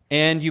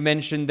 And you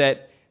mentioned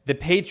that the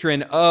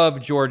patron of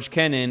George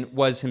Kennan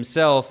was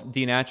himself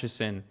Dean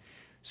Acheson.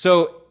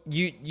 So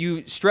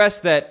you stress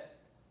that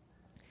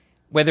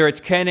whether it's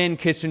Kennan,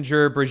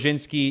 Kissinger,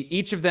 Brzezinski,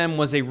 each of them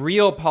was a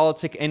real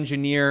politic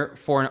engineer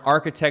for an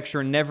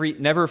architecture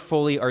never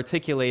fully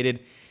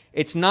articulated.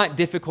 It's not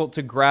difficult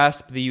to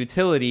grasp the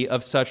utility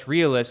of such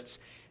realists.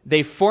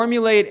 They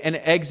formulate and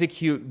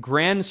execute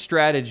grand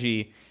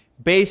strategy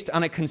based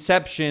on a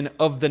conception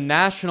of the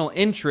national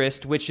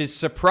interest, which is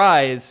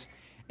surprise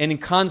and in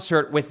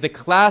concert with the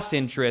class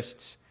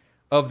interests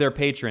of their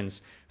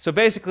patrons. So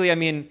basically,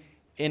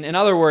 in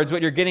other words,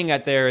 what you're getting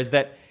at there is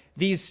that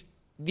these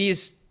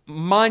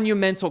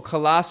monumental,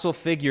 colossal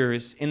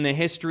figures in the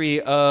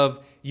history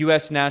of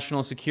U.S.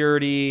 national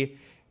security,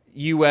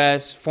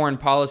 U.S. foreign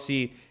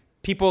policy,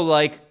 people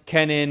like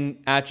Kennan,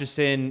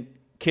 Acheson,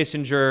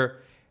 Kissinger,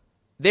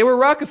 they were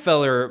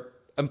Rockefeller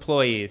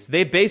employees.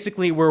 They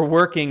basically were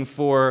working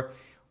for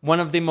one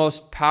of the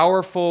most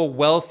powerful,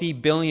 wealthy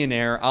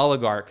billionaire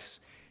oligarchs.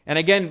 And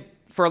again,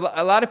 for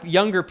a lot of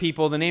younger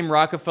people, the name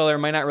Rockefeller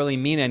might not really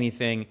mean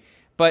anything,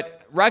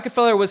 but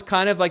Rockefeller was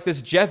kind of like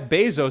this Jeff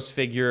Bezos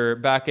figure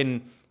back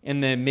in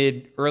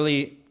the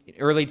early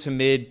to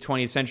mid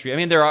 20th century. I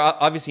mean, there are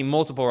obviously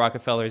multiple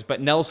Rockefellers,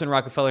 but Nelson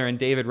Rockefeller and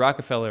David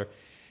Rockefeller,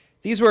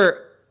 these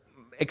were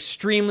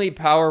extremely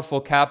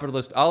powerful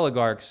capitalist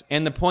oligarchs.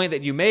 And the point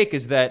that you make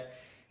is that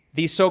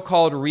these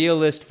so-called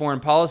realist foreign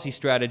policy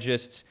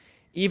strategists,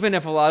 even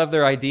if a lot of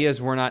their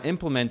ideas were not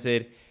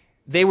implemented,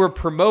 they were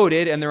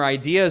promoted and their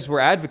ideas were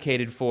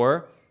advocated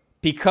for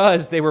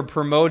because they were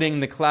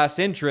promoting the class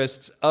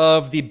interests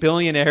of the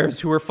billionaires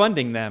who were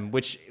funding them,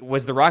 which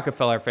was the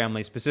Rockefeller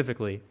family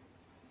specifically.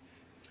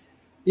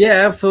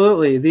 Yeah,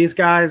 absolutely. These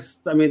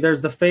guys, I mean,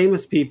 there's the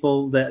famous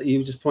people that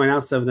you just point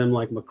out, some of them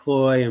like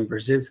McCloy and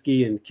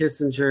Brzezinski and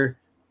Kissinger.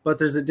 But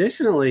there's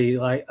additionally,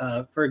 like,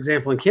 for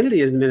example, in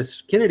Kennedy's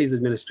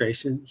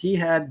administration, he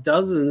had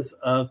dozens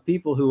of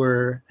people who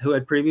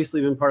had previously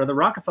been part of the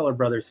Rockefeller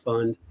Brothers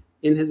Fund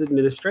in his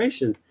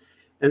administration.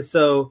 And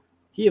so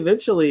he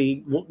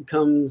eventually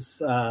comes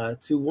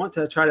to want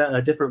to try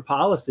a different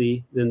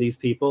policy than these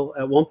people.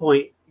 At one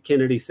point,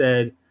 Kennedy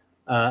said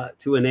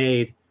to an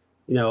aide,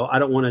 you know, I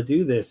don't want to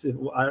do this.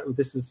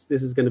 This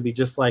is going to be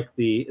just like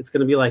it's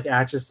going to be like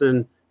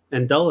Atchison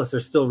and Dulles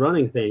are still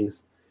running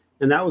things.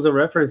 And that was a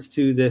reference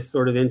to this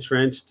sort of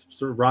entrenched,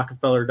 sort of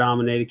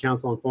Rockefeller-dominated,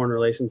 Council on Foreign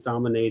Relations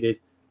dominated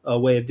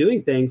way of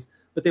doing things.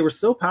 But they were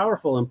so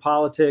powerful in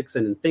politics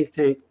and in think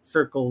tank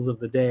circles of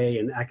the day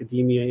and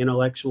academia,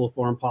 intellectual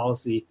foreign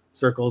policy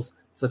circles,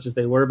 such as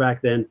they were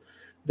back then,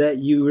 that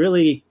you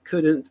really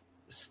couldn't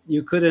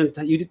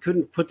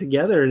put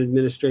together an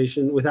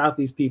administration without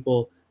these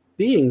people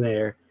being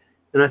there.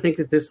 And I think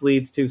that this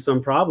leads to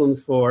some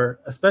problems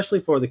especially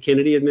for the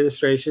Kennedy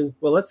administration.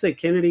 Well, let's say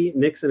Kennedy,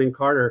 Nixon, and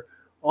Carter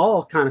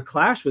all kind of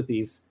clash with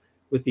these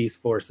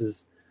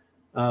forces.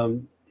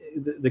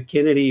 The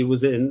Kennedy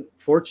was in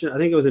Fortune. I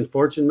think it was in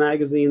Fortune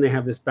magazine. They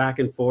have this back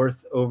and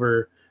forth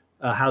over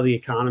how the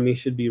economy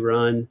should be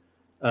run.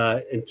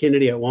 And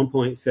Kennedy at one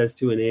point says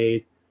to an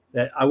aide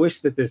that I wish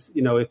that this,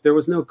 you know, if there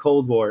was no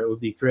Cold War, it would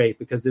be great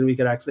because then we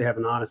could actually have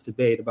an honest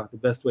debate about the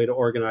best way to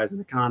organize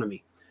an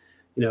economy.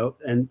 You know,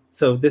 and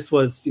so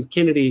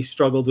Kennedy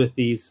struggled with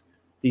these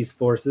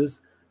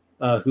forces.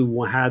 Who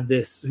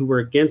were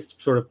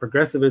against sort of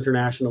progressive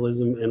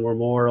internationalism and were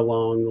more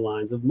along the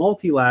lines of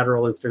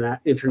multilateral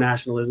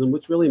internationalism,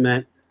 which really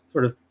meant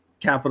sort of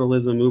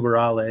capitalism uber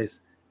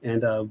alles,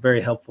 and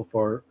very helpful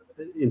for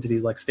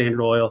entities like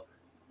Standard Oil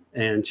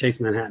and Chase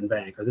Manhattan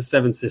Bank, or the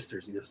Seven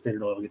Sisters. You know,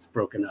 Standard Oil gets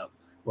broken up,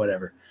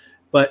 whatever.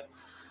 But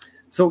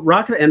so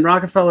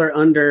Rockefeller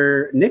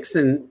under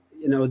Nixon,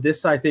 you know,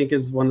 this I think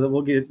is one of the,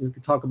 we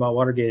can talk about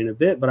Watergate in a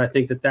bit, but I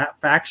think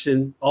that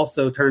faction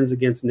also turns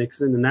against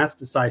Nixon, and that's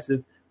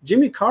decisive.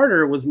 Jimmy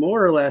Carter was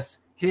more or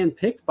less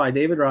handpicked by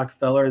David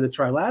Rockefeller and the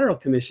Trilateral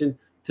Commission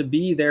to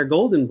be their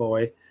golden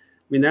boy. I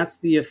mean, that's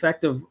the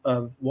effect of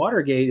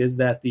Watergate, is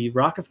that the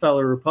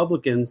Rockefeller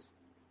Republicans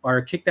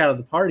are kicked out of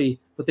the party,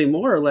 but they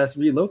more or less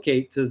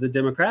relocate to the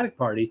Democratic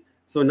Party.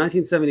 So in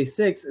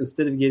 1976,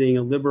 instead of getting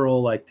a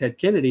liberal like Ted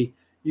Kennedy,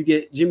 you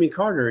get Jimmy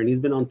Carter, and he's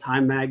been on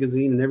Time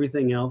magazine and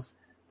everything else,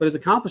 but his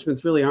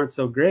accomplishments really aren't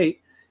so great.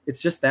 It's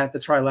just that the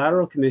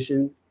Trilateral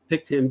Commission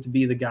picked him to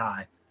be the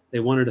guy. They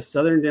wanted a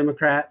Southern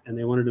Democrat, and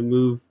they wanted to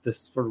move this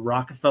sort of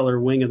Rockefeller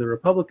wing of the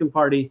Republican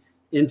Party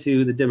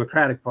into the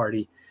Democratic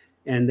Party,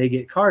 and they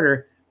get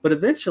Carter. But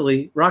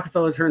eventually,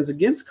 Rockefeller turns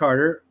against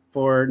Carter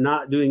for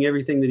not doing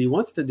everything that he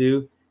wants to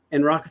do,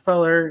 and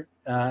Rockefeller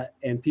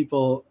and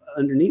people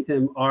underneath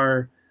him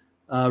are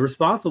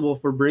responsible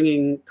for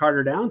bringing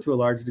Carter down to a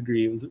large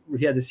degree.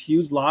 He had this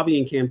huge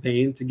lobbying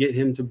campaign to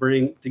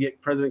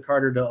get President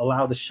Carter to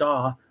allow the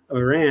Shah of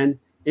Iran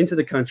into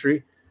the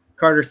country.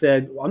 Carter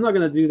said, well, I'm not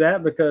going to do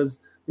that because,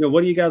 you know,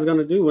 what are you guys going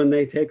to do when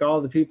they take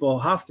all the people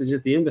hostage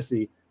at the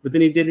embassy? But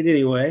then he did it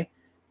anyway.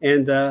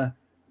 And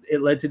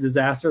it led to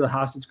disaster, the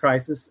hostage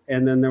crisis.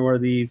 And then there were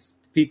these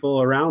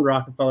people around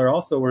Rockefeller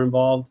also were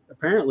involved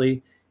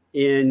apparently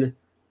in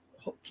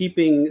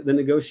keeping the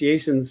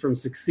negotiations from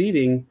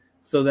succeeding,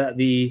 so that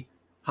the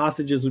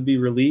hostages would be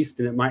released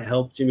and it might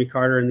help Jimmy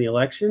Carter in the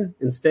election.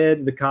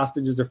 Instead, the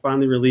hostages are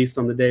finally released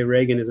on the day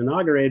Reagan is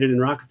inaugurated,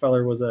 and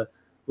Rockefeller was a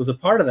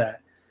part of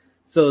that.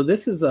 So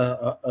this is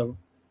the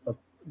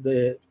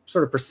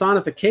sort of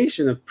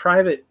personification of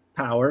private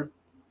power,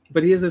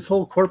 but he has this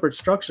whole corporate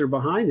structure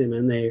behind him,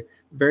 and they're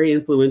very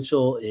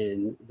influential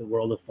in the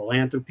world of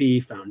philanthropy,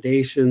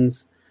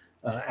 foundations,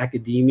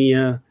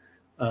 academia.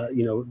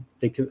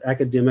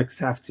 Academics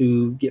have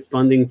to get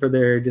funding for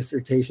their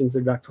dissertations,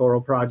 their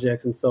doctoral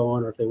projects, and so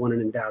on. Or if they want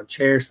an endowed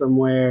chair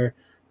somewhere,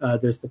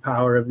 there's the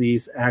power of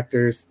these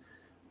actors.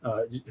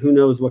 Who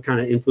knows what kind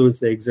of influence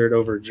they exert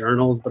over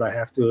journals, but I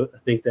have to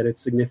think that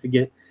it's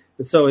significant.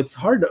 And so it's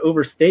hard to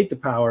overstate the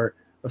power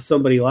of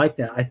somebody like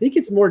that. I think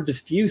it's more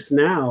diffuse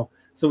now.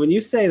 So when you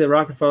say that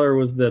Rockefeller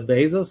was the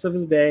Bezos of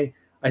his day,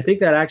 I think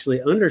that actually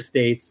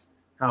understates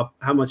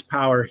how much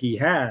power he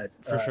had.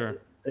 For sure.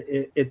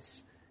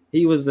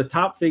 He was the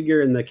top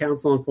figure in the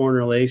Council on Foreign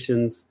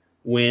Relations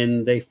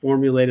when they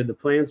formulated the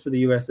plans for the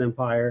U.S.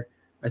 empire.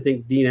 I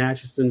think Dean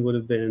Acheson would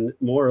have been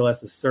more or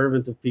less a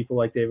servant of people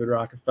like David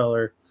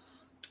Rockefeller.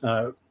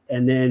 And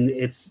then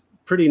it's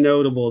pretty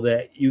notable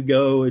that you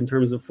go, in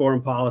terms of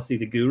foreign policy,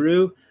 the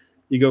guru,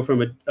 you go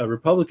from a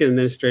Republican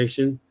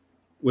administration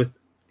with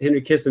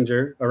Henry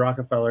Kissinger, a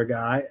Rockefeller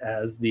guy,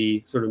 as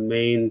the sort of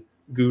main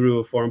guru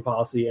of foreign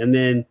policy. And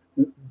then,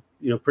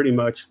 pretty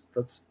much,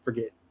 let's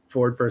forget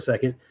Ford for a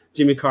second,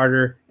 Jimmy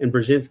Carter and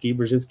Brzezinski.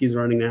 Brzezinski's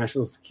running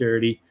national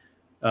security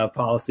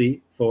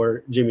policy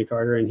for Jimmy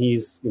Carter, and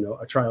he's,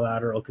 a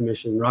trilateral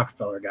commission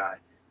Rockefeller guy.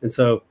 And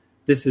so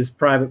this is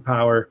private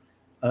power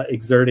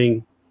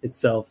exerting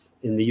itself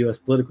in the U.S.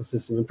 political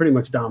system and pretty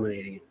much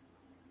dominating it.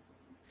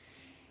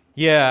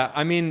 Yeah,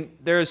 I mean,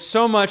 there's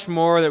so much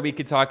more that we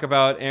could talk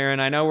about, Aaron.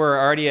 I know we're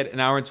already at 1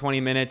 hour and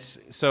 20 minutes.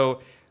 So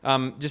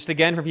just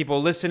again, for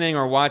people listening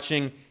or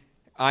watching,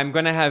 I'm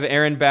going to have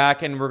Aaron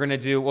back, and we're going to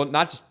do, well,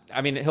 not just,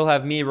 I mean, he'll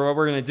have me, but what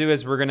we're going to do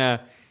is we're going to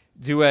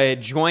do a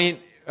joint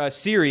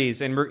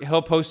series, and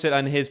he'll post it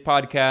on his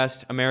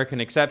podcast,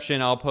 American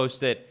Exception. I'll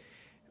post it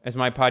as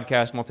my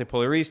podcast,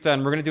 Multipolarista,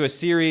 and we're going to do a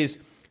series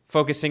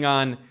focusing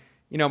on,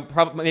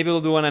 maybe we'll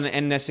do one on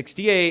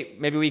NS68.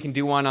 Maybe we can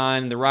do one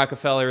on the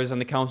Rockefellers, on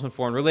the Council on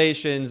Foreign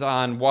Relations,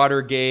 on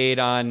Watergate,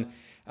 on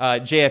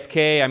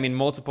JFK. I mean,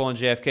 multiple on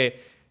JFK.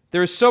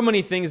 There's so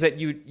many things that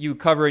you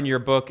cover in your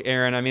book,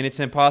 Aaron. I mean, it's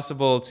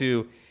impossible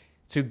to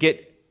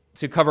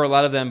cover a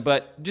lot of them.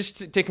 But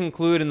just to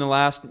conclude in the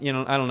last,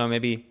 I don't know,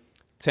 maybe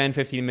 10,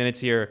 15 minutes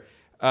here,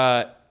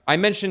 I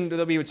mentioned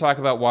that we would talk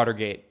about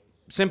Watergate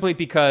simply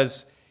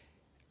because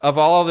of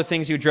all the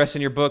things you address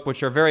in your book,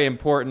 which are very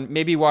important.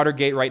 Maybe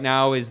Watergate right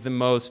now is the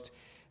most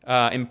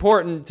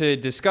important to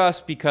discuss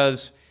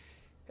because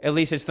at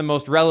least it's the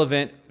most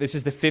relevant. This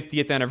is the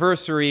 50th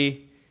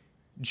anniversary,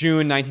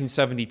 June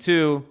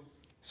 1972.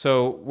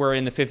 So we're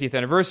in the 50th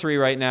anniversary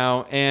right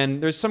now,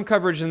 and there's some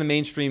coverage in the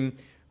mainstream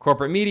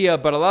corporate media,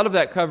 but a lot of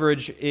that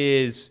coverage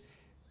is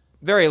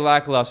very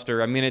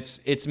lackluster. I mean,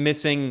 it's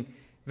missing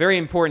very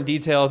important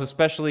details,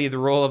 especially the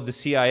role of the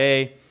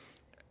CIA.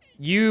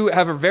 You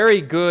have a very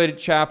good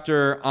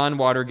chapter on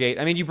Watergate.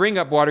 I mean, you bring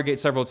up Watergate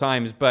several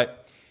times,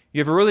 but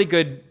you have a really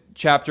good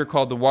chapter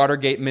called The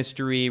Watergate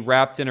Mystery,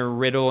 Wrapped in a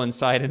Riddle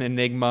Inside an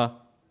Enigma.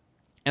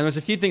 And there's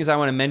a few things I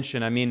want to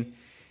mention. I mean,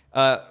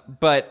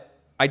 but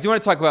I do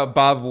want to talk about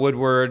Bob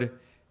Woodward.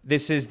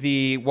 This is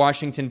the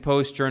Washington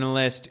Post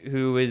journalist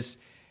who is,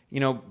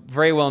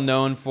 very well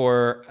known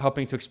for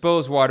helping to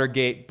expose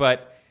Watergate,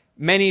 but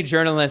many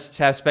journalists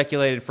have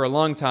speculated for a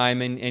long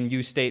time, and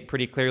you state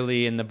pretty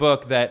clearly in the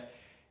book that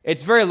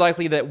it's very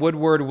likely that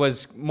Woodward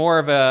was more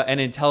of an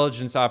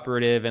intelligence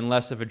operative and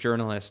less of a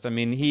journalist. I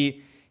mean,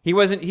 he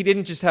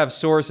didn't just have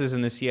sources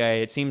in the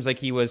CIA. It seems like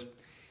he was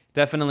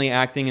definitely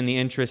acting in the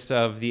interest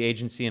of the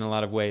agency in a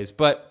lot of ways.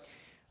 But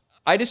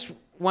I just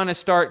want to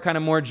start kind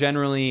of more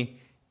generally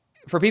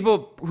for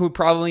people who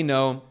probably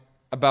know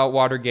about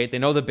Watergate. They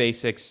know the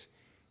basics.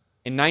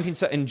 In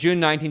June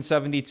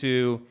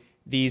 1972,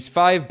 these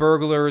 5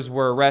 burglars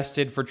were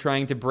arrested for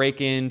trying to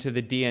break into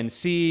the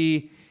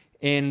DNC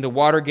in the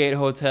Watergate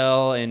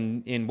Hotel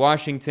in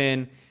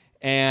Washington.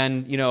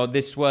 And,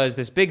 this was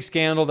this big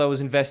scandal that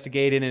was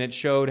investigated, and it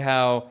showed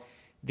how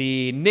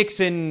the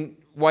Nixon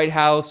White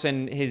House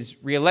and his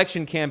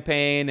reelection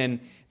campaign, and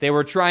they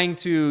were trying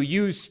to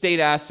use state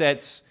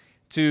assets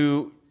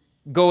to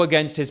go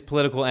against his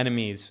political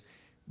enemies.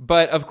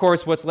 But, of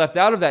course, what's left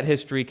out of that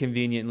history,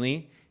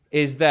 conveniently,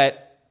 is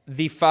that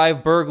the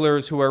 5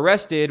 burglars who were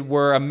arrested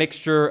were a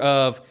mixture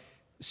of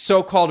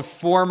so-called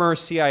former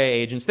CIA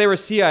agents. They were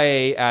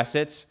CIA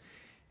assets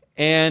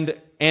and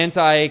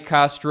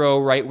anti-Castro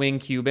right-wing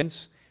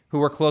Cubans who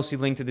were closely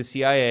linked to the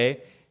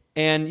CIA.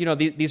 And,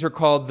 these are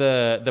called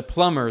the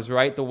plumbers,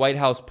 right? The White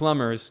House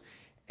plumbers.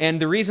 And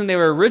the reason they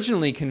were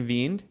originally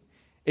convened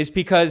is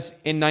because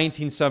in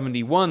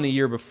 1971, the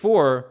year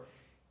before,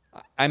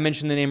 I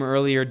mentioned the name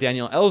earlier,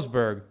 Daniel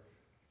Ellsberg.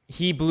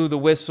 He blew the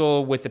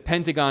whistle with the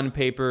Pentagon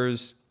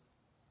Papers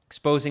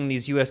exposing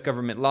these U.S.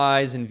 government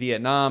lies in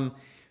Vietnam.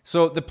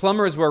 So the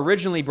plumbers were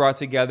originally brought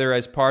together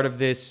as part of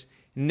this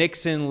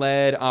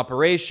Nixon-led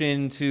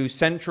operation to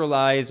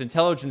centralize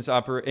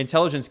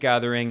intelligence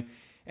gathering,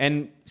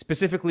 and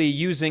specifically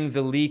using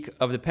the leak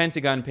of the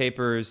Pentagon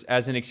Papers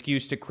as an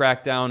excuse to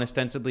crack down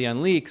ostensibly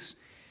on leaks.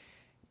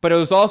 But it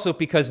was also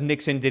because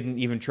Nixon didn't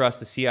even trust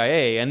the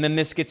CIA. And then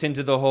this gets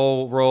into the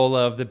whole role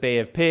of the Bay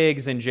of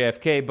Pigs and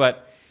JFK.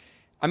 But,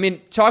 I mean,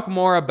 talk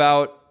more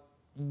about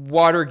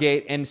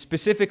Watergate and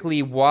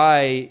specifically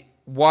why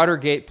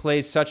Watergate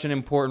plays such an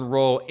important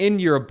role in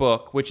your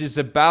book, which is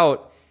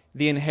about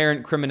the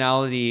inherent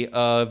criminality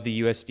of the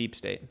U.S. deep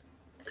state.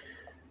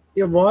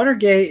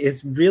 Watergate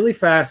is really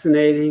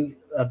fascinating,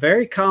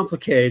 very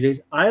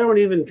complicated. I don't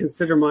even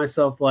consider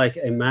myself like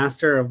a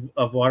master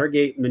of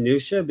Watergate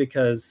minutia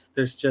because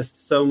there's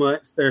just so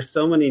much. There's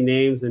so many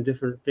names and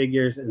different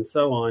figures and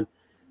so on.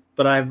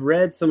 But I've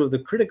read some of the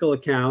critical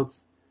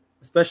accounts,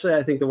 especially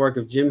I think the work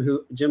of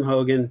Jim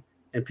Hogan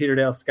and Peter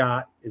Dale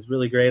Scott is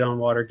really great on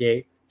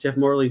Watergate. Jeff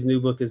Morley's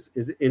new book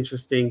is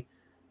interesting.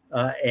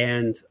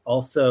 And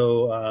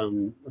also,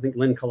 I think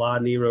Lynn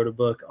Kolodny wrote a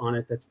book on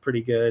it that's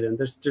pretty good. And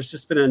there's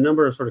just been a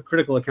number of sort of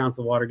critical accounts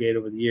of Watergate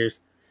over the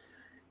years.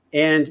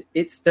 And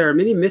there are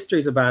many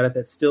mysteries about it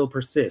that still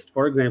persist.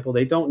 For example,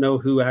 they don't know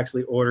who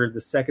actually ordered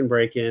the second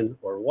break-in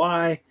or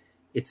why.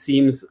 It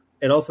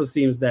also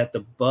seems that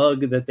the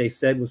bug that they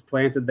said was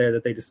planted there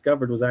that they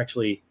discovered was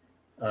actually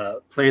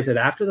planted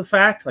after the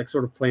fact, like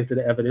sort of planted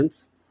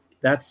evidence.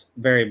 That's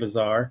very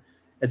bizarre.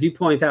 As you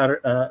pointed out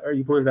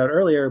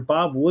earlier,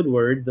 Bob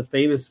Woodward, the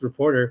famous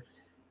reporter,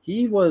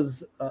 he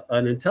was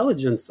an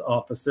intelligence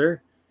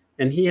officer,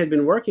 and he had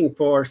been working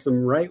for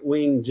some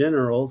right-wing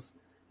generals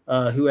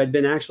who had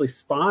been actually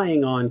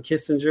spying on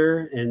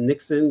Kissinger and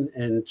Nixon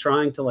and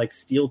trying to like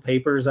steal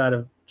papers out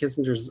of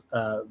Kissinger's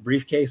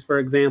briefcase, for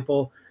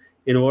example,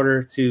 in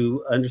order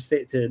to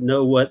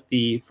know what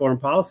the foreign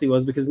policy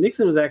was, because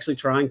Nixon was actually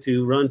trying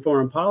to run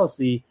foreign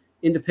policy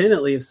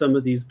independently of some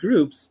of these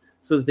groups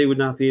so that they would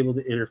not be able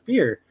to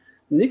interfere.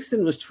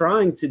 Nixon was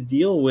trying to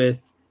deal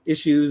with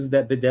issues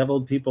that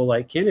bedeviled people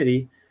like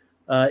Kennedy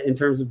in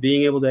terms of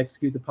being able to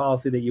execute the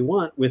policy that you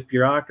want with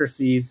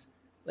bureaucracies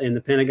in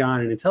the Pentagon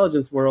and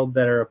intelligence world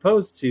that are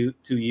opposed to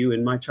you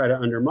and might try to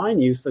undermine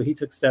you. So he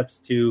took steps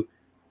to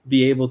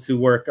be able to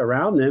work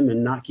around them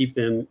and not keep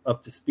them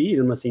up to speed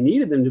unless he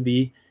needed them to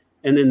be.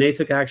 And then they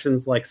took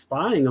actions like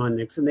spying on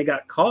Nixon. They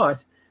got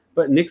caught,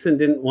 but Nixon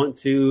didn't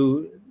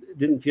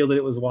feel that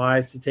it was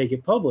wise to take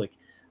it public.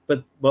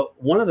 But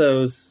one of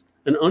those,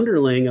 an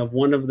underling of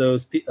one of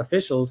those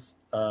officials,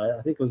 I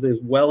think it was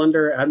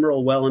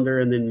Admiral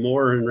Wellender, and then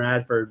Moore and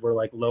Radford were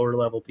like lower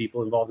level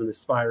people involved in the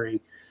spy ring.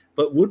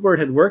 But Woodward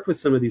had worked with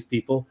some of these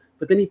people,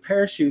 but then he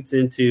parachutes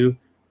into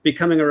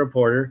becoming a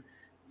reporter,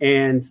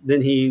 and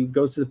then he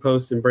goes to the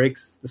Post and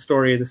breaks the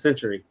story of the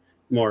century,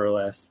 more or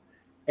less.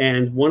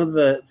 And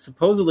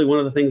supposedly one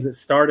of the things that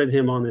started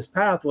him on this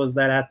path was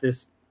that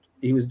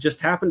he was just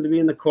happened to be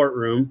in the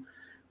courtroom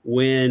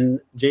when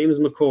James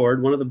McCord,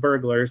 one of the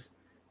burglars,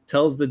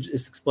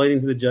 is explaining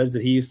to the judge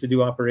that he used to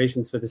do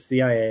operations for the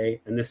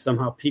CIA, and this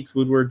somehow piques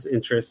Woodward's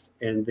interest,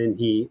 and then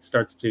he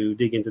starts to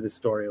dig into this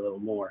story a little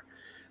more.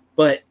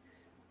 But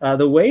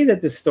the way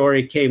that this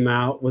story came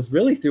out was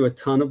really through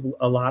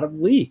a lot of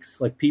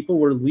leaks. Like, people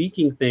were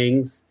leaking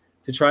things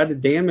to try to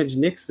damage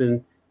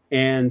Nixon,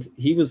 and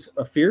he was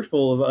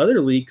fearful of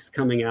other leaks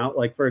coming out.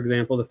 Like, for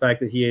example, the fact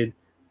that he had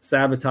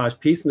sabotaged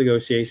peace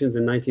negotiations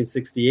in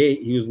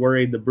 1968. He was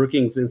worried the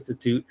Brookings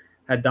Institute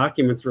had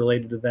documents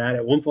related to that.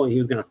 At one point, he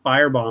was going to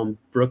firebomb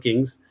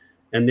Brookings.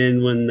 And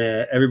then when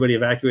everybody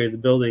evacuated the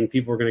building,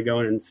 people were going to go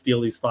in and steal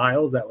these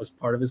files. That was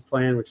part of his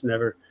plan, which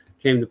never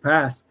came to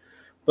pass.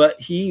 But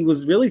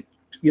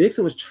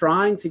Nixon was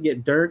trying to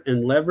get dirt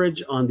and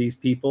leverage on these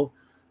people,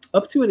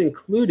 up to and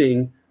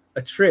including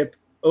a trip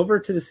over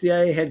to the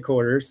CIA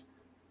headquarters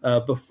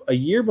a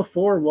year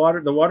before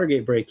the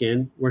Watergate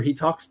break-in, where he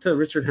talks to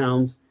Richard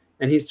Helms,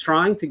 and he's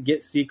trying to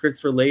get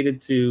secrets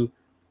related to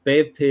Bay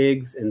of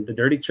Pigs and the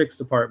Dirty Tricks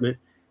Department.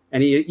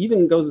 And he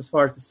even goes as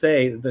far as to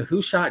say the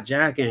 "Who Shot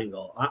Jack"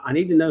 angle. I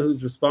need to know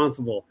who's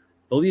responsible.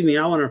 Believe me,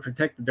 I want to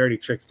protect the Dirty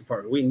Tricks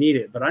Department. We need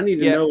it, but I need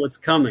to know what's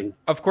coming.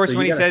 Of course, so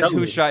when he says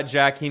 "Who shot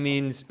Jack," he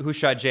means who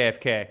shot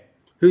JFK.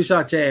 Who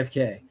shot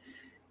JFK?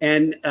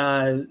 And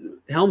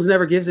Helms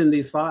never gives him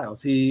these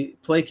files. He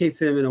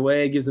placates him in a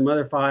way, gives him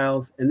other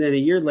files, and then a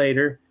year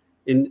later,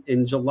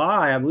 in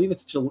July, I believe we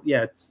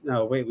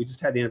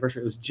just had the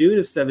anniversary. It was June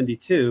of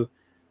 '72.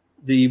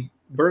 The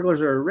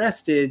burglars are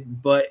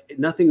arrested, but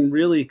nothing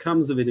really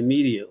comes of it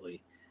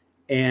immediately.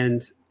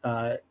 And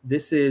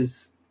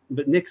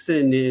but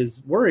Nixon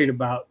is worried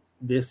about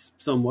this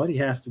somewhat. He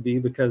has to be,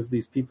 because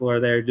these people are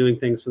there doing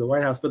things for the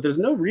White House. But there's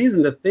no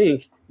reason to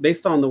think,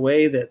 based on the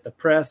way that the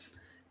press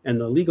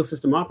and the legal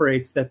system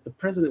operates, that the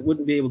president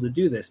wouldn't be able to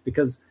do this.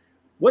 Because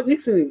what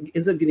Nixon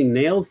ends up getting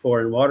nailed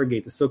for in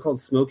Watergate, the so-called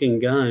smoking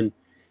gun,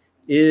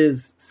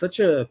 is such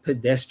a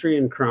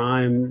pedestrian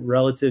crime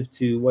relative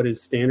to what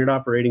is standard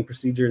operating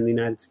procedure in the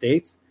United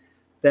States,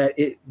 that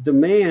it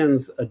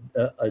demands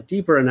a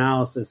deeper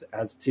analysis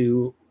as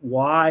to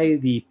why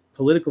the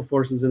political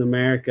forces in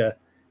America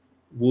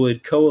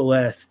would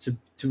coalesce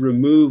to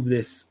remove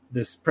this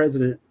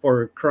president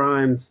for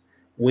crimes,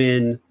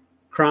 when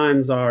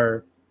crimes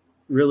are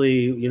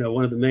really,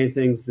 one of the main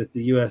things that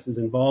the U.S. is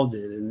involved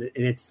in.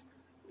 And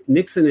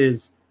Nixon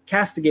is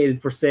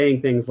castigated for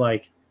saying things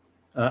like,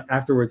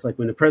 afterwards, like,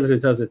 when the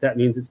president does it, that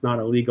means it's not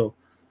illegal.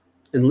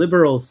 And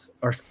liberals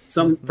are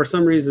for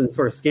some reason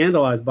sort of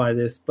scandalized by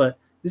this, but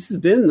this has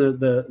been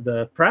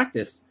the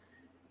practice.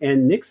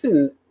 And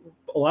Nixon,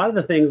 a lot of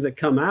the things that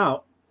come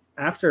out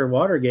after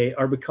Watergate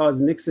are because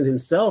Nixon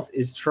himself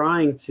is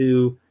trying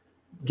to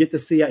get the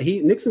CIA.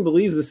 Nixon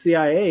believes the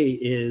CIA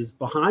is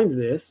behind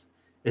this,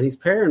 and he's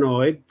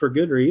paranoid for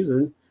good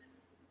reason.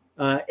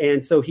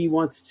 And so he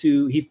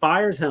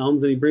fires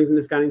Helms, and he brings in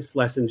this guy named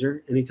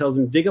Schlesinger, and he tells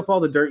him, dig up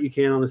all the dirt you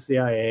can on the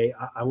CIA.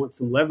 I want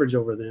some leverage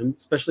over them,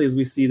 especially as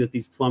we see that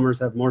these plumbers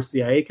have more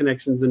CIA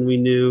connections than we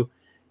knew,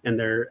 and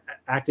they're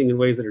acting in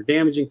ways that are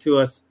damaging to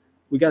us.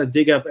 We got to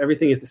dig up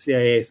everything at the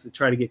CIA to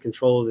try to get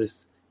control of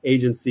this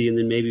agency, and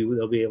then maybe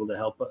they'll be able to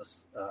help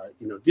us,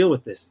 deal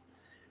with this.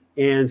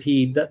 And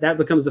that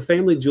becomes the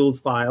family jewels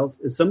files,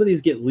 and some of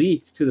these get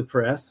leaked to the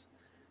press,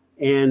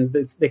 and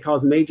they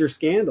cause major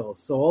scandals.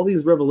 So all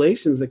these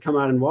revelations that come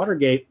out in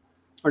Watergate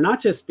are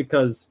not just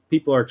because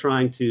people are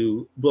trying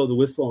to blow the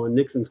whistle on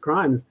Nixon's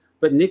crimes,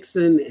 but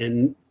Nixon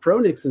and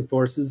pro-Nixon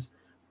forces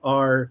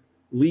are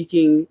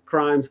leaking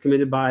crimes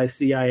committed by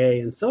CIA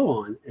and so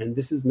on. And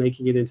this is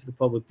making it into the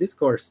public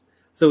discourse.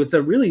 So it's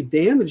a really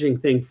damaging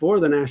thing for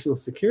the national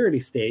security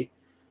state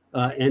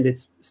and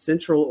its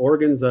central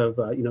organs of,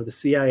 the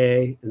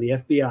CIA and the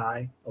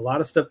FBI. A lot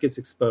of stuff gets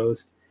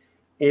exposed,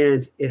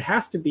 and it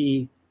has to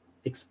be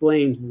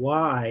explained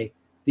why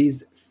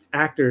these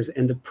actors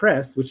and the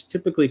press, which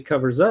typically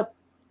covers up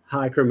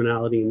high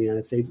criminality in the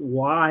United States,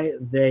 why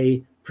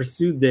they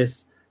pursued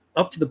this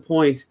up to the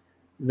point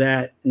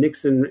that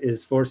Nixon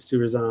is forced to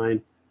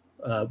resign,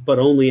 but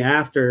only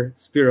after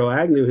Spiro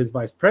Agnew, his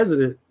vice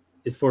president,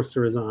 is forced to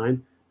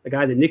resign, a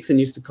guy that Nixon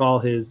used to call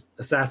his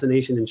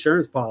assassination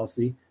insurance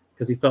policy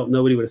because he felt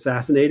nobody would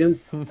assassinate him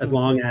as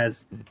long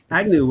as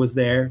Agnew was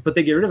there. But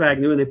they get rid of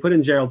Agnew and they put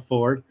in Gerald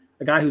Ford,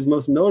 a guy whose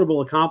most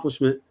notable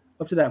accomplishment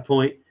up to that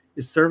point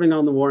is serving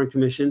on the Warren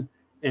Commission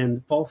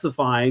and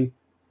falsifying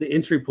the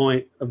entry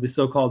point of the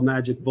so-called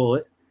magic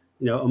bullet,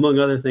 among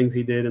other things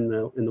he did in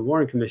the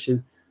Warren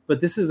Commission.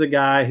 But this is a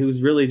guy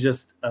who's really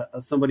just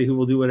somebody who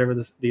will do whatever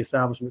the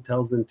establishment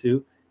tells them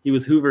to. He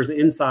was Hoover's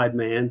inside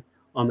man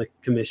on the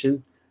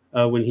commission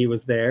when he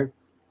was there.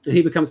 And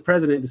he becomes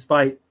president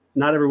despite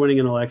not ever winning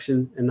an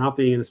election and not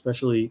being an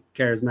especially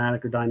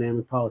charismatic or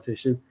dynamic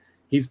politician.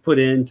 He's put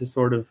in to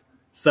sort of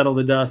settle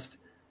the dust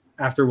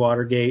after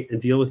Watergate and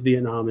deal with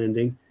Vietnam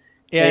ending.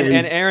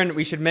 And Aaron,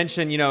 we should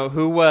mention,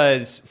 who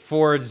was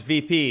Ford's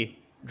VP?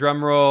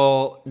 Drum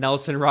roll,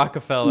 Nelson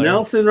Rockefeller.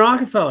 Nelson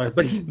Rockefeller,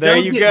 but he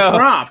does get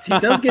dropped. He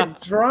does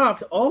get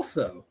dropped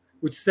also,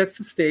 which sets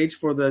the stage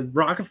for the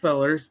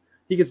Rockefellers.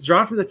 He gets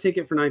dropped from the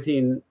ticket for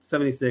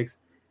 1976,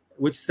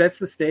 which sets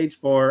the stage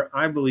for,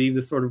 I believe,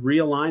 the sort of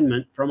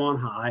realignment from on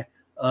high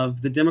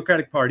of the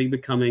Democratic Party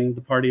becoming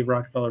the party of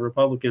Rockefeller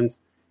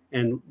Republicans,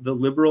 and the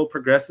liberal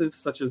progressives,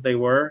 such as they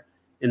were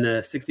in the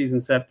 60s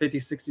and 50s,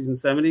 60s, and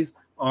 70s,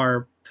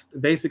 are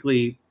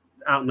basically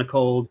out in the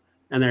cold,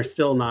 and they're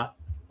still not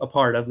a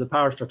part of the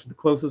power structure. The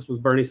closest was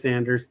Bernie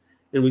Sanders,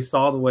 and we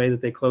saw the way that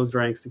they closed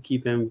ranks to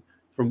keep him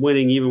from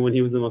winning, even when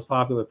he was the most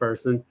popular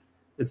person.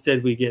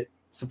 Instead, we get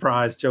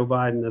surprised Joe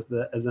Biden as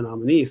the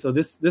nominee. So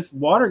this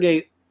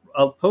Watergate,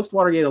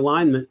 post-Watergate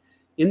alignment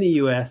in the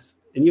U.S.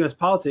 in U.S.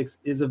 politics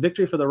is a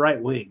victory for the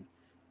right wing,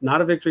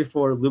 not a victory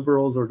for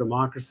liberals or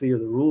democracy or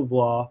the rule of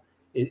law.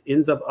 It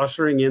ends up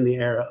ushering in the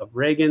era of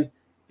Reagan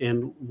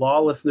and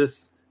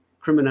lawlessness,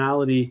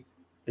 criminality,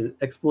 and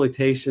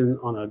exploitation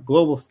on a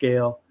global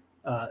scale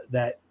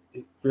that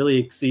really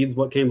exceeds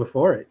what came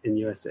before it in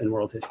U.S. and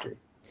world history.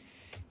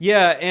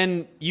 Yeah,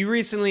 and you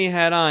recently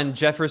had on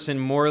Jefferson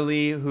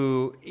Morley,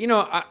 who,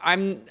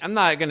 I'm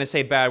not going to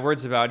say bad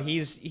words about.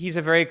 He's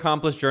a very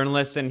accomplished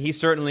journalist, and he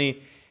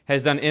certainly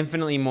has done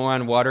infinitely more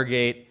on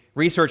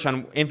research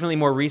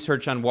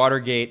on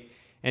Watergate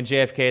and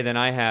JFK than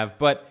I have.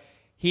 But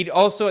he'd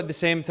also, at the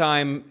same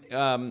time,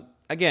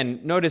 again,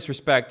 no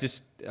disrespect,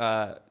 just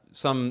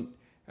some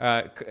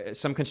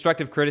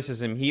constructive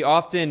criticism. He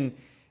often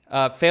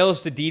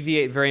fails to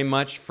deviate very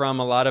much from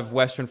a lot of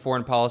Western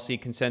foreign policy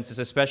consensus,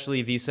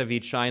 especially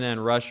vis-a-vis China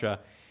and Russia.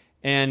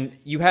 And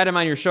you had him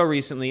on your show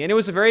recently, and it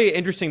was a very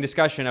interesting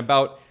discussion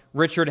about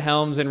Richard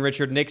Helms and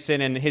Richard Nixon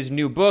and his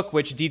new book,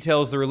 which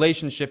details the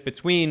relationship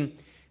between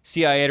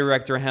CIA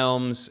Director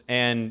Helms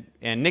and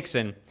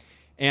Nixon,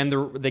 and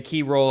the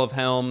key role of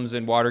Helms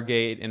and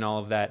Watergate and all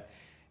of that.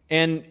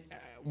 And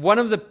one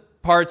of the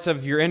parts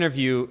of your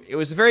interview, it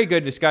was a very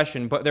good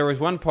discussion, but there was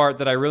one part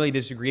that I really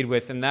disagreed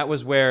with, and that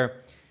was where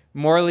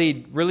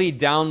Morley really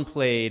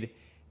downplayed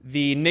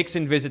the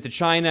Nixon visit to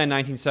China in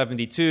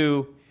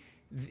 1972,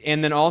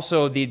 and then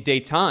also the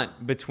détente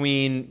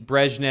between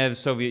Brezhnev's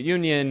Soviet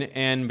Union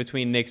and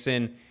between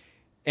Nixon.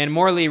 And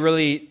Morley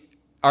really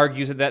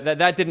argues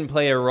that didn't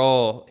play a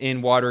role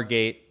in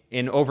Watergate,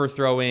 in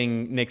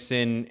overthrowing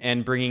Nixon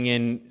and bringing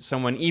in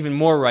someone even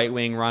more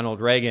right-wing,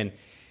 Ronald Reagan.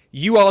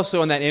 You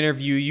also, in that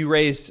interview, you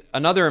raised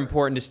another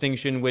important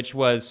distinction, which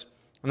was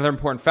another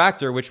important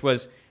factor, which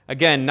was,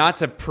 again, not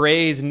to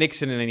praise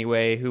Nixon in any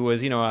way, who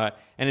was, an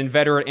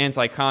inveterate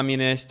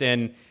anti-communist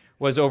and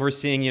was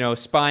overseeing,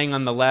 spying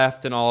on the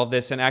left and all of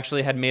this, and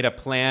actually had made a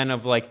plan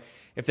of, like,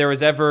 if there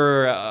was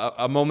ever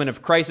a moment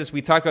of crisis.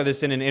 We talked about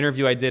this in an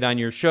interview I did on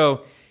your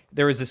show.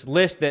 There was this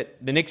list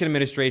that the Nixon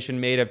administration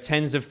made of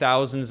tens of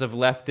thousands of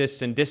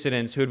leftists and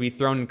dissidents who would be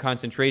thrown in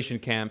concentration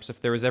camps if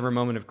there was ever a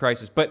moment of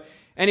crisis. But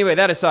anyway,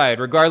 that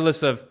aside,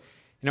 regardless of,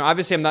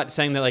 obviously I'm not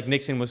saying that like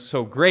Nixon was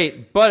so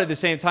great, but at the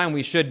same time,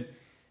 we should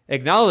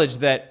acknowledge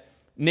that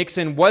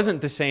Nixon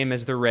wasn't the same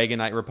as the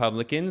Reaganite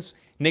Republicans.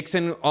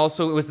 Nixon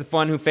also was the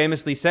one who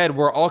famously said,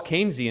 we're all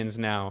Keynesians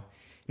now.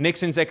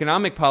 Nixon's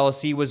economic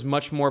policy was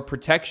much more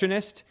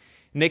protectionist.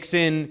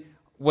 Nixon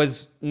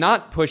was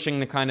not pushing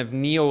the kind of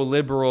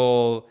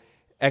neoliberal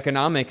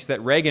economics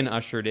that Reagan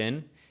ushered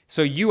in.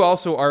 So you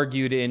also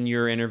argued in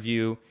your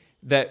interview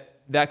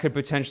that that could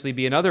potentially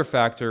be another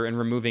factor in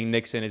removing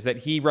Nixon, is that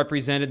he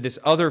represented this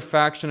other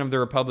faction of the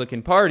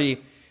Republican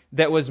Party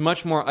that was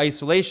much more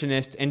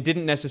isolationist and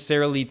didn't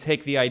necessarily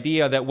take the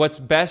idea that what's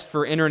best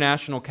for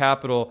international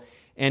capital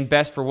and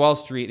best for Wall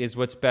Street is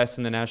what's best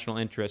in the national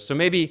interest. So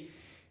maybe,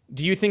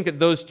 do you think that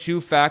those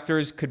two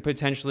factors could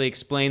potentially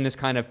explain this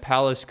kind of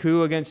palace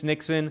coup against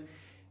Nixon,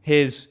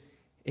 his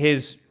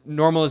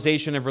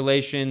normalization of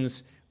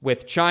relations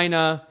with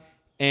China,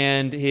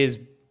 and his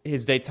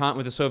détente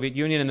with the Soviet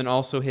Union, and then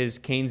also his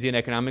Keynesian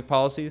economic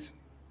policies?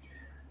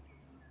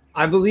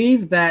 I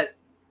believe that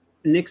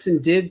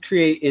Nixon did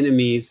create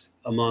enemies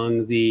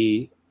among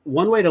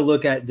one way to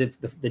look at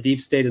the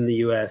deep state in the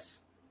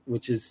US,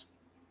 which is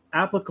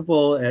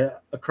applicable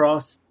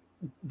across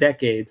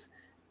decades,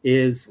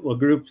 is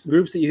groups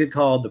that you could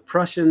call the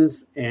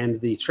Prussians and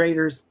the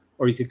traitors,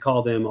 or you could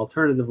call them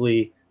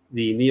alternatively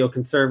the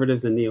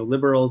neoconservatives and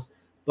neoliberals.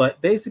 But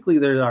basically,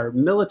 there are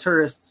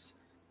militarists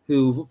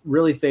who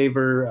really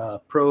favor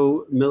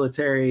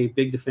pro-military,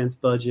 big defense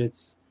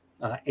budgets,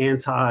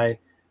 anti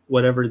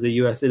whatever the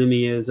U.S.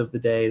 enemy is of the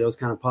day, those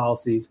kind of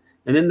policies.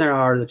 And then there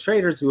are the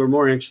traders who are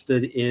more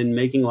interested in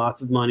making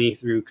lots of money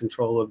through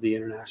control of the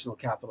international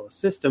capitalist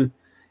system.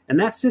 And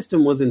that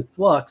system was in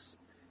flux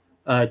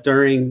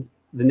during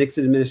the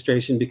Nixon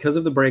administration because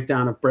of the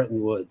breakdown of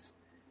Bretton Woods.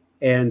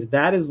 And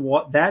that is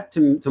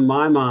to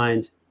my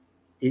mind,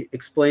 it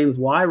explains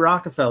why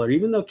Rockefeller,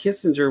 even though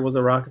Kissinger was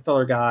a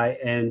Rockefeller guy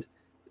and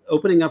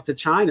opening up to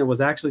China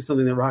was actually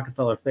something that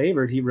Rockefeller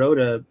favored, he wrote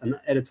an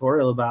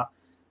editorial about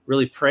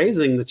really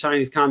praising the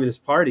Chinese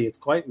Communist Party. It's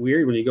quite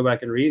weird when you go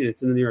back and read it.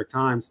 It's in the New York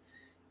Times.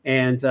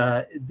 And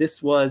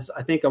this was,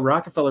 I think, a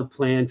Rockefeller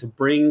plan to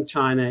bring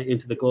China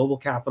into the global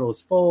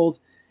capitalist fold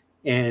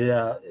and,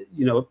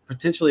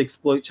 potentially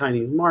exploit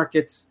Chinese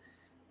markets,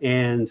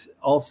 and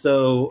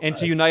also... And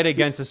to unite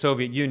against the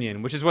Soviet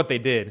Union, which is what they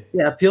did.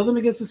 Yeah, appeal them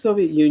against the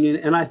Soviet Union.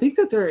 And I think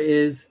that there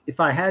is,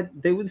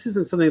 this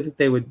isn't something that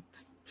they would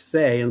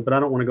say, but I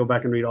don't want to go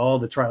back and read all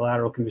the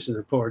Trilateral Commission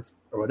reports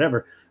or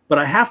whatever, but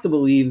I have to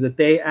believe that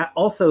they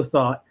also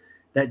thought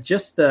that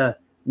just the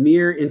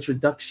mere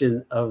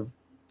introduction of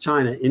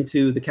China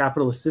into the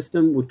capitalist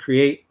system would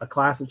create a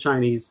class of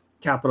Chinese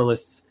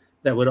capitalists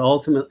that would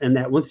and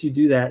that once you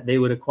do that, they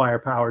would acquire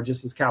power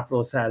just as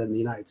capitalists had in the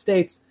United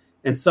States,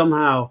 and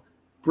somehow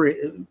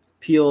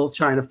peel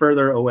China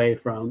further away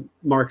from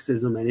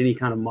Marxism and any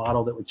kind of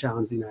model that would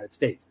challenge the United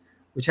States,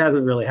 which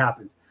hasn't really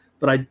happened.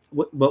 But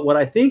what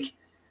I think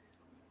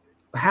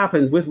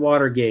happened with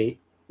Watergate,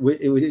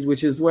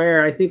 which is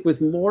where I think with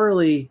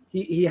Morley,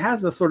 he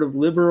has a sort of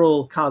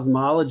liberal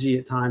cosmology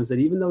at times, that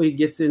even though he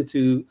gets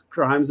into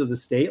crimes of the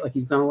state, like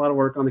he's done a lot of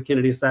work on the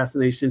Kennedy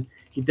assassination,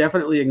 he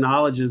definitely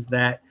acknowledges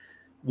that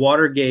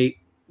Watergate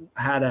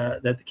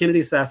that the Kennedy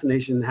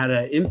assassination had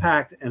an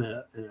impact and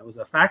it was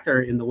a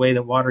factor in the way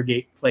that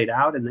Watergate played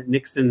out, and that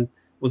Nixon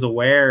was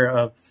aware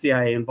of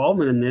CIA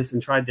involvement in this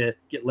and tried to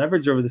get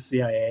leverage over the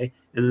CIA,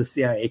 and the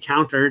CIA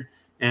countered,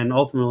 and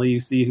ultimately you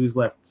see who's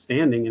left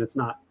standing, and it's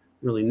not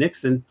really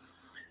Nixon.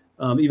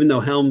 Even though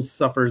Helms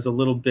suffers a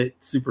little bit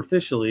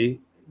superficially,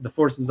 the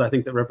forces I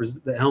think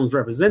that Helms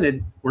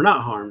represented were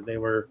not harmed. They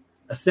were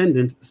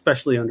ascendant,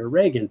 especially under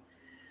Reagan.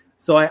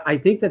 So I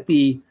think that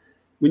we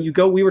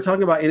were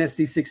talking about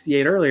NSC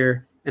 68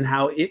 earlier, and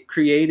how it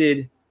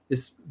created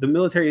the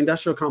military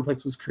industrial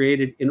complex was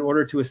created in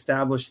order to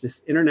establish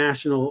this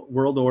international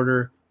world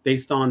order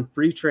based on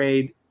free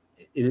trade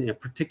in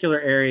particular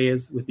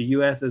areas, with the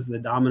U.S. as the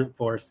dominant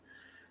force.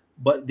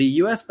 But the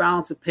U.S.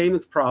 balance of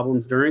payments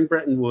problems during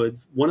Bretton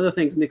Woods, one of the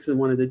things Nixon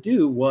wanted to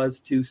do was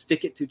to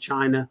stick it to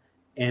China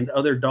and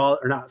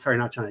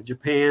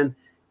Japan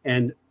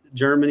and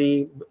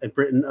Germany and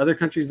Britain, other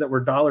countries that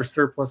were dollar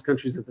surplus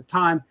countries at the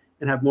time,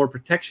 and have more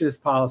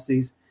protectionist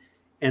policies.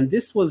 And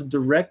this was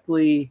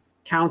directly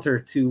counter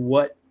to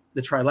what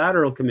the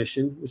Trilateral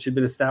Commission, which had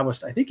been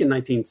established, I think, in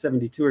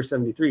 1972 or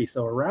 73,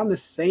 so around the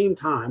same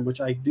time,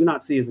 which I do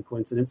not see as a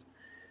coincidence,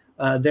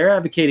 they're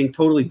advocating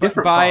totally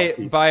different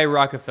policies. By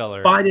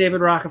Rockefeller. By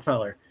David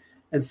Rockefeller.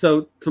 And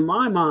so, to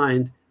my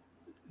mind,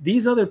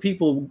 these other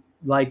people,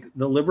 like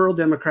the liberal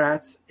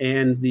Democrats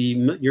and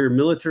your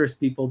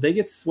militarist people, they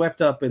get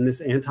swept up in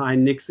this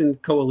anti-Nixon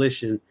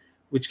coalition,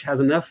 which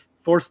has enough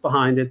force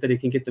behind it that it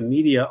can get the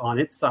media on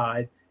its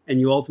side, and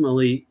you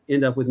ultimately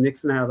end up with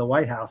Nixon out of the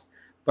White House.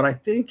 But I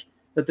think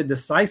that the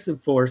decisive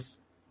force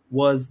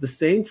was the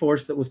same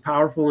force that was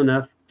powerful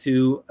enough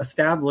to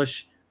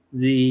establish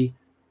the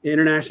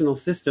international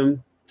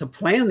system, to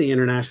plan the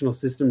international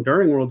system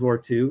during World War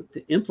II,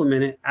 to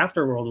implement it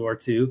after World War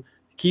II,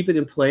 keep it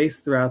in place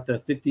throughout the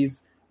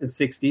 50s and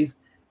 60s,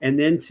 and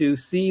then to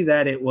see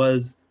that it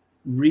was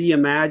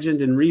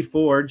reimagined and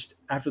reforged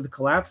after the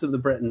collapse of the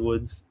Bretton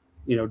Woods,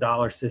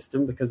 dollar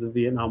system because of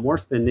Vietnam War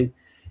spending.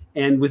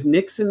 And with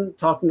Nixon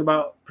talking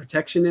about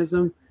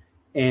protectionism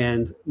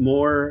and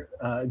more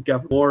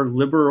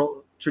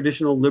liberal,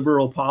 traditional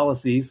liberal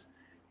policies,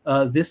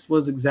 this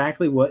was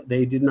exactly what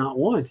they did not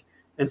want.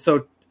 And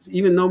so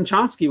even Noam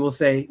Chomsky will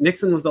say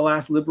Nixon was the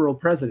last liberal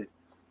president.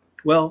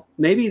 Well,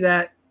 maybe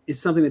that is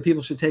something that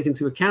people should take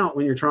into account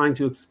when you're trying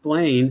to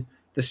explain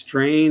the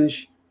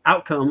strange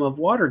outcome of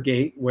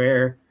Watergate,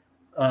 where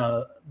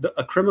a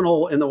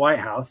criminal in the White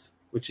House,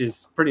 which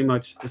is pretty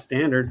much the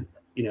standard,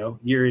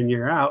 year in,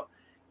 year out,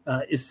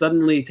 is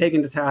suddenly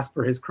taken to task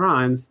for his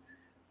crimes,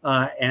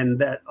 and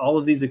that all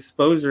of these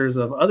exposures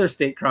of other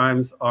state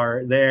crimes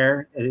are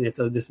there. And it's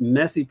this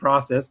messy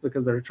process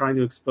because they're trying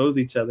to expose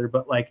each other.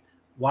 But like,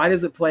 why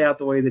does it play out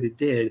the way that it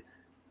did?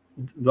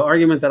 The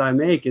argument that I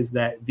make is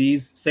that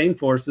these same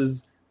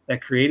forces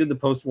that created the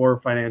post-war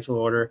financial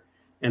order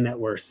and that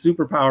were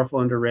super powerful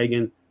under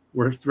Reagan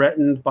were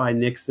threatened by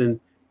Nixon.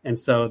 And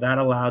so that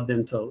allowed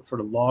them to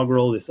sort of log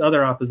roll this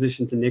other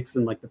opposition to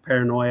Nixon, like the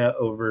paranoia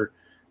over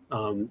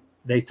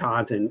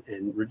détente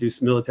and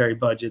reduced military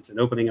budgets and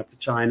opening up to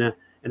China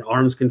and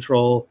arms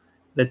control,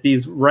 that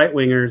these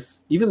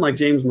right-wingers, even like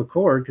James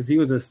McCord, because he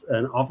was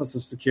an Office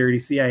of Security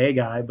CIA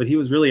guy, but he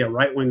was really a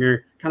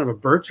right-winger, kind of a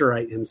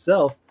Bircherite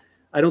himself.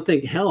 I don't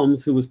think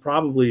Helms, who was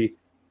probably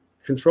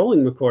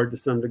controlling McCord to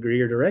some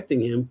degree or directing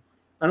him,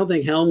 I don't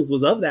think Helms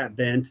was of that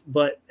bent,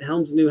 but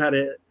Helms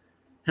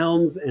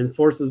and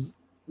forces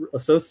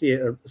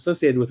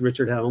associated with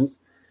Richard Helms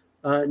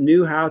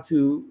knew how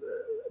to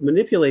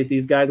manipulate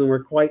these guys and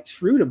were quite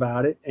shrewd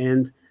about it.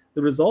 And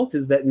the result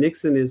is that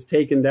Nixon is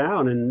taken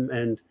down.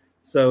 And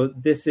so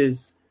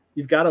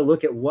you've got to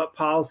look at what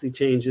policy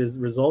changes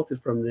resulted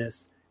from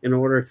this in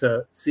order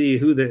to see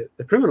who the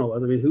criminal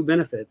was. I mean, who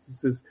benefits?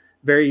 This is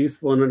very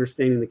useful in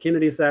understanding the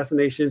Kennedy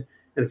assassination,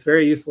 and it's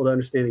very useful to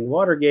understanding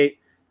Watergate.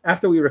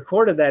 After we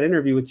recorded that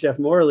interview with Jeff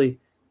Morley,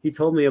 he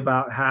told me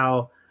about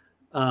how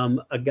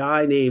a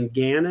guy named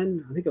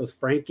Gannon, I think it was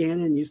Frank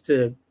Gannon,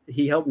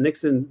 he helped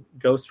Nixon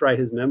ghostwrite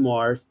his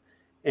memoirs.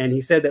 And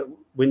he said that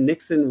when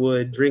Nixon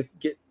would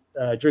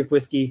drink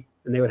whiskey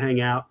and they would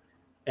hang out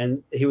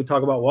and he would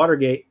talk about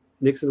Watergate,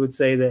 Nixon would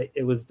say that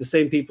it was the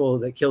same people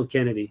that killed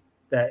Kennedy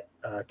that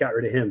got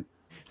rid of him.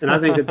 And I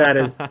think that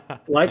is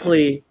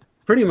likely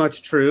pretty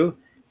much true.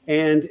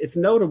 And it's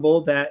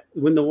notable that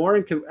when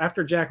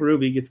after Jack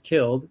Ruby gets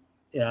killed,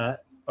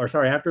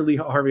 after Lee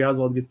Harvey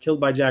Oswald gets killed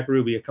by Jack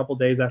Ruby, a couple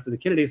days after the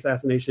Kennedy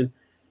assassination,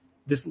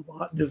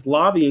 this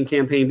lobbying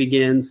campaign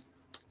begins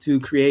to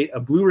create a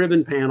blue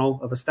ribbon panel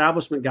of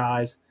establishment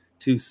guys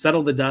to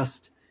settle the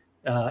dust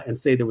and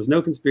say there was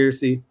no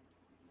conspiracy.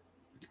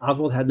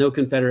 Oswald had no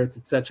Confederates,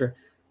 etc.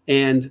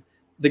 And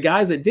the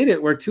guys that did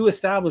it were two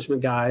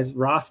establishment guys,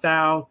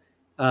 Rostow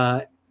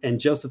and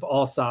Joseph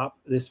Alsop,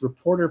 this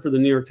reporter for the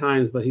New York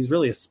Times, but he's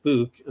really a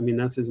spook. I mean,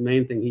 that's his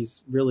main thing.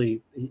 He's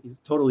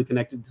totally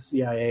connected to the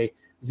CIA. It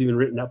was even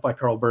written up by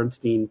Carl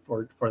Bernstein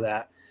for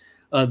that.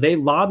 They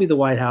lobby the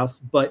White House,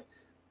 but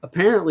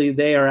apparently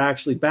they are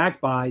actually backed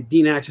by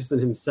Dean Acheson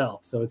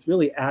himself. So it's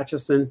really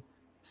Acheson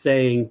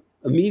saying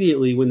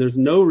immediately, when there's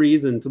no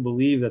reason to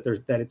believe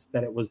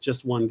that it was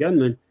just one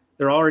gunman,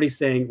 they're already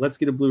saying, let's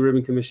get a blue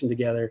ribbon commission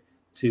together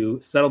to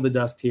settle the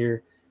dust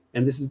here.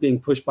 And this is being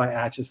pushed by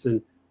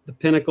Acheson, the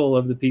pinnacle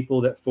of the people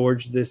that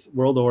forged this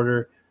world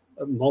order,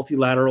 a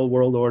multilateral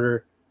world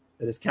order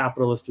that is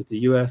capitalist with the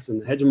US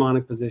and the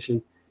hegemonic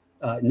position.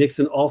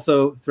 Nixon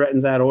also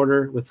threatened that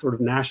order with sort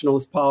of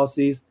nationalist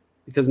policies,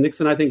 because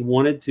Nixon, I think,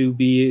 wanted to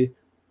be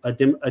a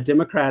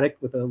democratic,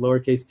 with a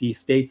lowercase d,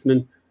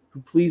 statesman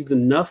who pleased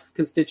enough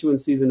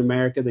constituencies in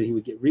America that he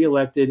would get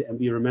reelected and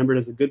be remembered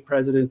as a good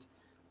president,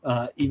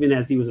 even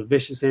as he was a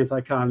vicious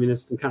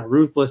anti-communist and kind of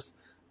ruthless,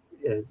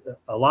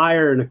 a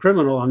liar and a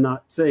criminal. I'm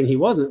not saying he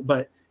wasn't,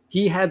 but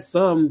he had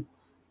some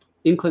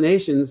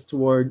inclinations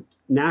toward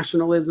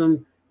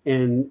nationalism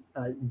and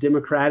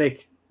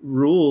democratic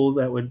rule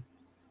that would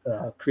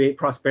create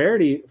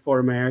prosperity for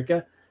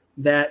America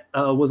that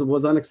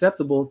was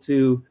unacceptable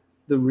to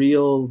the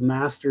real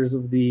masters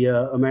of the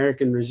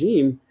American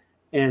regime.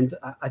 And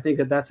I think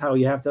that's how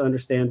you have to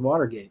understand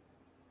Watergate.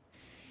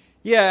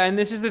 Yeah, and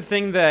this is the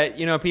thing that,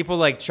 people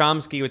like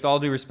Chomsky, with all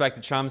due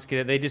respect to Chomsky,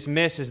 that they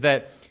dismiss, is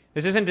that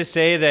this isn't to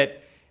say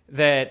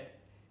that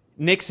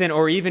Nixon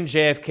or even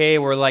JFK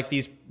were like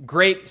these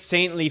great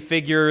saintly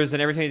figures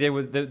and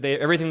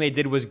everything they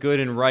did was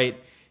good and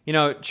right.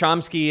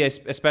 Chomsky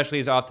especially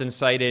is often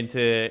cited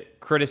to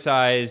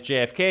criticize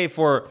JFK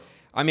for,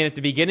 at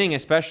the beginning,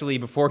 especially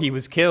before he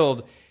was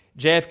killed,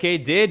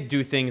 JFK did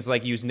do things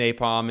like use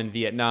napalm in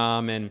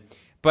Vietnam,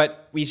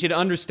 but we should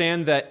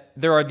understand that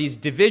there are these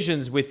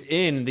divisions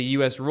within the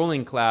U.S.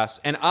 ruling class.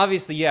 And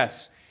obviously,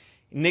 yes,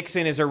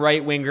 Nixon is a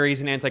right-winger,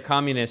 he's an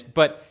anti-communist,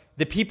 but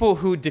the people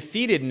who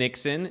defeated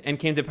Nixon and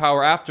came to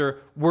power after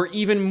were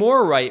even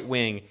more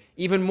right-wing,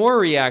 even more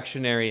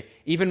reactionary,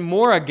 even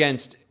more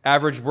against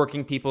average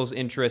working people's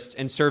interests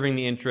and serving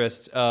the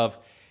interests of,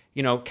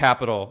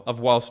 capital, of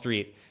Wall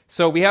Street.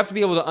 So we have to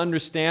be able to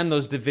understand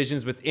those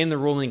divisions within the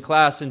ruling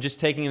class, and just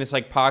taking this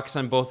like pox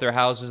on both their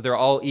houses, they're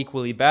all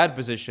equally bad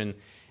position,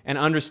 and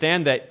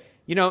understand that,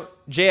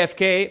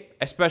 JFK,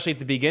 especially at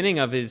the beginning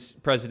of his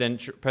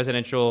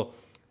presidential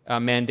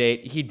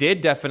mandate, he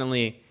did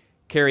definitely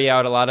carry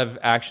out a lot of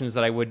actions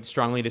that I would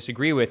strongly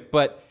disagree with,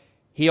 but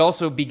he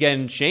also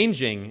began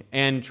changing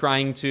and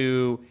trying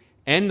to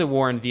end the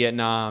war in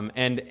Vietnam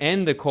and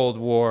end the Cold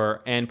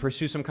War and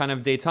pursue some kind of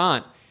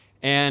détente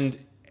and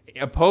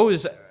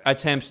oppose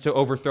attempts to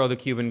overthrow the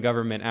Cuban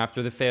government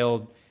after the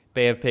failed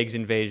Bay of Pigs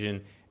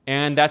invasion.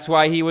 And that's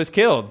why he was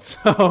killed.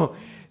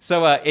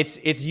 So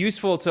it's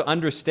useful to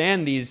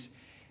understand these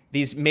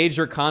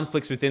major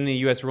conflicts within the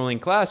U.S. ruling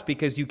class,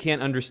 because you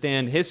can't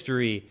understand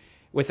history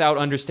without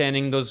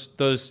understanding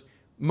those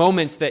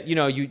moments that,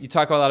 you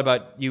talk a lot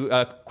about. You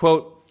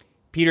quote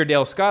Peter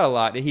Dale Scott a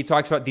lot. He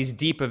talks about these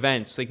deep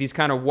events, like these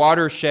kind of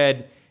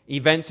watershed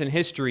events in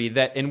history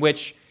that in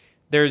which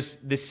there's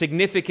this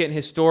significant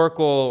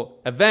historical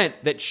event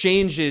that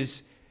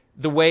changes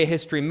the way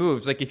history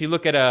moves. Like if you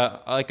look at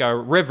a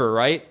river,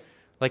 right?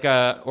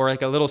 Or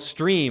a little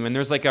stream, and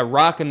there's like a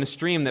rock in the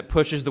stream that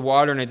pushes the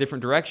water in a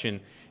different direction.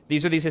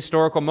 These are these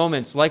historical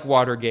moments like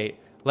Watergate,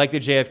 like the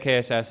JFK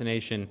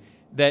assassination,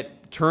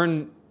 that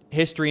turn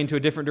history into a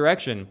different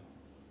direction.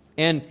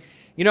 And,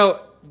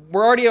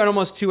 we're already at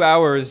almost 2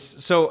 hours,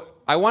 so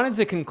I wanted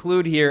to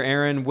conclude here,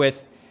 Aaron,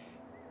 with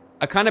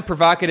a kind of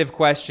provocative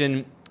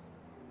question.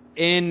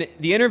 In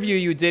the interview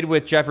you did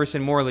with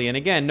Jefferson Morley, and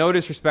again, no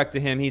disrespect to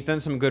him, he's done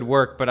some good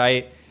work, but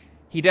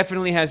he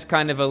definitely has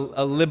kind of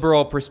a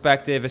liberal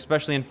perspective,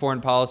 especially in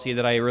foreign policy,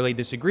 that I really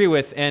disagree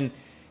with. And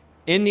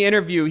in the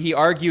interview, he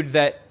argued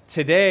that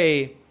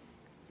today,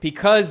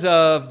 because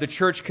of the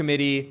Church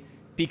Committee,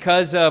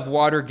 because of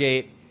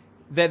Watergate,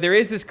 that there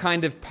is this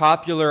kind of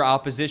popular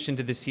opposition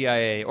to the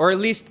CIA, or at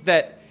least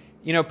that,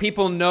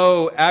 people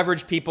know,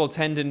 average people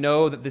tend to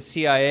know that the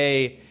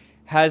CIA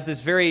has this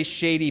very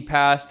shady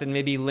past and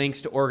maybe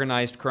links to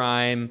organized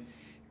crime.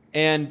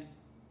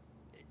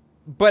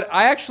 But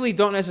I actually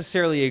don't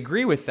necessarily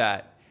agree with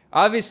that.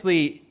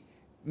 Obviously,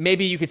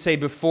 maybe you could say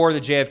before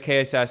the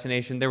JFK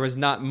assassination, there was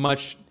not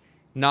much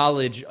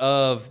knowledge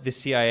of the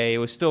CIA. It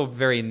was still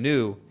very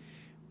new.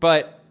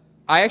 But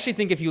I actually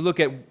think if you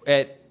look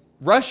at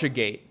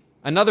Russiagate,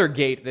 another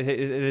gate that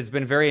has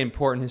been very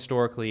important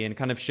historically and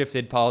kind of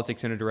shifted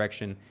politics in a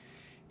direction,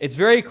 it's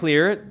very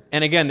clear.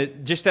 And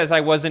again, just as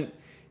I wasn't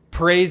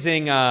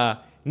praising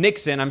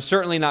Nixon, I'm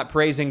certainly not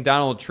praising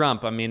Donald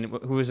Trump. I mean,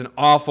 who was an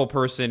awful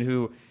person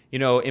who,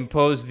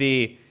 imposed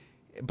the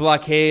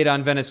blockade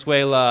on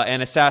Venezuela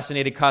and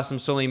assassinated Qasem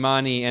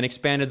Soleimani and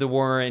expanded the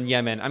war in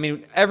Yemen. I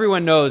mean,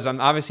 everyone knows I'm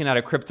obviously not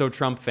a crypto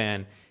Trump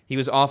fan. He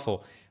was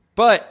awful.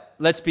 But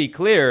let's be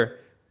clear,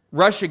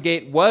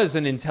 Russiagate was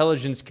an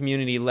intelligence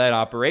community-led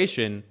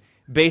operation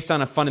based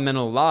on a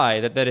fundamental lie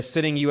that a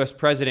sitting U.S.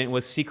 president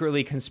was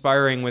secretly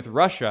conspiring with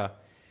Russia.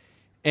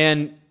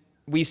 And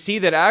we see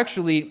that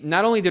actually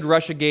not only did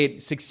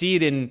Russiagate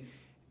succeed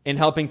in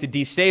helping to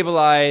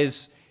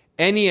destabilize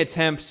any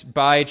attempts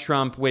by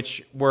Trump,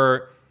 which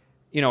were,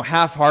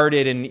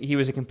 half-hearted and he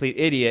was a complete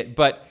idiot,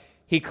 but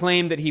he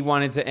claimed that he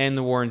wanted to end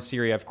the war in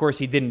Syria. Of course,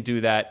 he didn't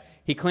do that.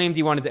 He claimed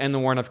he wanted to end the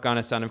war in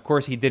Afghanistan. Of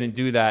course, he didn't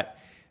do that.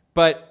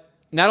 But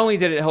not only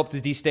did it help to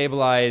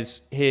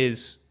destabilize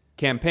his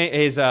campaign,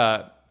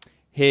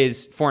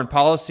 his foreign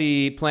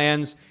policy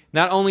plans,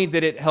 not only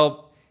did it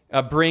help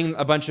bring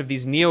a bunch of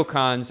these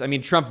neocons. I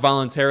mean, Trump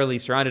voluntarily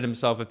surrounded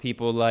himself with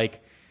people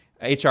like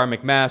H.R.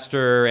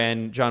 McMaster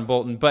and John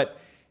Bolton, but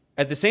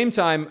at the same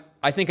time,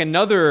 I think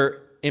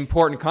another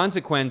important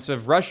consequence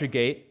of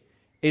Russiagate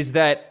is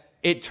that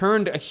it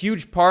turned a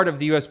huge part of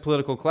the U.S.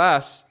 political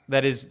class,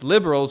 that is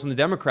liberals and the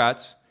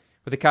Democrats,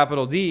 with a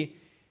capital D,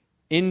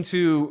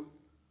 into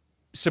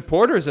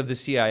supporters of the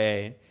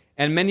CIA.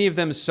 And many of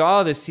them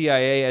saw the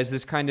CIA as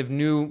this kind of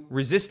new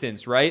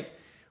resistance, right?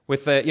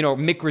 With the,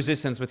 MIC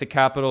resistance with a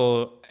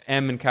capital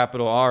M and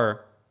capital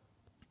R.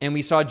 And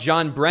we saw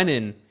John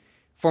Brennan,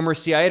 former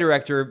CIA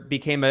director,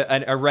 became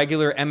a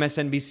regular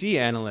MSNBC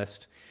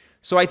analyst.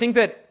 So I think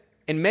that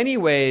in many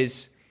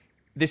ways,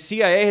 the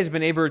CIA has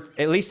been able,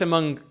 at least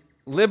among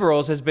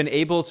liberals, has been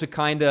able to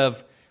kind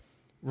of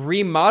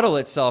remodel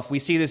itself. We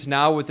see this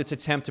now with its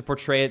attempt to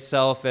portray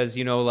itself as,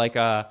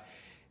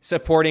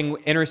 supporting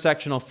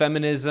intersectional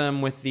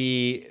feminism with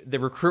the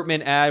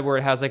recruitment ad where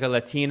it has like a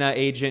Latina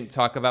agent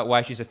talk about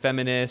why she's a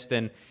feminist.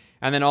 And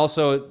then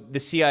also the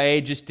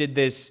CIA just did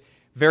this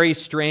very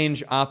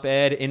strange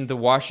op-ed in the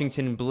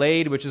Washington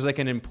Blade, which is like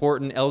an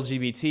important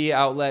LGBT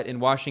outlet in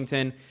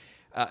Washington.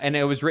 And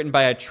it was written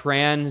by a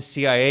trans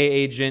CIA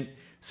agent.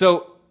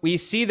 So we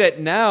see that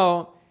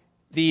now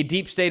the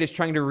deep state is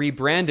trying to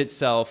rebrand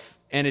itself,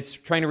 and it's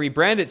trying to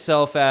rebrand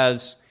itself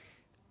as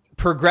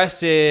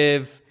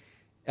progressive,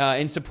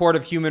 in support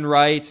of human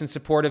rights, in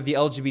support of the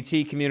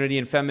LGBT community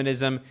and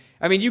feminism.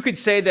 I mean, you could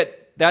say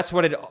that that's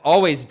what it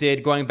always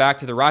did, going back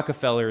to the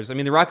Rockefellers. I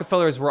mean, the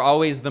Rockefellers were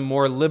always the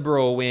more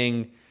liberal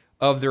wing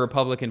of the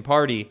Republican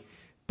Party.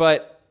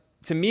 But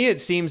to me, it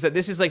seems that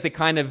this is like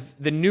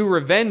the new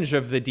revenge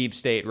of the deep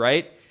state,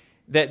 right?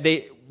 That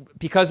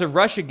because of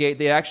Russiagate,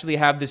 they actually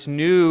have this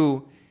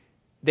new,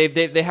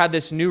 they had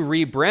this new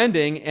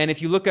rebranding. And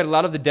if you look at a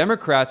lot of the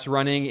Democrats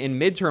running in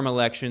midterm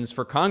elections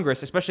for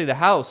Congress, especially the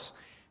House,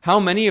 how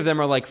many of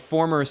them are like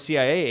former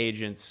CIA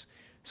agents?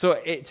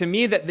 So to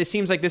me, that this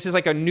seems like this is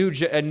like a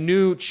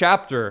new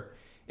chapter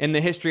in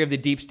the history of the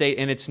deep state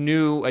and its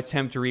new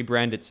attempt to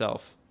rebrand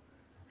itself.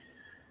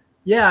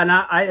 Yeah, and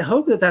I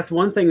hope that that's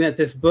one thing that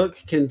this book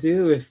can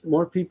do if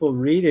more people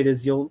read it,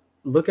 is you'll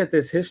look at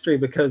this history,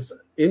 because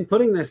in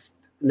putting this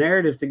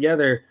narrative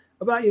together,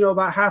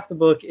 about half the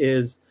book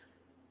is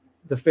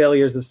the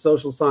failures of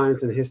social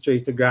science and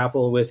history to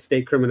grapple with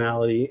state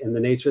criminality and the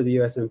nature of the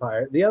U.S.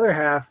 empire. The other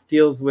half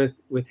deals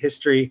with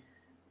history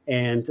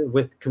and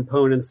with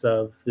components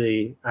of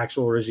the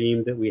actual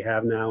regime that we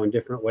have now in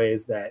different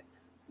ways that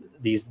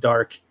these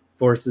dark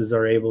forces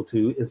are able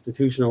to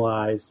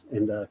institutionalize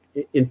and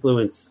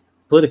influence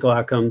political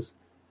outcomes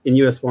in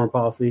U.S. foreign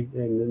policy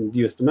and in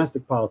U.S.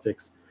 domestic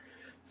politics.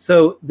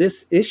 So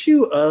this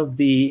issue of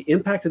the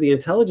impact of the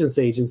intelligence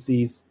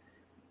agencies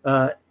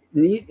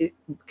it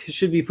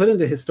should be put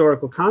into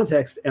historical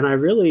context. And I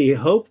really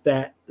hope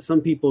that some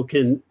people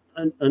can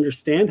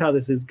understand how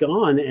this has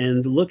gone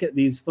and look at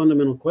these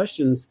fundamental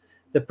questions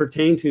that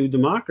pertain to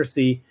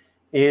democracy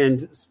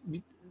and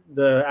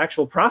the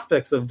actual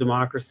prospects of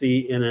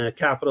democracy in a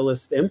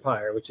capitalist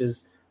empire, which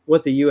is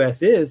what the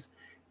U.S. is.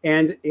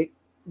 And it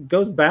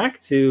goes back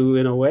to,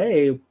 in a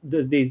way,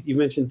 these, you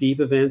mentioned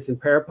deep events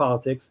and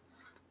parapolitics,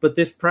 but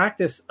this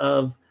practice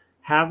of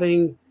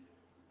having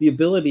the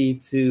ability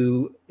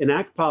to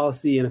enact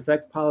policy and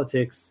affect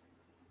politics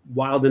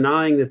while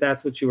denying that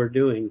that's what you are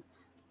doing.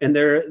 And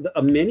there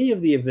are many of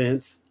the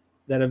events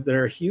that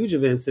are huge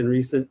events in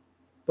recent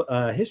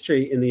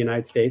history in the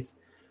United States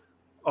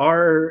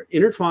are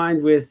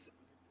intertwined with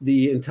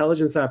the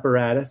intelligence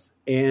apparatus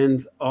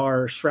and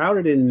are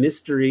shrouded in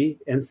mystery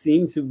and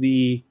seem to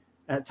be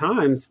at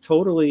times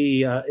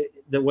totally,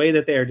 the way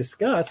that they are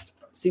discussed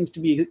seems to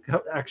be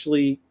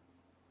actually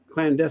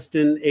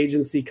clandestine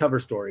agency cover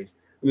stories.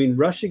 I mean,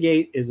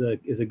 Russiagate is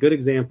a good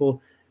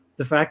example.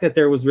 The fact that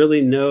there was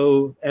really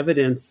no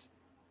evidence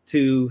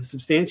to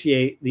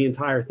substantiate the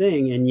entire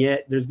thing, and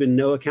yet there's been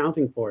no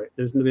accounting for it.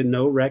 There's been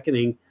no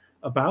reckoning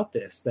about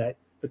this, that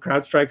the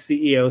CrowdStrike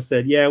CEO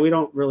said, yeah, we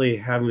don't really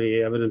have any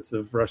evidence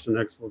of Russian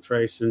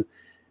exfiltration,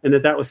 and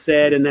that was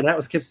said, and that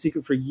was kept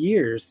secret for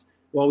years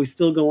while we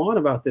still go on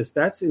about this.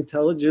 That's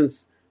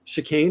intelligence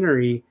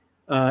chicanery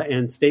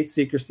and state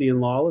secrecy and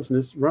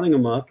lawlessness running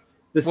amok.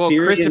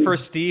 Christopher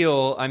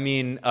Steele, I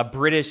mean, a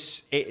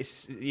British,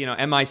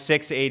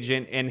 MI6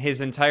 agent, and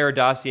his entire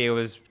dossier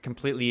was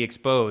completely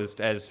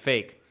exposed as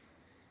fake.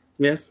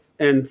 Yes,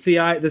 and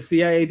the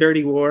CIA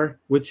dirty war,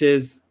 which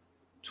is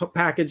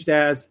packaged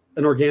as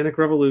an organic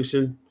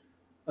revolution,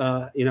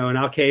 and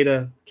Al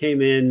Qaeda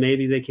came in.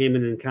 Maybe they came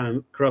in and kind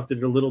of corrupted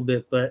it a little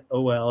bit, but oh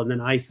well. And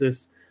then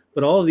ISIS,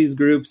 but all of these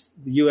groups,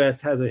 the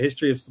U.S. has a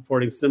history of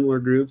supporting similar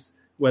groups,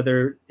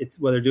 whether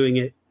doing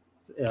it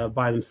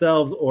by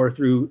themselves or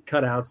through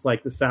cutouts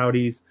like the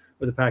Saudis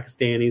or the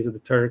Pakistanis or the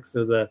Turks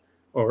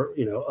or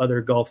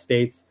other Gulf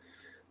states.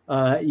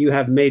 You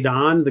have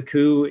Maidan, the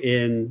coup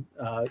in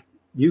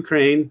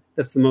Ukraine.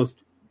 That's the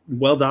most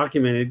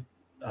well-documented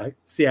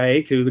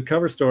CIA coup. The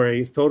cover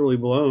story is totally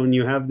blown.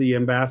 You have the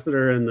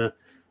ambassador and the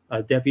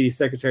deputy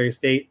secretary of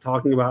state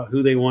talking about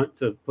who they want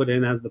to put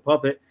in as the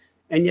puppet.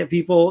 And yet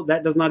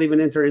that does not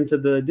even enter into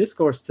the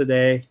discourse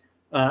today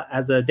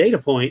as a data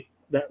point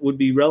that would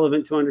be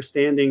relevant to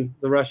understanding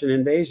the Russian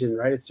invasion,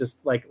 right? It's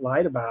just like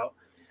lied about.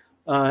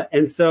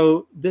 And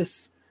so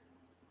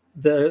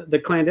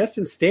the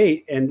clandestine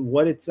state and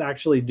what it's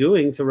actually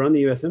doing to run the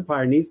U.S.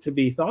 empire needs to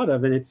be thought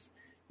of. And it's,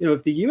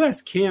 if the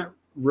U.S. can't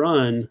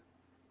run,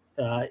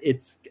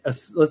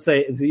 let's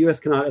say if the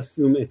U.S. cannot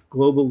assume its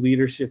global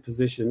leadership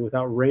position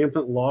without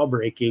rampant law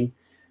breaking,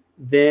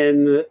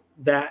 then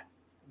that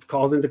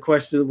calls into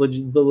question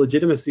the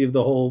legitimacy of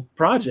the whole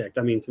project.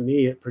 I mean, to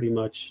me, it pretty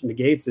much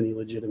negates any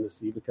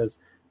legitimacy, because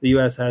the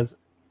U.S. has,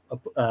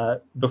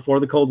 before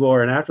the Cold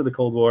War and after the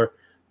Cold War,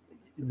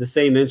 the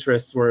same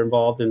interests were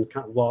involved in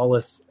kind of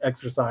lawless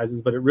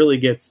exercises, but it really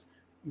gets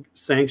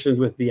sanctioned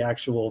with the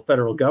actual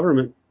federal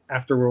government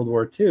after World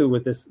War II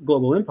with this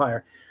global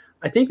empire.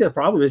 I think the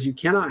problem is you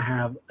cannot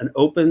have an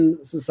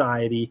open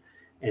society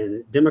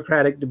and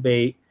democratic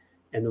debate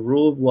and the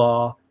rule of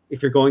law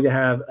if you're going to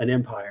have an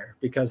empire,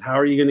 because how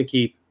are you going to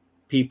keep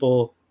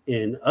people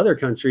in other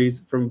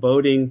countries from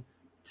voting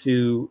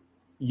to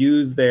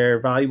use their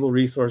valuable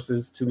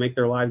resources to make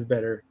their lives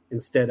better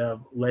instead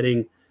of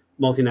letting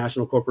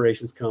multinational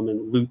corporations come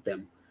and loot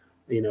them,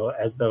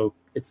 as though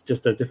it's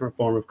just a different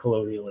form of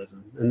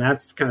colonialism. And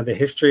that's kind of the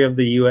history of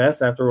the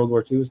U.S. after World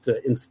War II, is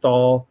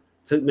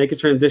to make a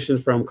transition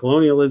from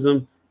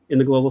colonialism in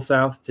the global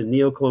South to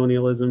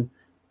neocolonialism,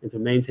 and to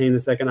maintain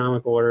this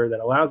economic order that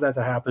allows that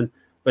to happen.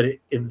 But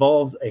it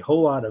involves a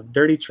whole lot of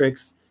dirty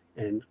tricks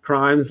and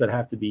crimes that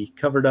have to be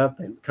covered up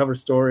and cover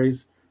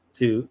stories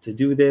to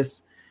do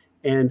this.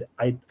 And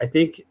I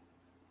think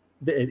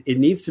that it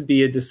needs to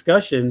be a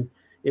discussion.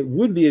 It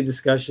would be a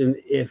discussion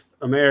if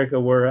America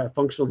were a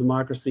functional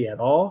democracy at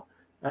all,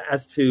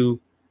 as to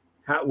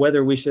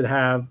whether we should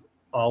have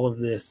all of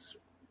this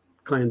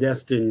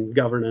clandestine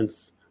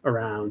governance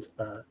around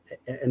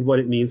and what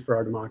it means for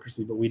our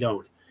democracy, but we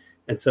don't.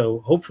 And so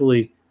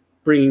hopefully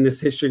bringing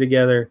this history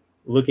together,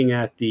 looking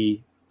at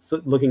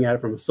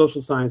it from a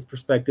social science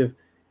perspective,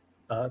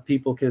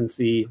 people can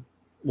see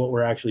what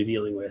we're actually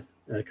dealing with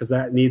because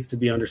that needs to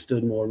be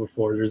understood more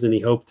before there's any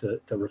hope to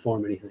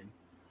reform anything.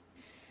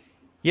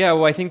 Yeah,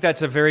 well, I think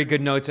that's a very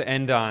good note to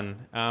end on.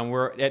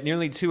 We're at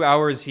nearly 2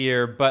 hours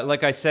here, but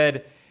like I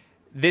said,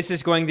 this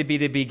is going to be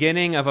the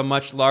beginning of a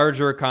much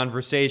larger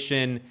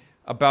conversation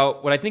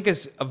about what I think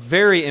is a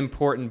very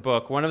important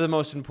book, one of the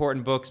most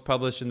important books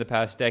published in the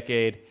past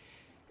decade.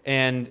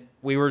 And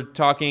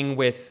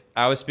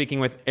I was speaking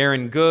with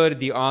Aaron Good,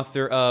 the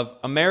author of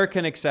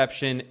American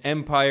Exception,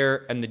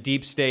 Empire, and the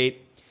Deep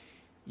State.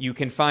 You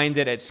can find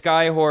it at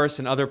Skyhorse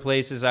and other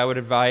places. I would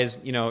advise,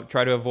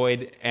 try to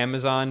avoid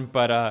Amazon,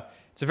 but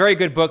it's a very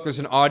good book. There's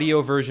an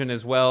audio version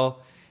as well.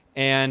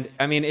 And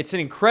I mean, it's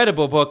an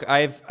incredible book.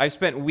 I've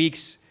spent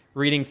weeks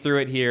reading through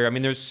it here. I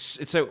mean, there's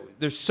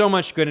so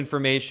much good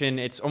information.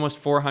 It's almost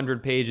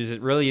 400 pages.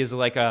 It really is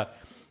like a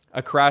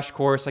crash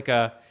course,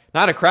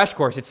 not a crash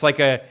course. It's like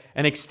an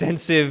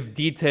extensive,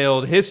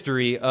 detailed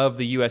history of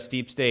the U.S.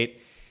 deep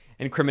state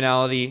and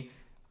criminality.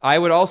 I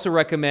would also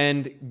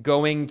recommend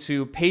going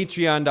to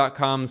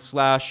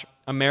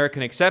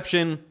patreon.com/American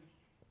Exception,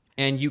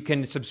 and you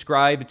can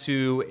subscribe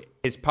to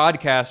his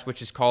podcast,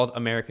 which is called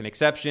American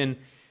Exception.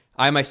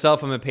 I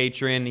myself am a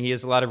patron. He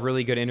has a lot of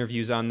really good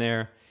interviews on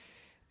there.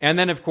 And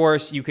then, of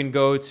course, you can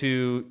go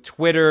to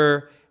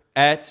Twitter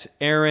at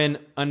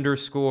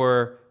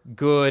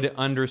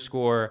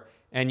Aaron_good_,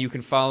 and you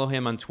can follow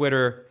him on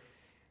Twitter.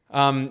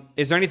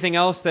 Is there anything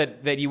else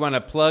that you want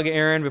to plug,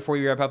 Aaron, before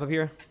you wrap up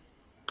here?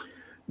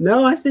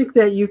 No, I think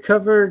that you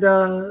covered,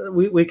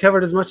 we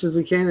covered as much as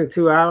we can in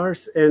 2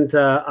 hours. And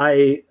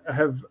I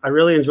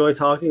really enjoy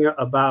talking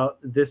about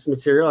this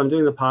material. I'm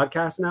doing the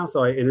podcast now,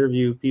 so I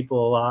interview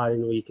people a lot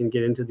and we can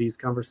get into these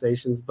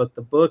conversations. But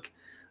the book,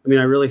 I mean,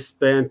 I really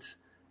spent,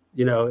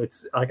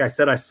 it's like I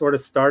said, I sort of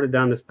started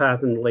down this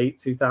path in late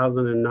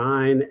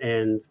 2009,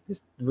 and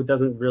this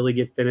doesn't really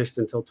get finished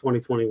until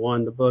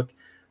 2021, the book.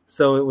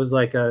 So it was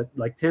like 10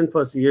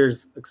 plus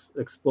years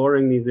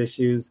exploring these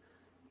issues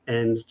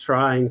and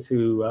trying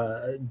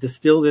to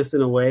distill this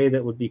in a way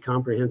that would be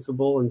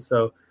comprehensible. And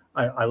so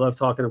I love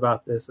talking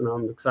about this, and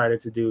I'm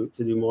excited to do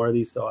more of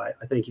these. So I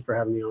thank you for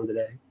having me on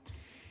today.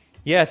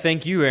 Yeah,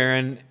 thank you,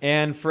 Aaron.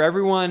 And for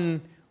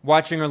everyone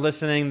watching or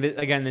listening,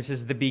 again, this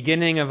is the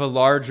beginning of a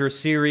larger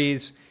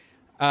series.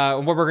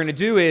 What we're going to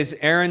do is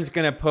Aaron's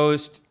going to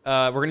post,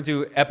 we're going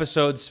to do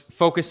episodes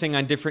focusing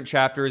on different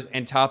chapters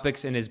and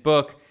topics in his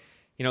book,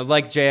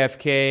 like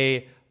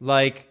JFK,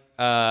 like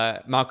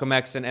Malcolm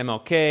X and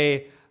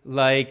MLK,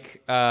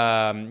 like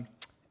COINTELPRO,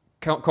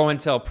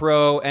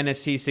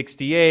 NSC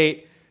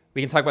 68.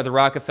 We can talk about the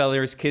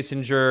Rockefellers,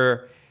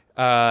 Kissinger,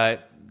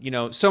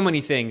 so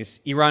many things.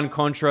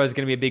 Iran-Contra is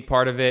going to be a big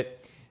part of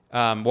it,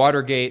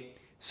 Watergate.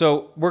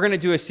 So we're going to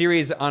do a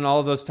series on all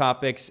of those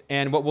topics,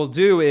 and what we'll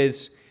do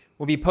is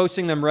we'll be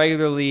posting them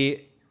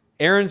regularly.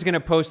 Aaron's going to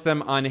post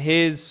them on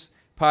his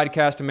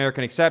podcast,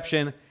 American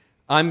Exception.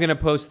 I'm going to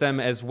post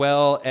them as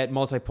well at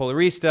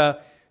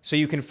Multipolarista. So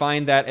you can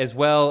find that as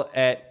well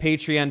at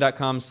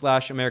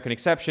patreon.com/American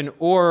Exception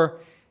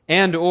or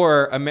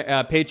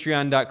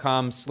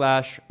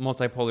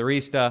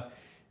patreon.com/Multipolarista.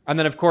 And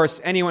then, of course,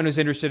 anyone who's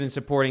interested in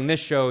supporting this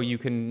show, you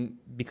can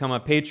become a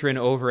patron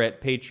over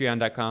at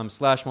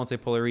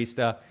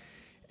patreon.com/Multipolarista.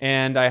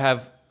 And I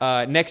have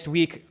next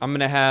week, I'm going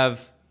to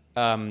have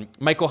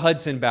Michael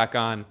Hudson back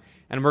on,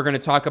 and we're going to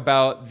talk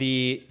about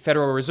the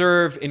Federal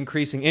Reserve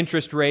increasing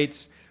interest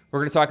rates. We're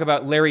going to talk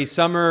about Larry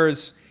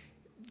Summers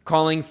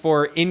calling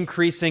for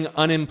increasing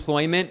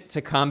unemployment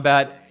to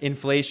combat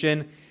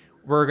inflation.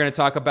 We're going to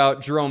talk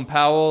about Jerome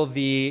Powell,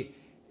 the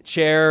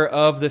chair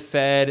of the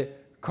Fed,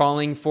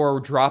 calling for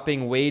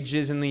dropping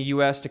wages in the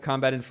U.S. to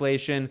combat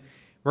inflation.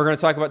 We're going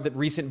to talk about the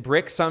recent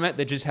BRICS summit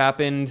that just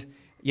happened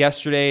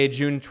yesterday,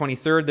 June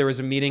 23rd. There was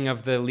a meeting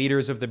of the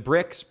leaders of the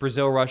BRICS,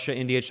 Brazil, Russia,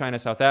 India, China,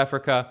 South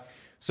Africa.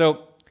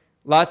 So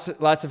lots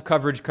of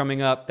coverage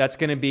coming up. That's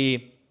going to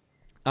be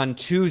on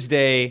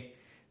Tuesday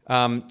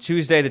the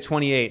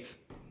 28th.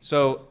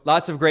 So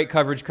lots of great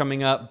coverage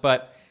coming up.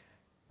 But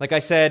like I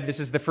said, this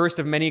is the first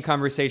of many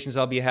conversations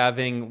I'll be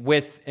having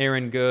with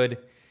Aaron Good.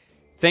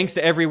 Thanks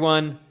to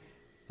everyone.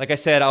 Like I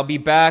said, I'll be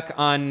back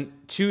on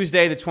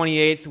Tuesday the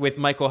 28th with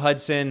Michael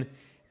Hudson,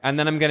 and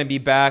then I'm going to be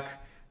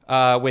back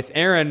with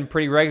Aaron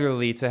pretty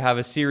regularly to have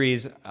a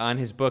series on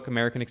his book,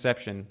 American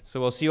Exception. So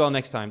we'll see you all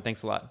next time.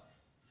 Thanks a lot.